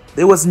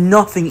 There was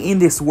nothing in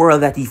this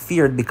world that he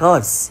feared,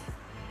 because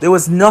there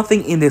was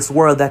nothing in this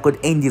world that could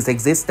end his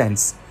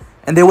existence,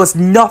 and there was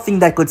nothing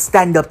that could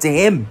stand up to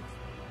him.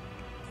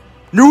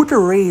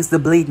 Naruto raised the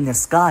blade in the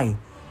sky,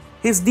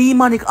 his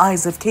demonic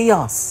eyes of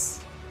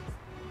chaos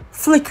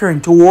flickering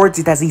towards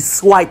it as he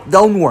swiped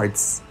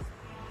downwards,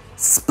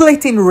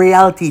 splitting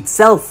reality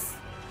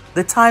itself.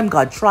 The time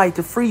god tried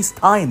to freeze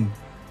time.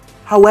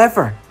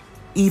 However,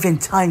 even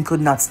time could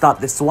not stop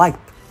the swipe.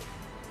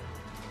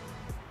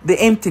 The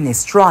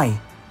emptiness tried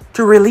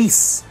to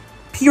release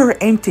pure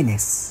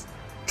emptiness,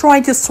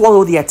 trying to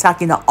swallow the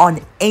attack in an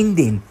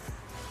unending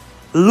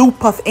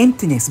loop of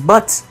emptiness,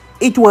 but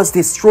it was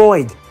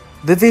destroyed.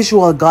 The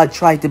visual god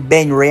tried to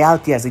bend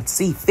reality as it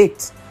see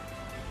fit,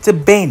 to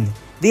bend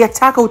the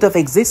attack out of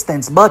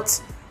existence,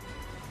 but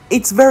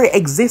its very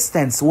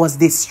existence was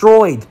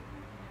destroyed.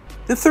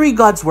 The three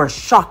gods were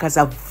shocked as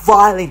a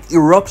violent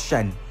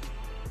eruption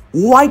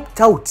wiped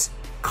out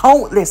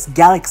countless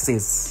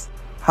galaxies.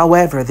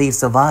 However, they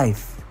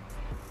survived.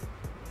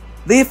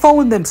 They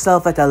found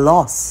themselves at a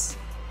loss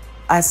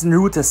as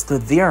Naruto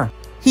stood there.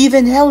 He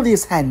then held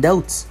his hand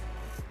out.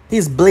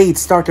 His blade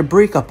started to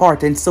break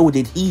apart, and so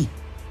did he.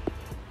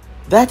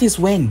 That is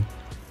when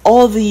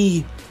all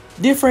the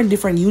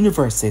different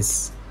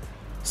universes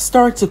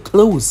start to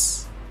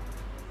close.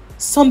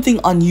 Something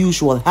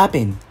unusual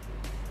happened.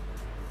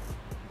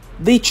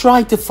 They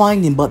tried to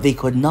find him, but they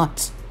could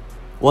not.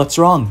 What's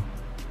wrong?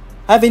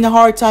 Having a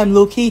hard time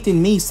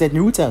locating me, said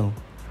Naruto.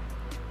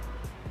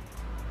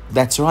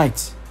 That's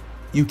right.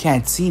 You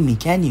can't see me,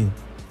 can you?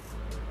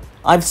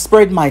 I've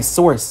spread my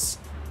source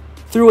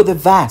through the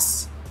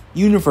vast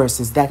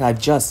universes that I've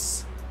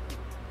just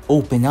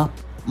opened up.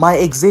 My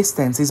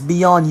existence is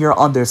beyond your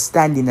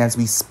understanding as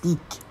we speak.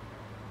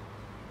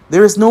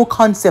 There is no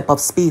concept of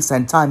space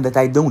and time that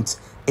I don't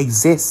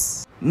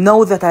exist.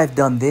 Know that I've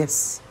done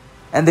this,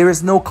 and there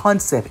is no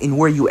concept in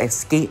where you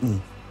escape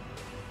me.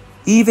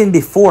 Even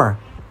before,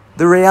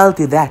 the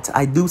reality that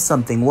I do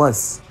something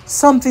was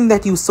something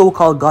that you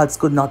so-called gods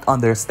could not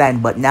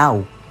understand, but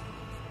now,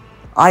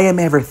 I am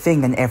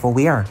everything and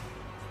everywhere.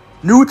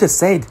 Naruto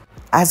said,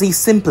 as he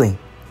simply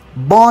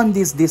bond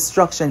his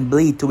destruction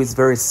blade to his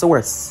very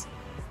source,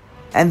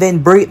 and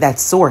then break that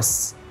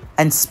source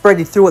and spread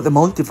it throughout the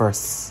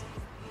multiverse.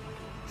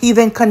 He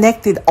then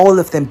connected all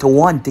of them to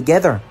one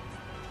together,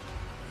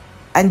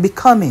 and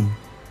becoming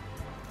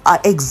an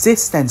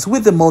existence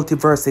with the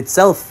multiverse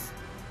itself,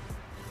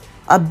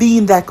 a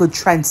being that could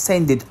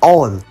transcend it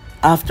all.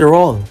 After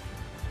all,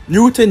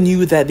 Naruto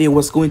knew that there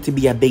was going to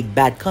be a big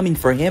bad coming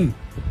for him.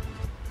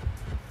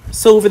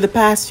 So over the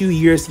past few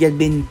years, he had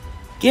been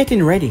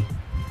getting ready,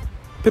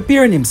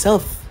 preparing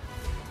himself.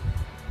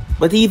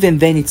 But even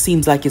then, it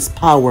seems like his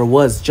power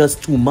was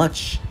just too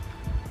much.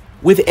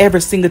 With every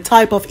single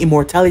type of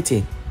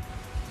immortality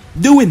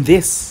doing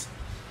this,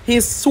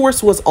 his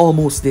source was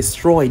almost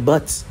destroyed,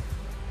 but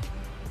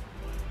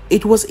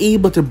it was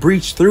able to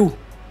breach through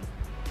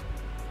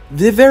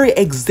the very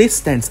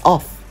existence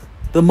of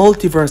the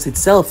multiverse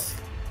itself,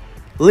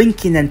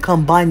 linking and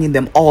combining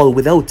them all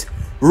without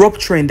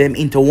rupturing them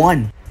into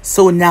one.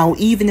 So now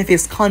even if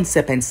his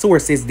concept and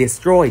source is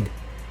destroyed,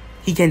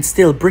 he can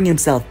still bring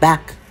himself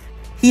back.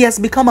 He has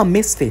become a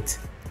misfit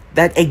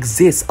that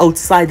exists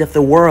outside of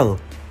the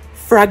world.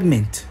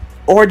 Fragment,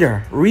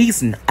 order,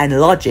 reason, and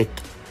logic.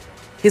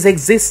 His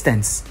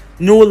existence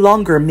no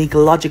longer makes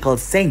logical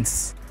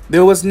sense.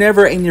 There was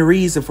never any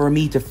reason for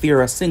me to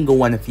fear a single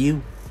one of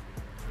you.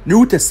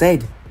 Naruto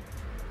said,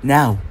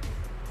 now,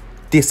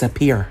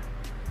 disappear.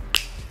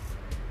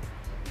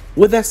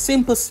 With a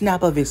simple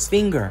snap of his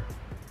finger,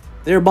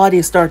 their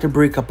bodies start to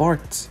break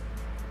apart.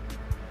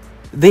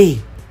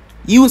 They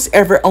use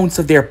every ounce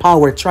of their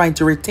power trying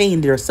to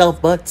retain their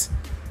self, but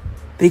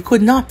they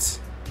could not.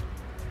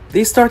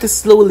 They start to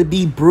slowly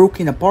be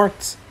broken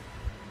apart.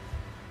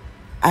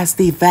 As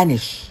they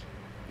vanish,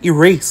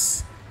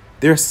 erase,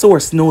 their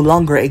source no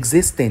longer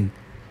existing.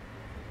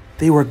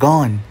 They were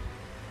gone,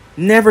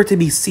 never to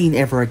be seen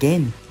ever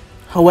again.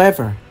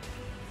 However,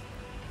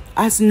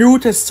 as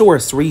Naruto's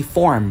source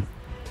reformed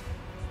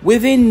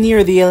within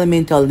near the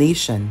elemental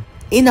nation,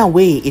 in a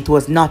way it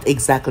was not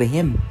exactly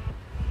him.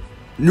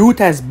 Naruto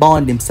has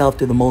bound himself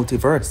to the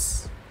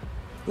multiverse,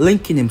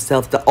 linking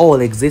himself to all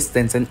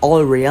existence and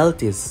all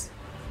realities.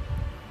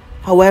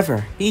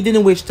 However, he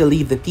didn't wish to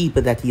leave the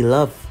people that he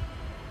loved.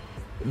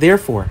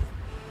 Therefore,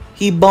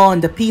 he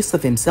bound a piece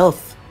of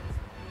himself,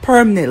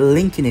 permanently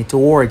linking it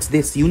towards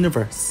this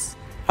universe.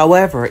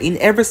 However, in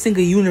every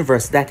single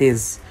universe that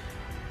is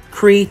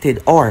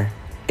created or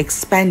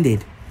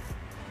expanded,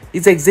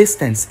 his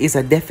existence is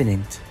a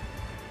definite.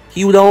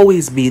 He would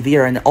always be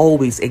there and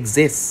always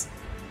exist.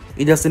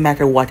 It doesn't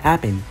matter what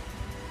happened.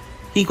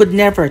 He could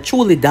never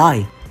truly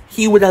die.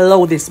 He would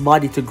allow this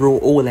body to grow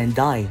old and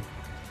die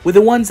with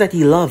the ones that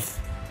he loved,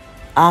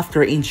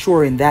 after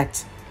ensuring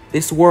that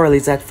this world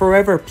is at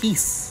forever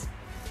peace.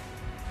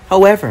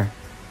 However,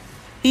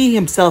 he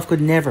himself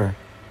could never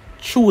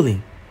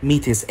truly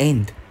meet his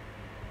end.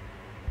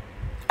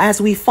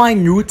 As we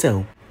find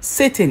Naruto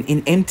sitting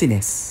in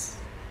emptiness.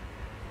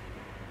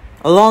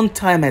 A long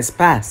time has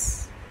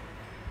passed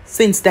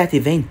since that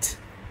event.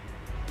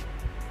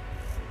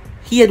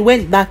 He had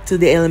went back to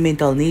the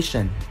elemental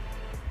nation.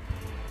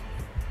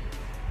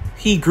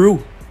 He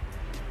grew.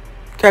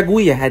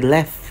 Kaguya had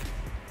left.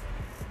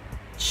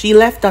 She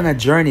left on a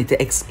journey to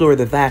explore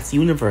the vast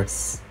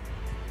universe.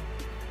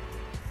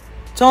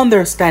 To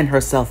understand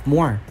herself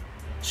more,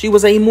 she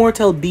was an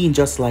immortal being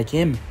just like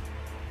him.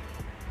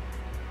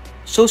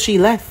 So she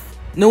left.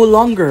 No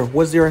longer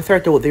was there a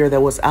threat out there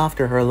that was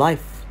after her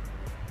life.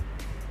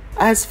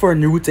 As for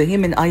Naruto,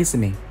 him and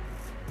Izumi,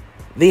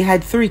 they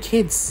had 3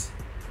 kids.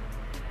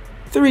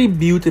 3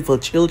 beautiful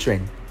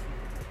children.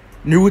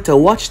 Naruto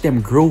watched them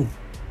grow.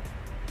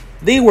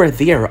 They were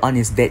there on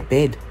his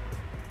deathbed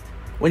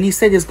when he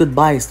said his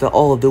goodbyes to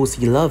all those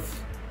he loved.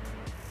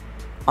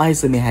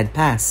 Izumi had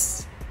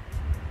passed.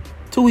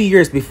 2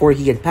 years before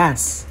he had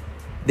passed,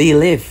 they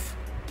lived.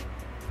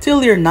 Till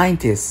their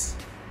 90s,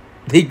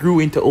 they grew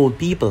into old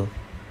people.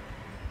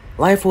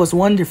 Life was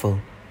wonderful.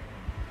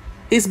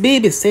 His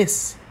baby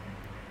sis,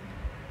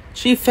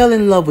 she fell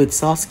in love with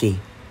Sasuke,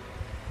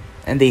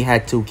 and they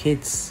had 2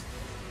 kids.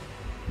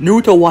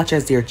 Naruto watched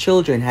as their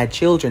children had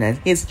children and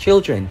his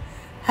children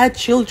had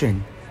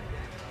children.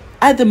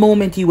 At the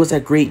moment, he was a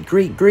great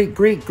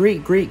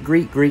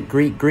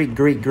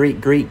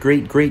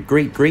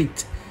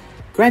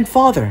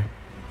grandfather.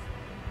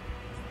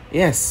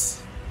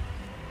 Yes,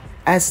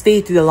 as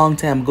stated a long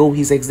time ago,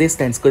 his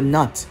existence could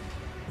not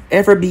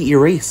ever be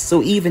erased.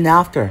 So even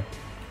after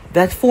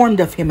that form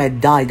of him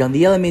had died on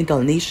the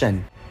elemental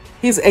nation,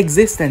 his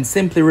existence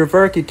simply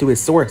reverted to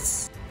his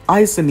source.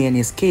 Izumi and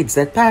his kids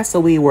that passed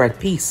away were at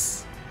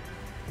peace.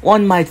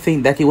 One might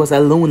think that it was a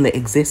lonely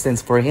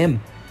existence for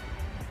him.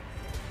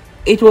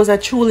 It was a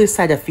truly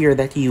sad affair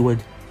that he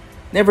would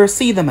never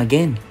see them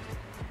again.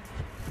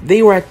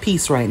 They were at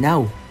peace right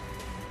now,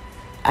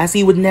 as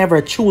he would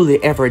never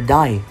truly ever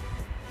die.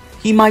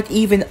 He might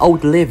even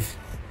outlive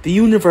the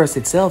universe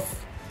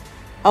itself.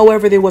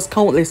 However, there was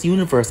countless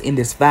universes in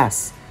this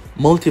vast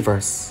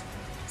multiverse.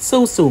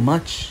 So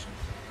much.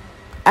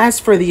 As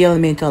for the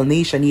elemental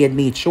nation, he had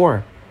made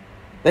sure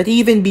that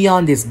even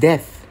beyond his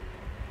death,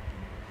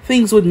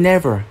 things would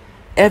never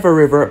ever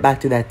revert back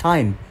to that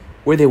time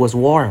where there was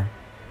war.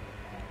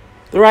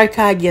 The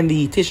Raikage and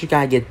the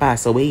Tishikage had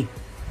passed away.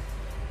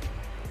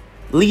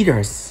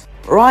 Leaders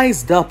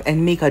rised up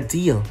and make a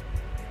deal.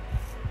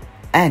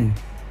 And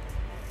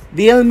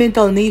the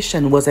elemental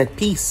nation was at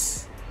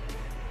peace.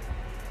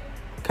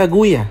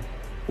 Kaguya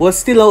was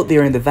still out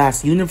there in the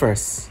vast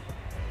universe.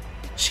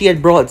 She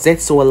had brought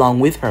Zetsu along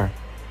with her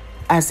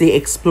as they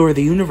explore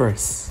the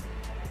universe.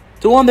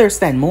 To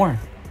understand more,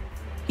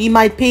 he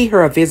might pay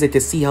her a visit to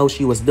see how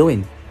she was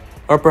doing,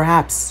 or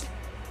perhaps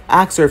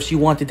ask her if she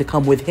wanted to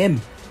come with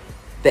him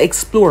to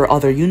explore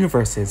other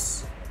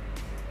universes.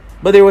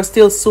 But there was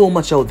still so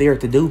much out there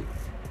to do.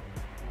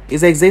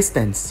 His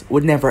existence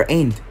would never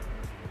end,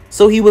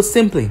 so he would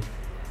simply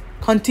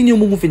continue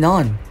moving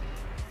on.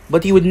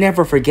 But he would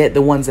never forget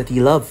the ones that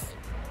he loved.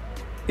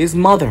 His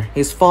mother,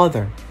 his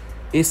father,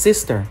 his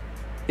sister,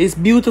 his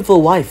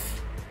beautiful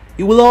wife. He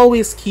He will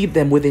always keep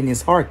them within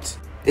his heart.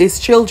 His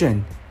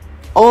children,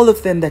 all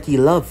of them that he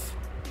loved.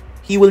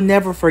 He will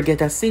never forget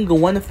a single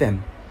one of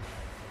them.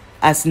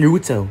 As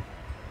Naruto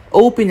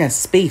opened a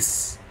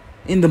space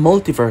in the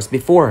multiverse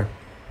before,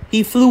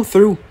 he flew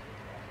through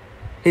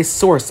his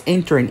source,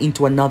 entering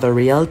into another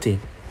reality.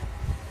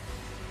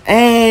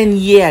 And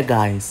yeah,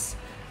 guys,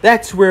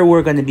 that's where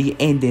we're gonna be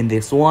ending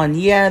this one.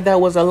 Yeah,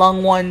 that was a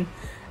long one.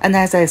 And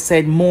as I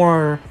said,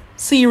 more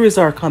series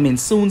are coming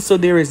soon, so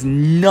there is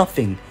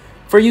nothing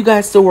for you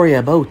guys to worry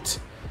about.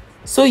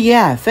 So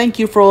yeah, thank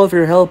you for all of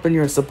your help and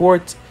your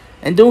support.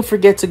 And don't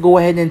forget to go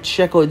ahead and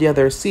check out the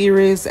other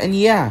series. And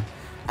yeah,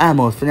 I'm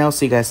out for now.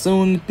 See you guys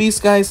soon. Peace,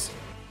 guys.